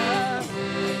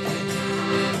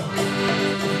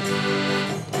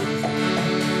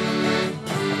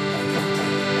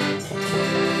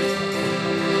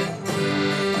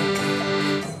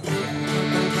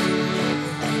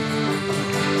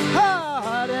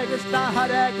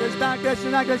 Hare Krishna,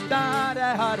 Krishna Krishna, Hare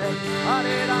Hare,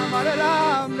 Hare Rama,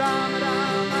 Rama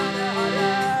Rama, Hare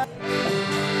Hare.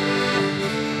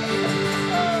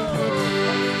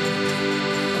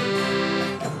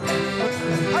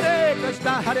 Hare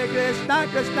Krishna,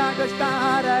 Krishna Krishna,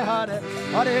 Hare Hare,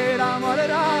 Hare Rama,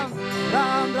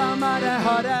 Rama Rama, Hare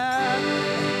Hare.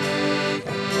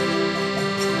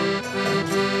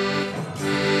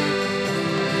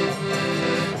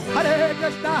 Hare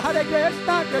Krishna,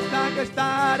 Krishna Krishna,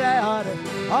 Hare Hare,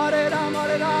 Hare Rama,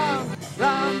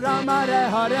 Rama Hare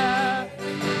Hare.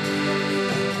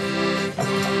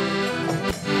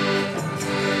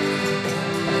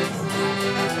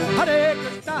 Hare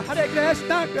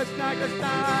Krishna, Krishna Krishna,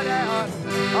 Hare Hare,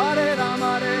 Hare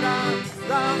Rama,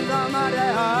 Rama Hare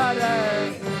Hare.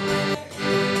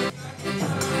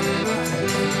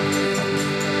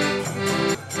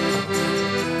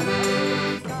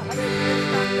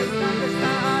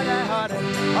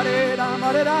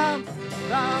 Hare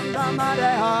Ram, Ram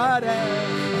Hare Hare.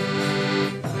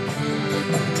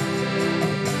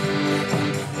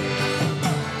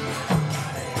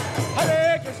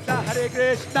 Hare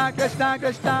Krishna, Krishna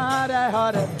Krishna, Hare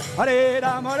Hare, Hare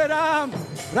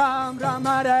Ram, Ram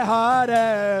Hare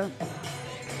Hare.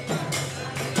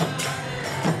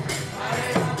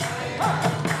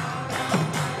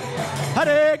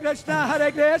 Hare Krishna,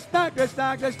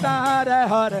 Krishna Krishna, Hare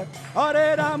Hare,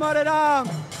 Hare Ram,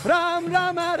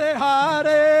 Ram Hare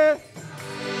Hare.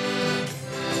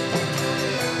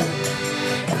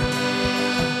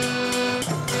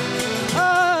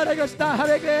 Hare Krishna,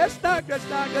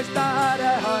 Krishna Krishna,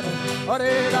 Hare Hare,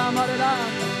 Hare Ram,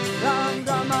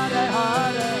 Ram Hare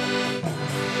Hare.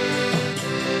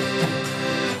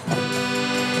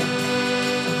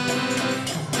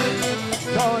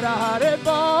 Gora Hare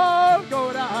Bol,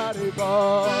 Gora Hare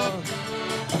Bol.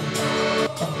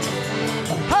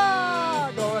 Ha,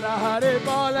 Gora Hare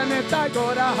Bol, Nita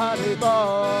Gora Hare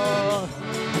Bol.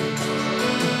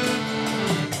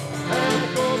 Hey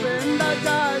Govinda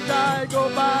Jai Jai,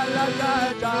 Gopala Jai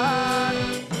Jai.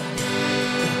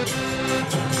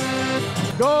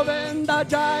 Govinda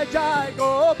Jai Jai,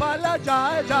 Gopala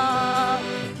Jai Jai.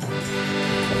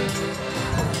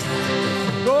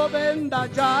 Govinda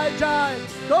Jai Jai,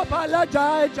 Gopala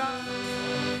Jai Jai.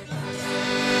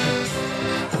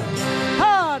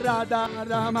 Ha, Radha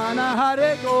Ramana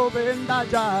Hare Govinda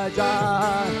Jai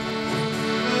Jai.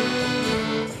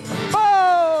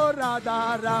 Oh,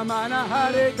 Radha Ramana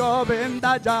Hare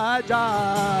Govinda Jai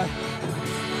Jai.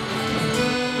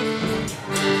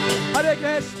 Hare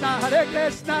Krishna,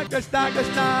 Krishna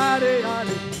Krishna, Hare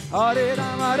Hare, Hare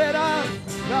Rama,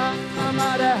 Rama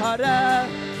Hare Hare.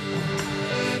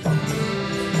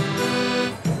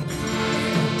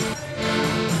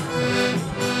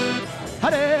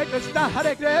 Hare Krishna,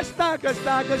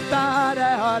 Krishna Krishna, Hare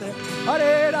Hare,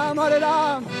 Hare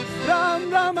Ram,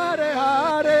 Ram Ram Hare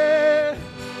Hare.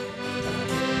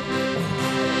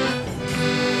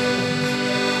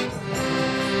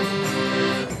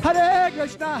 Hare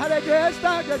Krishna,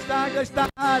 Krishna Krishna,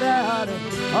 Hare Hare,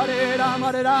 Hare Ram,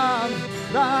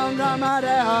 Ram Ram,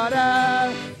 Hare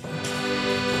Hare.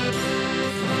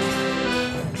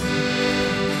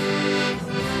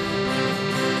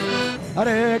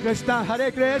 Hare Krishna,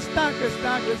 Krishna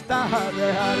Krishna, Hare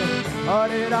Hare,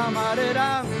 Hare Ram,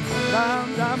 Ram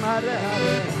Ram, Hare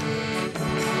Hare.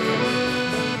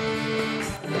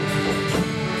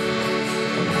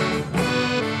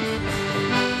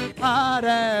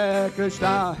 Hare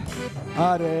Krishna,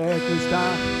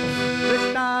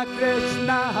 Krishna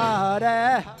Krishna,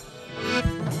 Hare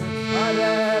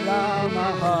Hare Rama,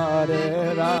 Hare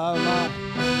Rama,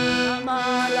 Rama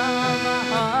Rama,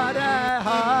 Hare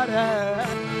Hare.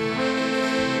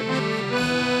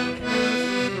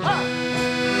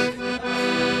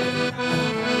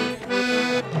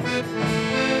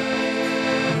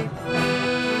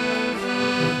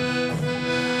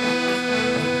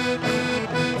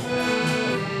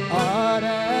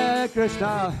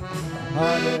 Krishna,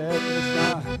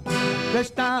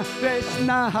 Krishna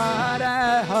Krishna,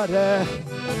 Hare Hare,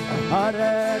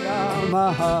 Hare Rama,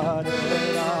 Hare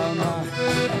Rama,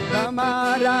 Rama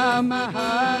Rama,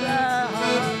 Hare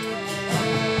Hare,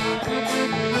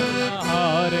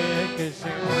 Hare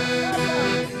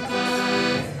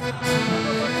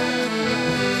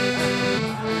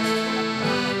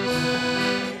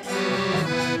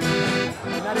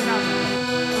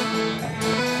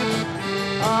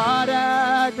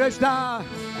Krishna.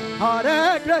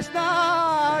 Hare Krishna,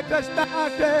 Krishna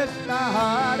Krishna,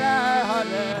 Hare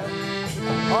Hare,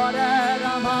 Hare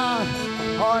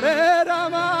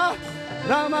Rama,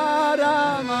 Rama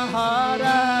Rama,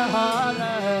 Hare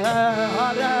Hare,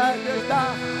 Hare Krishna.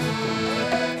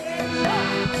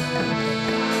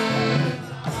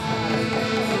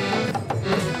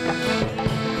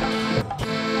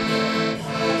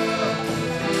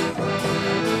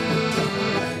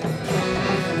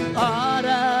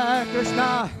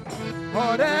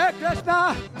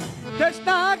 Krishna,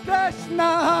 Krishna Krishna,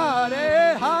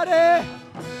 Hare Hare,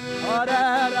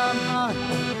 Hare Rama,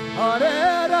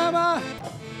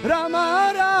 Rama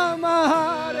Rama,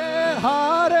 Hare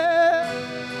Hare.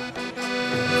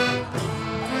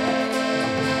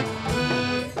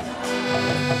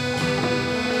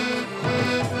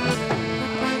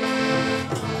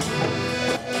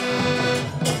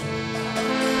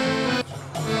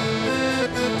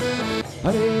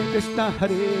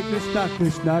 Hare Krishna,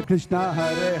 Krishna Krishna,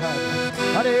 Hare Hare,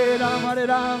 Hare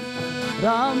Ram,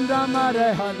 Ram Ram,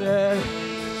 Hare Hare.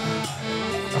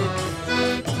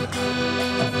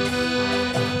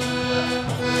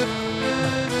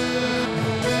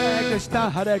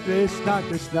 Hare Krishna,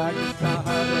 Krishna Krishna,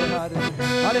 Hare Hare,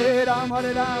 Hare Ram,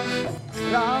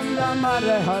 Ram Ram,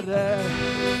 Hare Hare.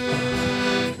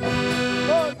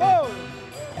 Go, go!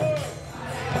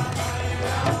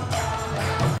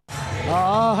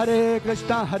 Hare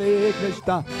Krishna,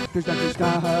 Krishna Krishna,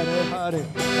 Hare Hare,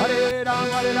 Hare Ram,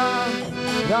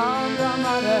 Ram Ram,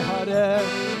 Hare Hare.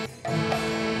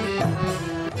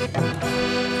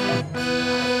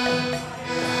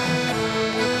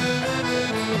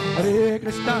 Hare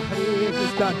Krishna,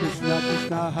 Krishna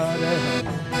Krishna, Hare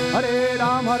Hare, Hare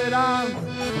Ram,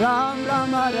 Ram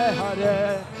Ram, Hare Hare.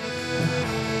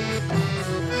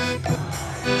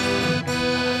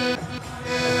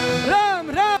 Ram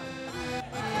Ram.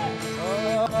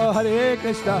 Hare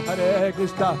Krishna, Krishna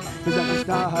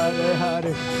Krishna, Hare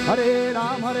Hare, Hare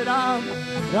Ram,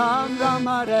 Ram Ram,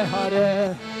 Hare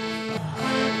Hare.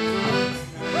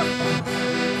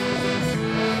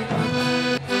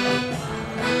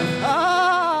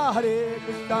 Hare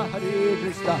Krishna,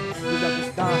 Krishna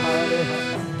Krishna, Hare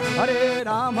Hare, Hare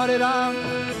Ram,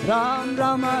 Ram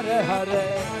Ram, Hare Hare.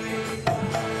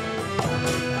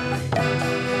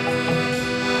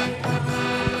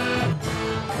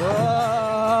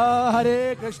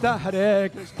 Hare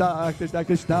Krishna, Krishna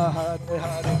Krishna, Hare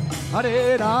Hare,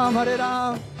 Hare Ram,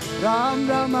 Ram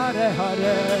Ram, Hare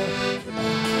Hare.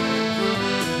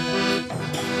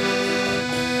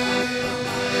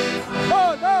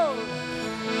 Oh no!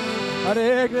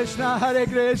 Hare Krishna,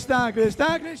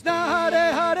 Krishna Krishna,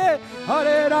 Hare Hare,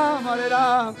 Hare Ram,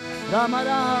 Ram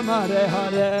Ram, Hare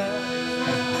Hare.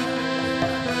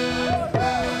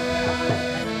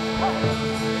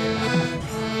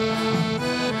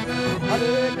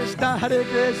 Hare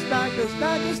Krishna, Krishna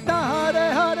Krishna, Hare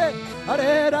Hare,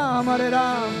 Hare Ram,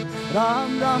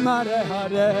 Ram Ram, Hare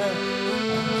Hare.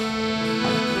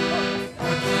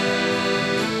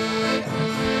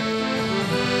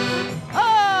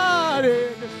 Hare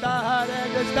Krishna,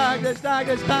 Krishna Krishna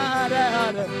Krishna Hare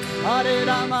Hare Hare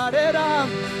Ram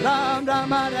Ram Ram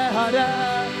Hare Hare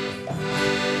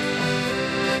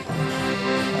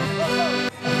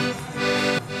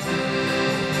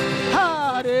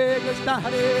Hare Krishna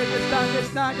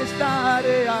Krishna Krishna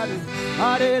Hare Hare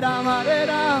Hare Ram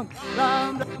Ram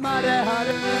Ram Hare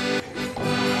Hare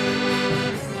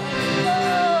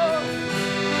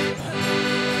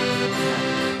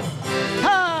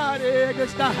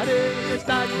Hare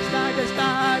Krishna Krishna Krishna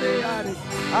Hare Hare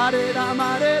Hare Ram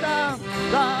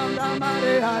Ram Ram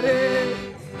Hare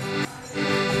Hare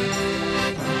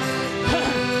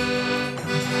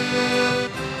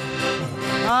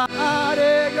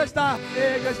Hare Krishna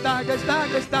Krishna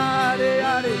Krishna Hare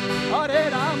Hare Hare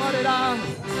Ram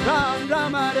Ram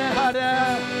Ram Hare Hare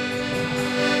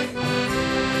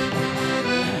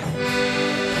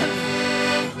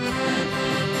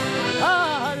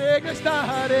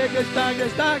Hare Krishna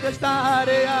Krishna Krishna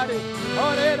Hare Hare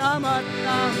Hare Ram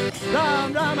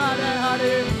Ram Hare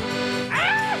Hare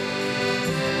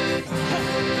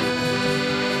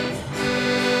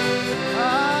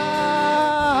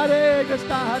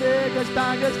Hare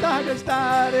Krishna Krishna Krishna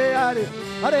Hare Hare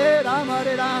Hare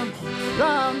Ram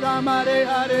Ram Hare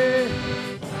Hare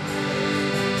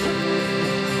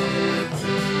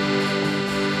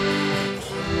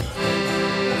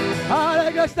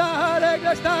Hare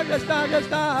Krishna Krishna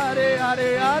Krishna Hare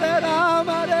Hare Hare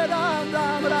Ram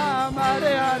Ram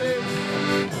Hare Hare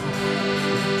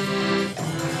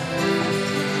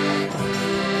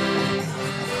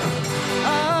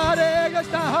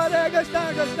Hare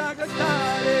Krishna Krishna Krishna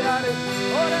Hare Hare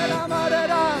Hare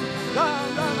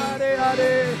Ram Ram Hare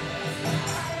Hare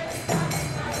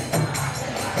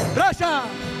Rasha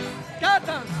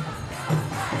Kirtan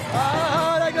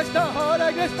Hare Krishna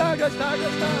Krishna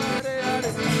Krishna Hare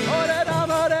Hare Hare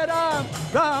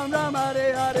Ram Ram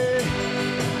Hare Hare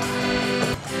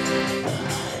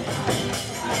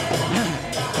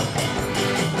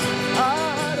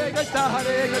Hare Krishna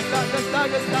Krishna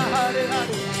Krishna Hare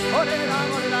Hare Hare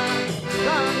Ram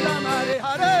Ram Hare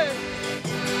Hare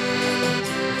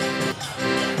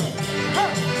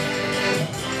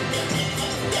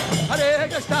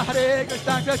Hare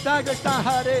Krishna Krishna Krishna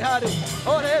Hare Hare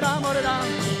Hare Ram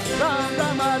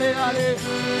Ram Hare Hare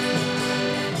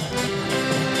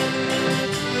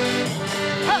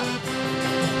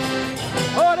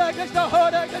Hare Krishna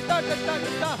Krishna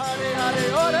Krishna Hare Hare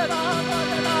Hare Ram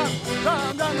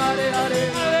Ram Hare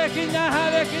Hare Hare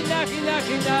Krishna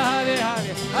Hare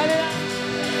Hare Hare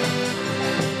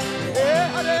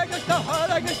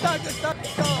Hare Krishna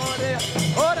Krishna Hare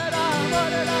Hare Ram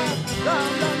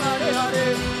Hare Hare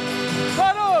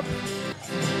Baruch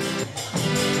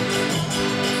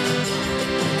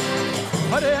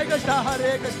Hare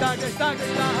Krishna Krishna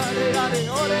Hare Hare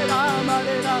Hare Ram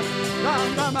Hare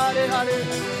Hare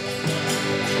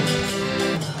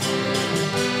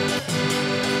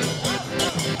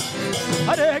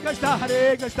Hare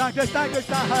Krishna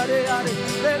Krishna Hare Hare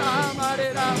Hare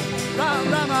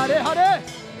Ram Hare Hare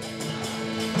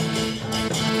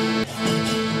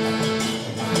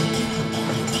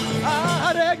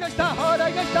Hare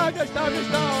Krishna Krishna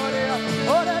Hare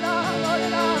Hare Ram Hare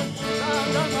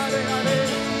Hare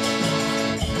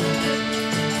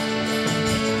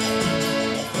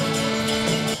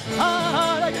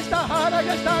Hare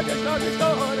Krishna Krishna Hare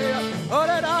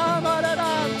Hare Ram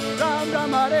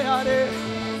Hare Hare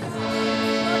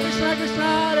Krishna Krishna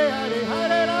Hare Hare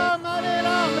Hare Ram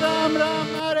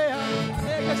Hare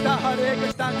Hare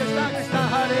Krishna Krishna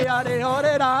Hare Hare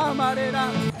Hare Ram Hare Hare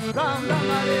Ram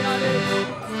Hare Hare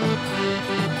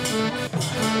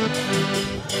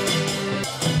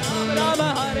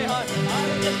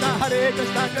Hare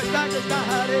Krishna Krishna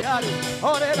Hare Hare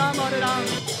Hare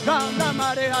Ram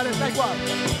Hare Hare stai qua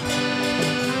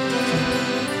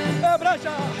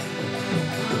Braccia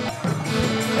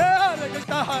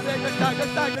Hare Krishna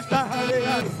Hare Hare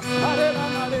Hare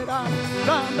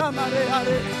Ram Hare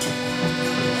Hare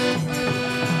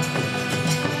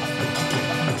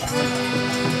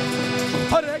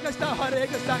Hare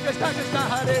Krishna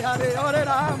Hare Hare Hare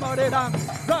Ram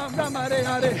Hare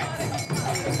Hare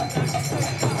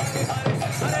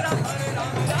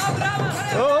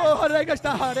Oh Hare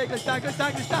Krishna Hare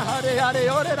Hare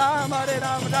Hare Ram Hare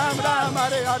Hare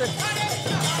Hare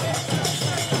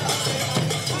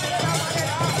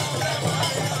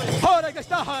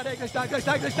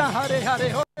Krishna Hare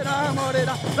Hare Ram Hare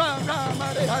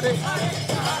Hare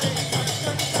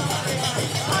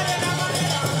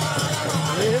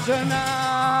Krishna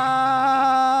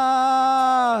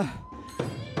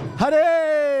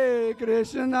Hare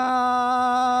Krishna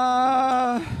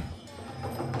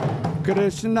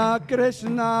Krishna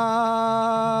Krishna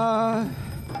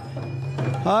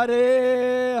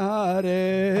Hare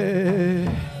Hare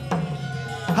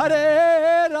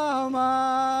Hare Rama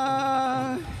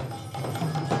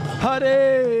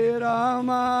Hare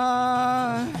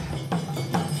Rama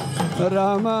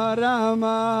Rama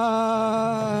Rama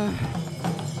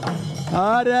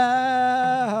Hare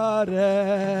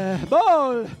Hare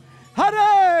Bol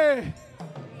Hare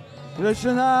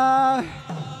Krishna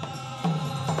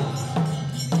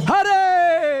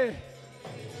Hare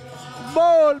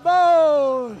Bol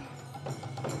Bol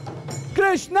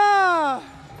Krishna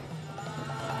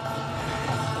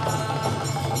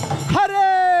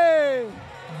Hare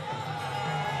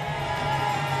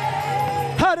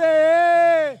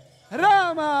Hare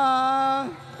Rama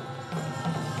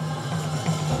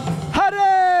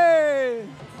Hare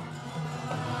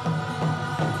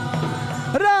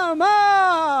Rama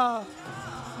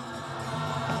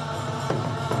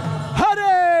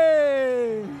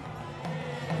Hare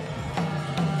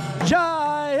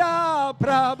Jaya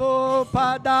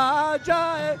Prabhupada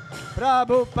Jaya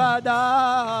Prabhupada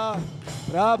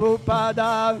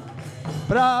Prabhupada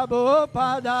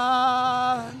Prabhupada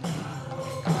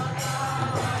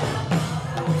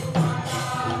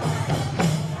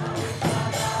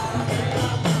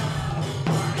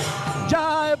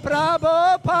Jai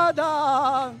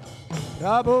Prabhupada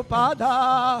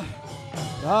Prabhupada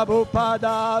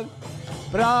Prabhupada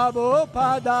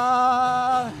Prabhupada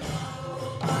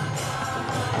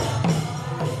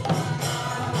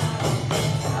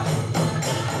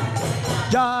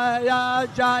Jaya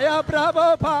Jaya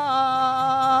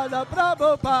Prabhupada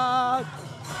Prabhupada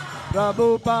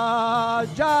Prabhupada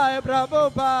Jaya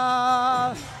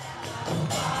Prabhupada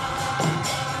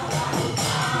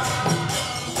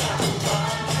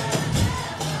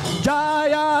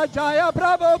Jaya Jaya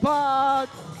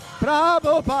Prabhupada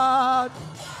Prabhupada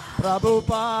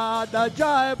Prabhupada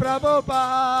Jaya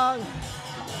Prabhupada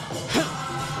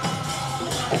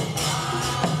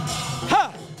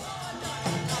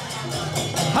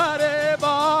Hare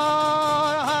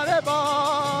Bol, Hare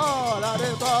Bol,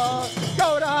 Hare Bol,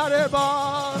 Gaura Hare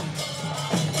Bol.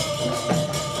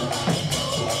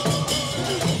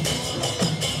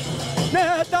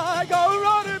 Neta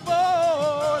Gaura Hare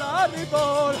Bol, Hare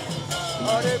Bol,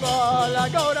 Hare Bol,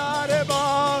 Gaura Hare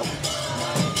Bol.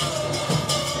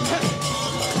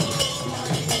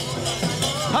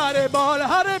 Hare Bol,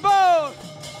 Hare Bol,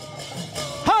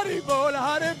 Hare Bol,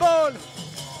 Hare Bol.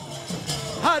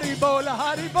 Hari bol,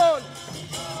 Hari bol,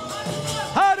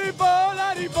 Hari bol, Hari bol,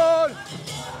 Hari bol,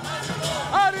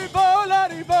 Hari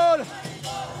bol,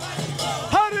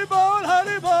 Hari bol,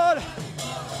 Hari bol.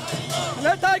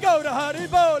 Let I go to Hari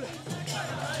bol,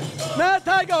 let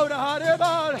I go to Hari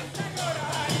bol,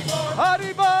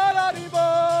 Hari bol, Hari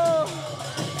bol,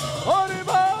 Hari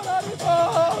bol, Hari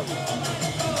bol,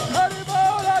 Hari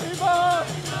bol, Hari bol.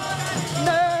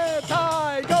 Let I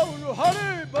go to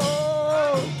Hari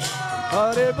bol.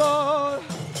 Hare Bol,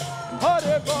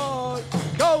 Hare Bol,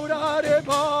 Gaura Hare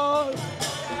Bol.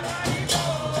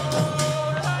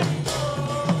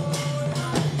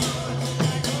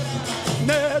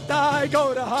 Netai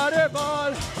Gaura Hare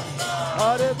Bol,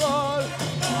 Hare Bol,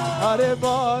 Hare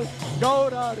Bol,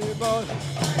 Gaura Hare Bol.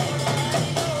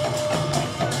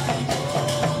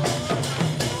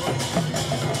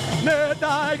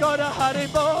 Netai Gaura Hare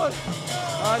Bol,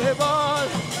 Hare Bol,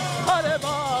 Hare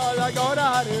Bol, Gaura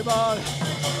Hare Bol.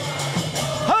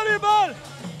 Hare Bol,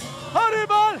 Hare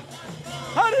Bol,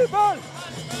 Hare Bol.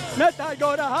 Netai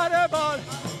Gaura Hare Bol,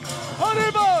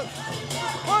 Hare Bol,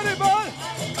 Hare Bol,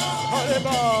 Hare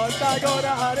Bol,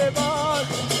 Gaura Hare Bol,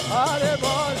 Hare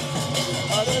Bol,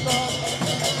 Hare Bol.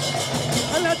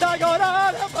 Netai Gaura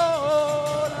Hare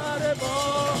Bol, Hare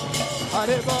Bol,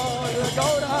 Hare Bol,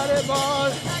 Gaura Hare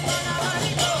Bol.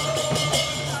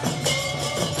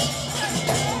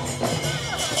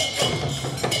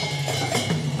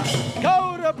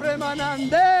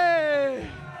 Premanande.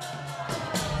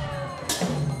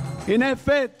 In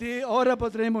effetti ora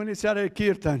potremo iniziare il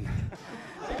kirtan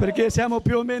perché siamo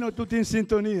più o meno tutti in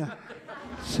sintonia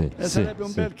e sarebbe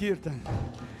un bel kirtan.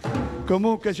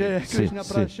 Comunque c'è Krishna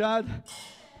Prasad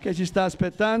che ci sta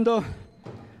aspettando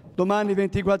domani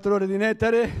 24 ore di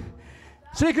nettare.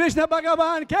 Sri Krishna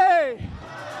Bhagavan che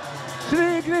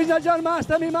Sri Krishna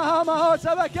Janmastami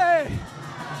Mahamahotsava che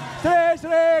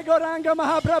Sri Gauranga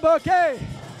Mahaprabhu che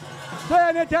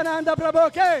Sri Nityananda Prabhu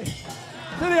ke,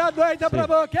 Sri Advaita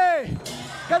Prabhu ke,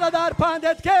 Gadadhar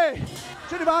Pandit ke,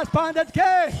 Srinivas Pandit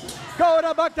ke,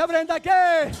 Gaura Bhakta Vrinda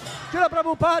ke, Srila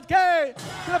Prabhupada ke,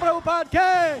 Srila Prabhupada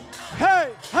ke, hey,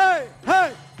 hey,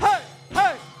 hey, hey,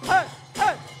 hey, hey,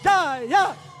 hey,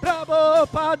 Jaya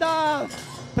Prabhupada,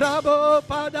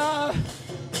 Prabhupada,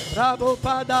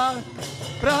 Prabhupada,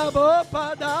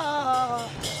 Prabhupada.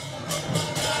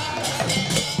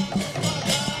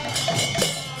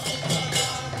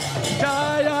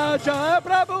 Jaya Jaya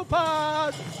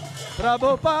Prabhupada,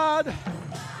 Prabhupada,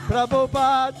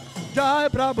 Prabhupada, Jaya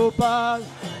Prabhupada.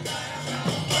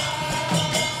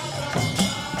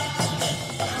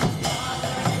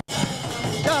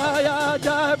 Jaya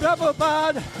Jaya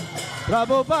Prabhupada,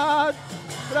 Prabhupada,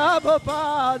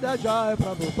 Prabhupada, Jaya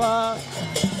Prabhupada.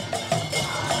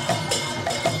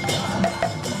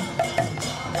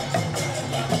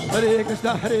 Hare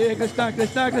Krishna, Krishna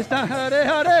Krishna, Hare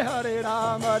Hare, Hare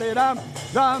Ram,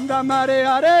 Ram Ram, Hare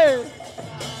Hare.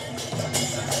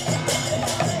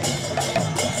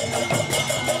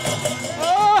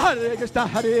 Oh, Hare Krishna,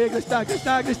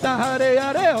 Krishna Krishna, Hare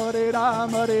Hare, Hare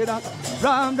Ram,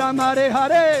 Ram Ram, Hare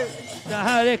Hare.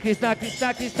 Hare Krishna,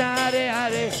 Krishna Krishna, Hare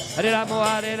Hare, Hare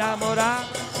Ramo, Ram.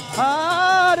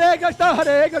 Hare Krishna,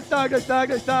 Krishna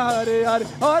Krishna, Hare Hare,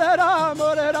 Hare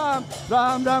Ram,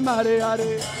 Ram Ram, Hare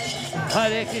Hare.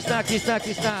 Hare Krishna, Krishna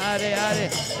Krishna, Hare Hare,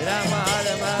 Rama,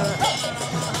 Rama.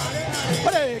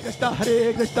 Hare Krishna,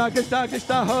 Krishna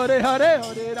Krishna, Hare Hare,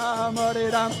 Hare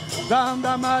Ram, Ram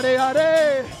Ram, Hare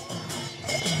Hare.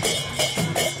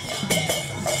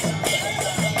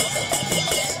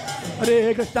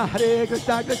 Hare Krishna,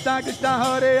 Krishna Krishna,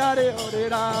 Hare Hare, Hare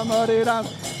Ram,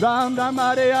 Ram Ram,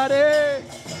 Hare Hare.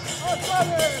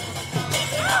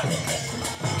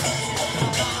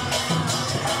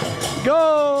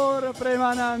 Gaur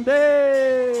Premanande.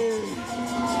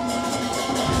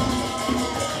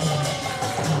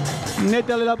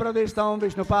 Nitya Pravista Om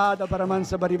Vishnupada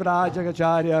Paramansa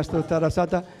Parivrajakacharya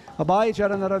Stuttarasata Abhay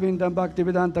Charana Ravindam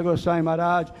Bhaktivedanta Goswami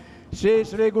Maharaj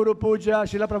Sri Guru Puja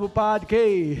Srila Prabhupada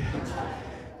Ki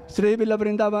Sri Villa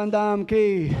Vrindavana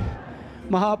Ki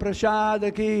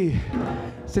Mahaprasad Ki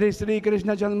Sri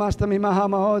Krishna Janmastami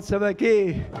Mahamahotsava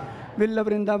Ki Villa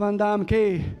Vrindavana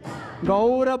Ki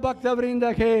Gaura Bhakta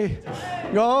Vrinda Ki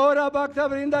Gaura Bhakta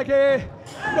Vrinda Ki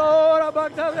Gaura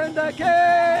Bhakta Vrinda Ki.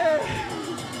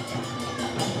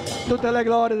 Tutte le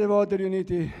glorie dei voti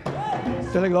riuniti,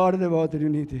 tutte le glorie dei voti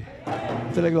riuniti,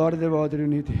 tutte le glorie dei voti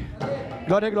riuniti.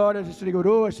 Gloria e gloria a Sri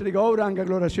Guru e Sri Gauranga,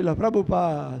 gloria a Srila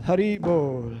Prabhupada, Hari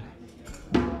Bol.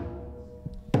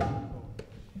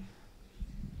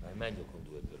 È meglio con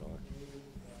due però.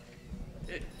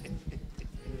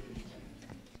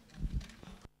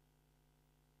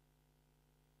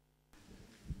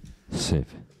 Sì.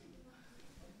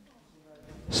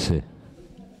 Sì.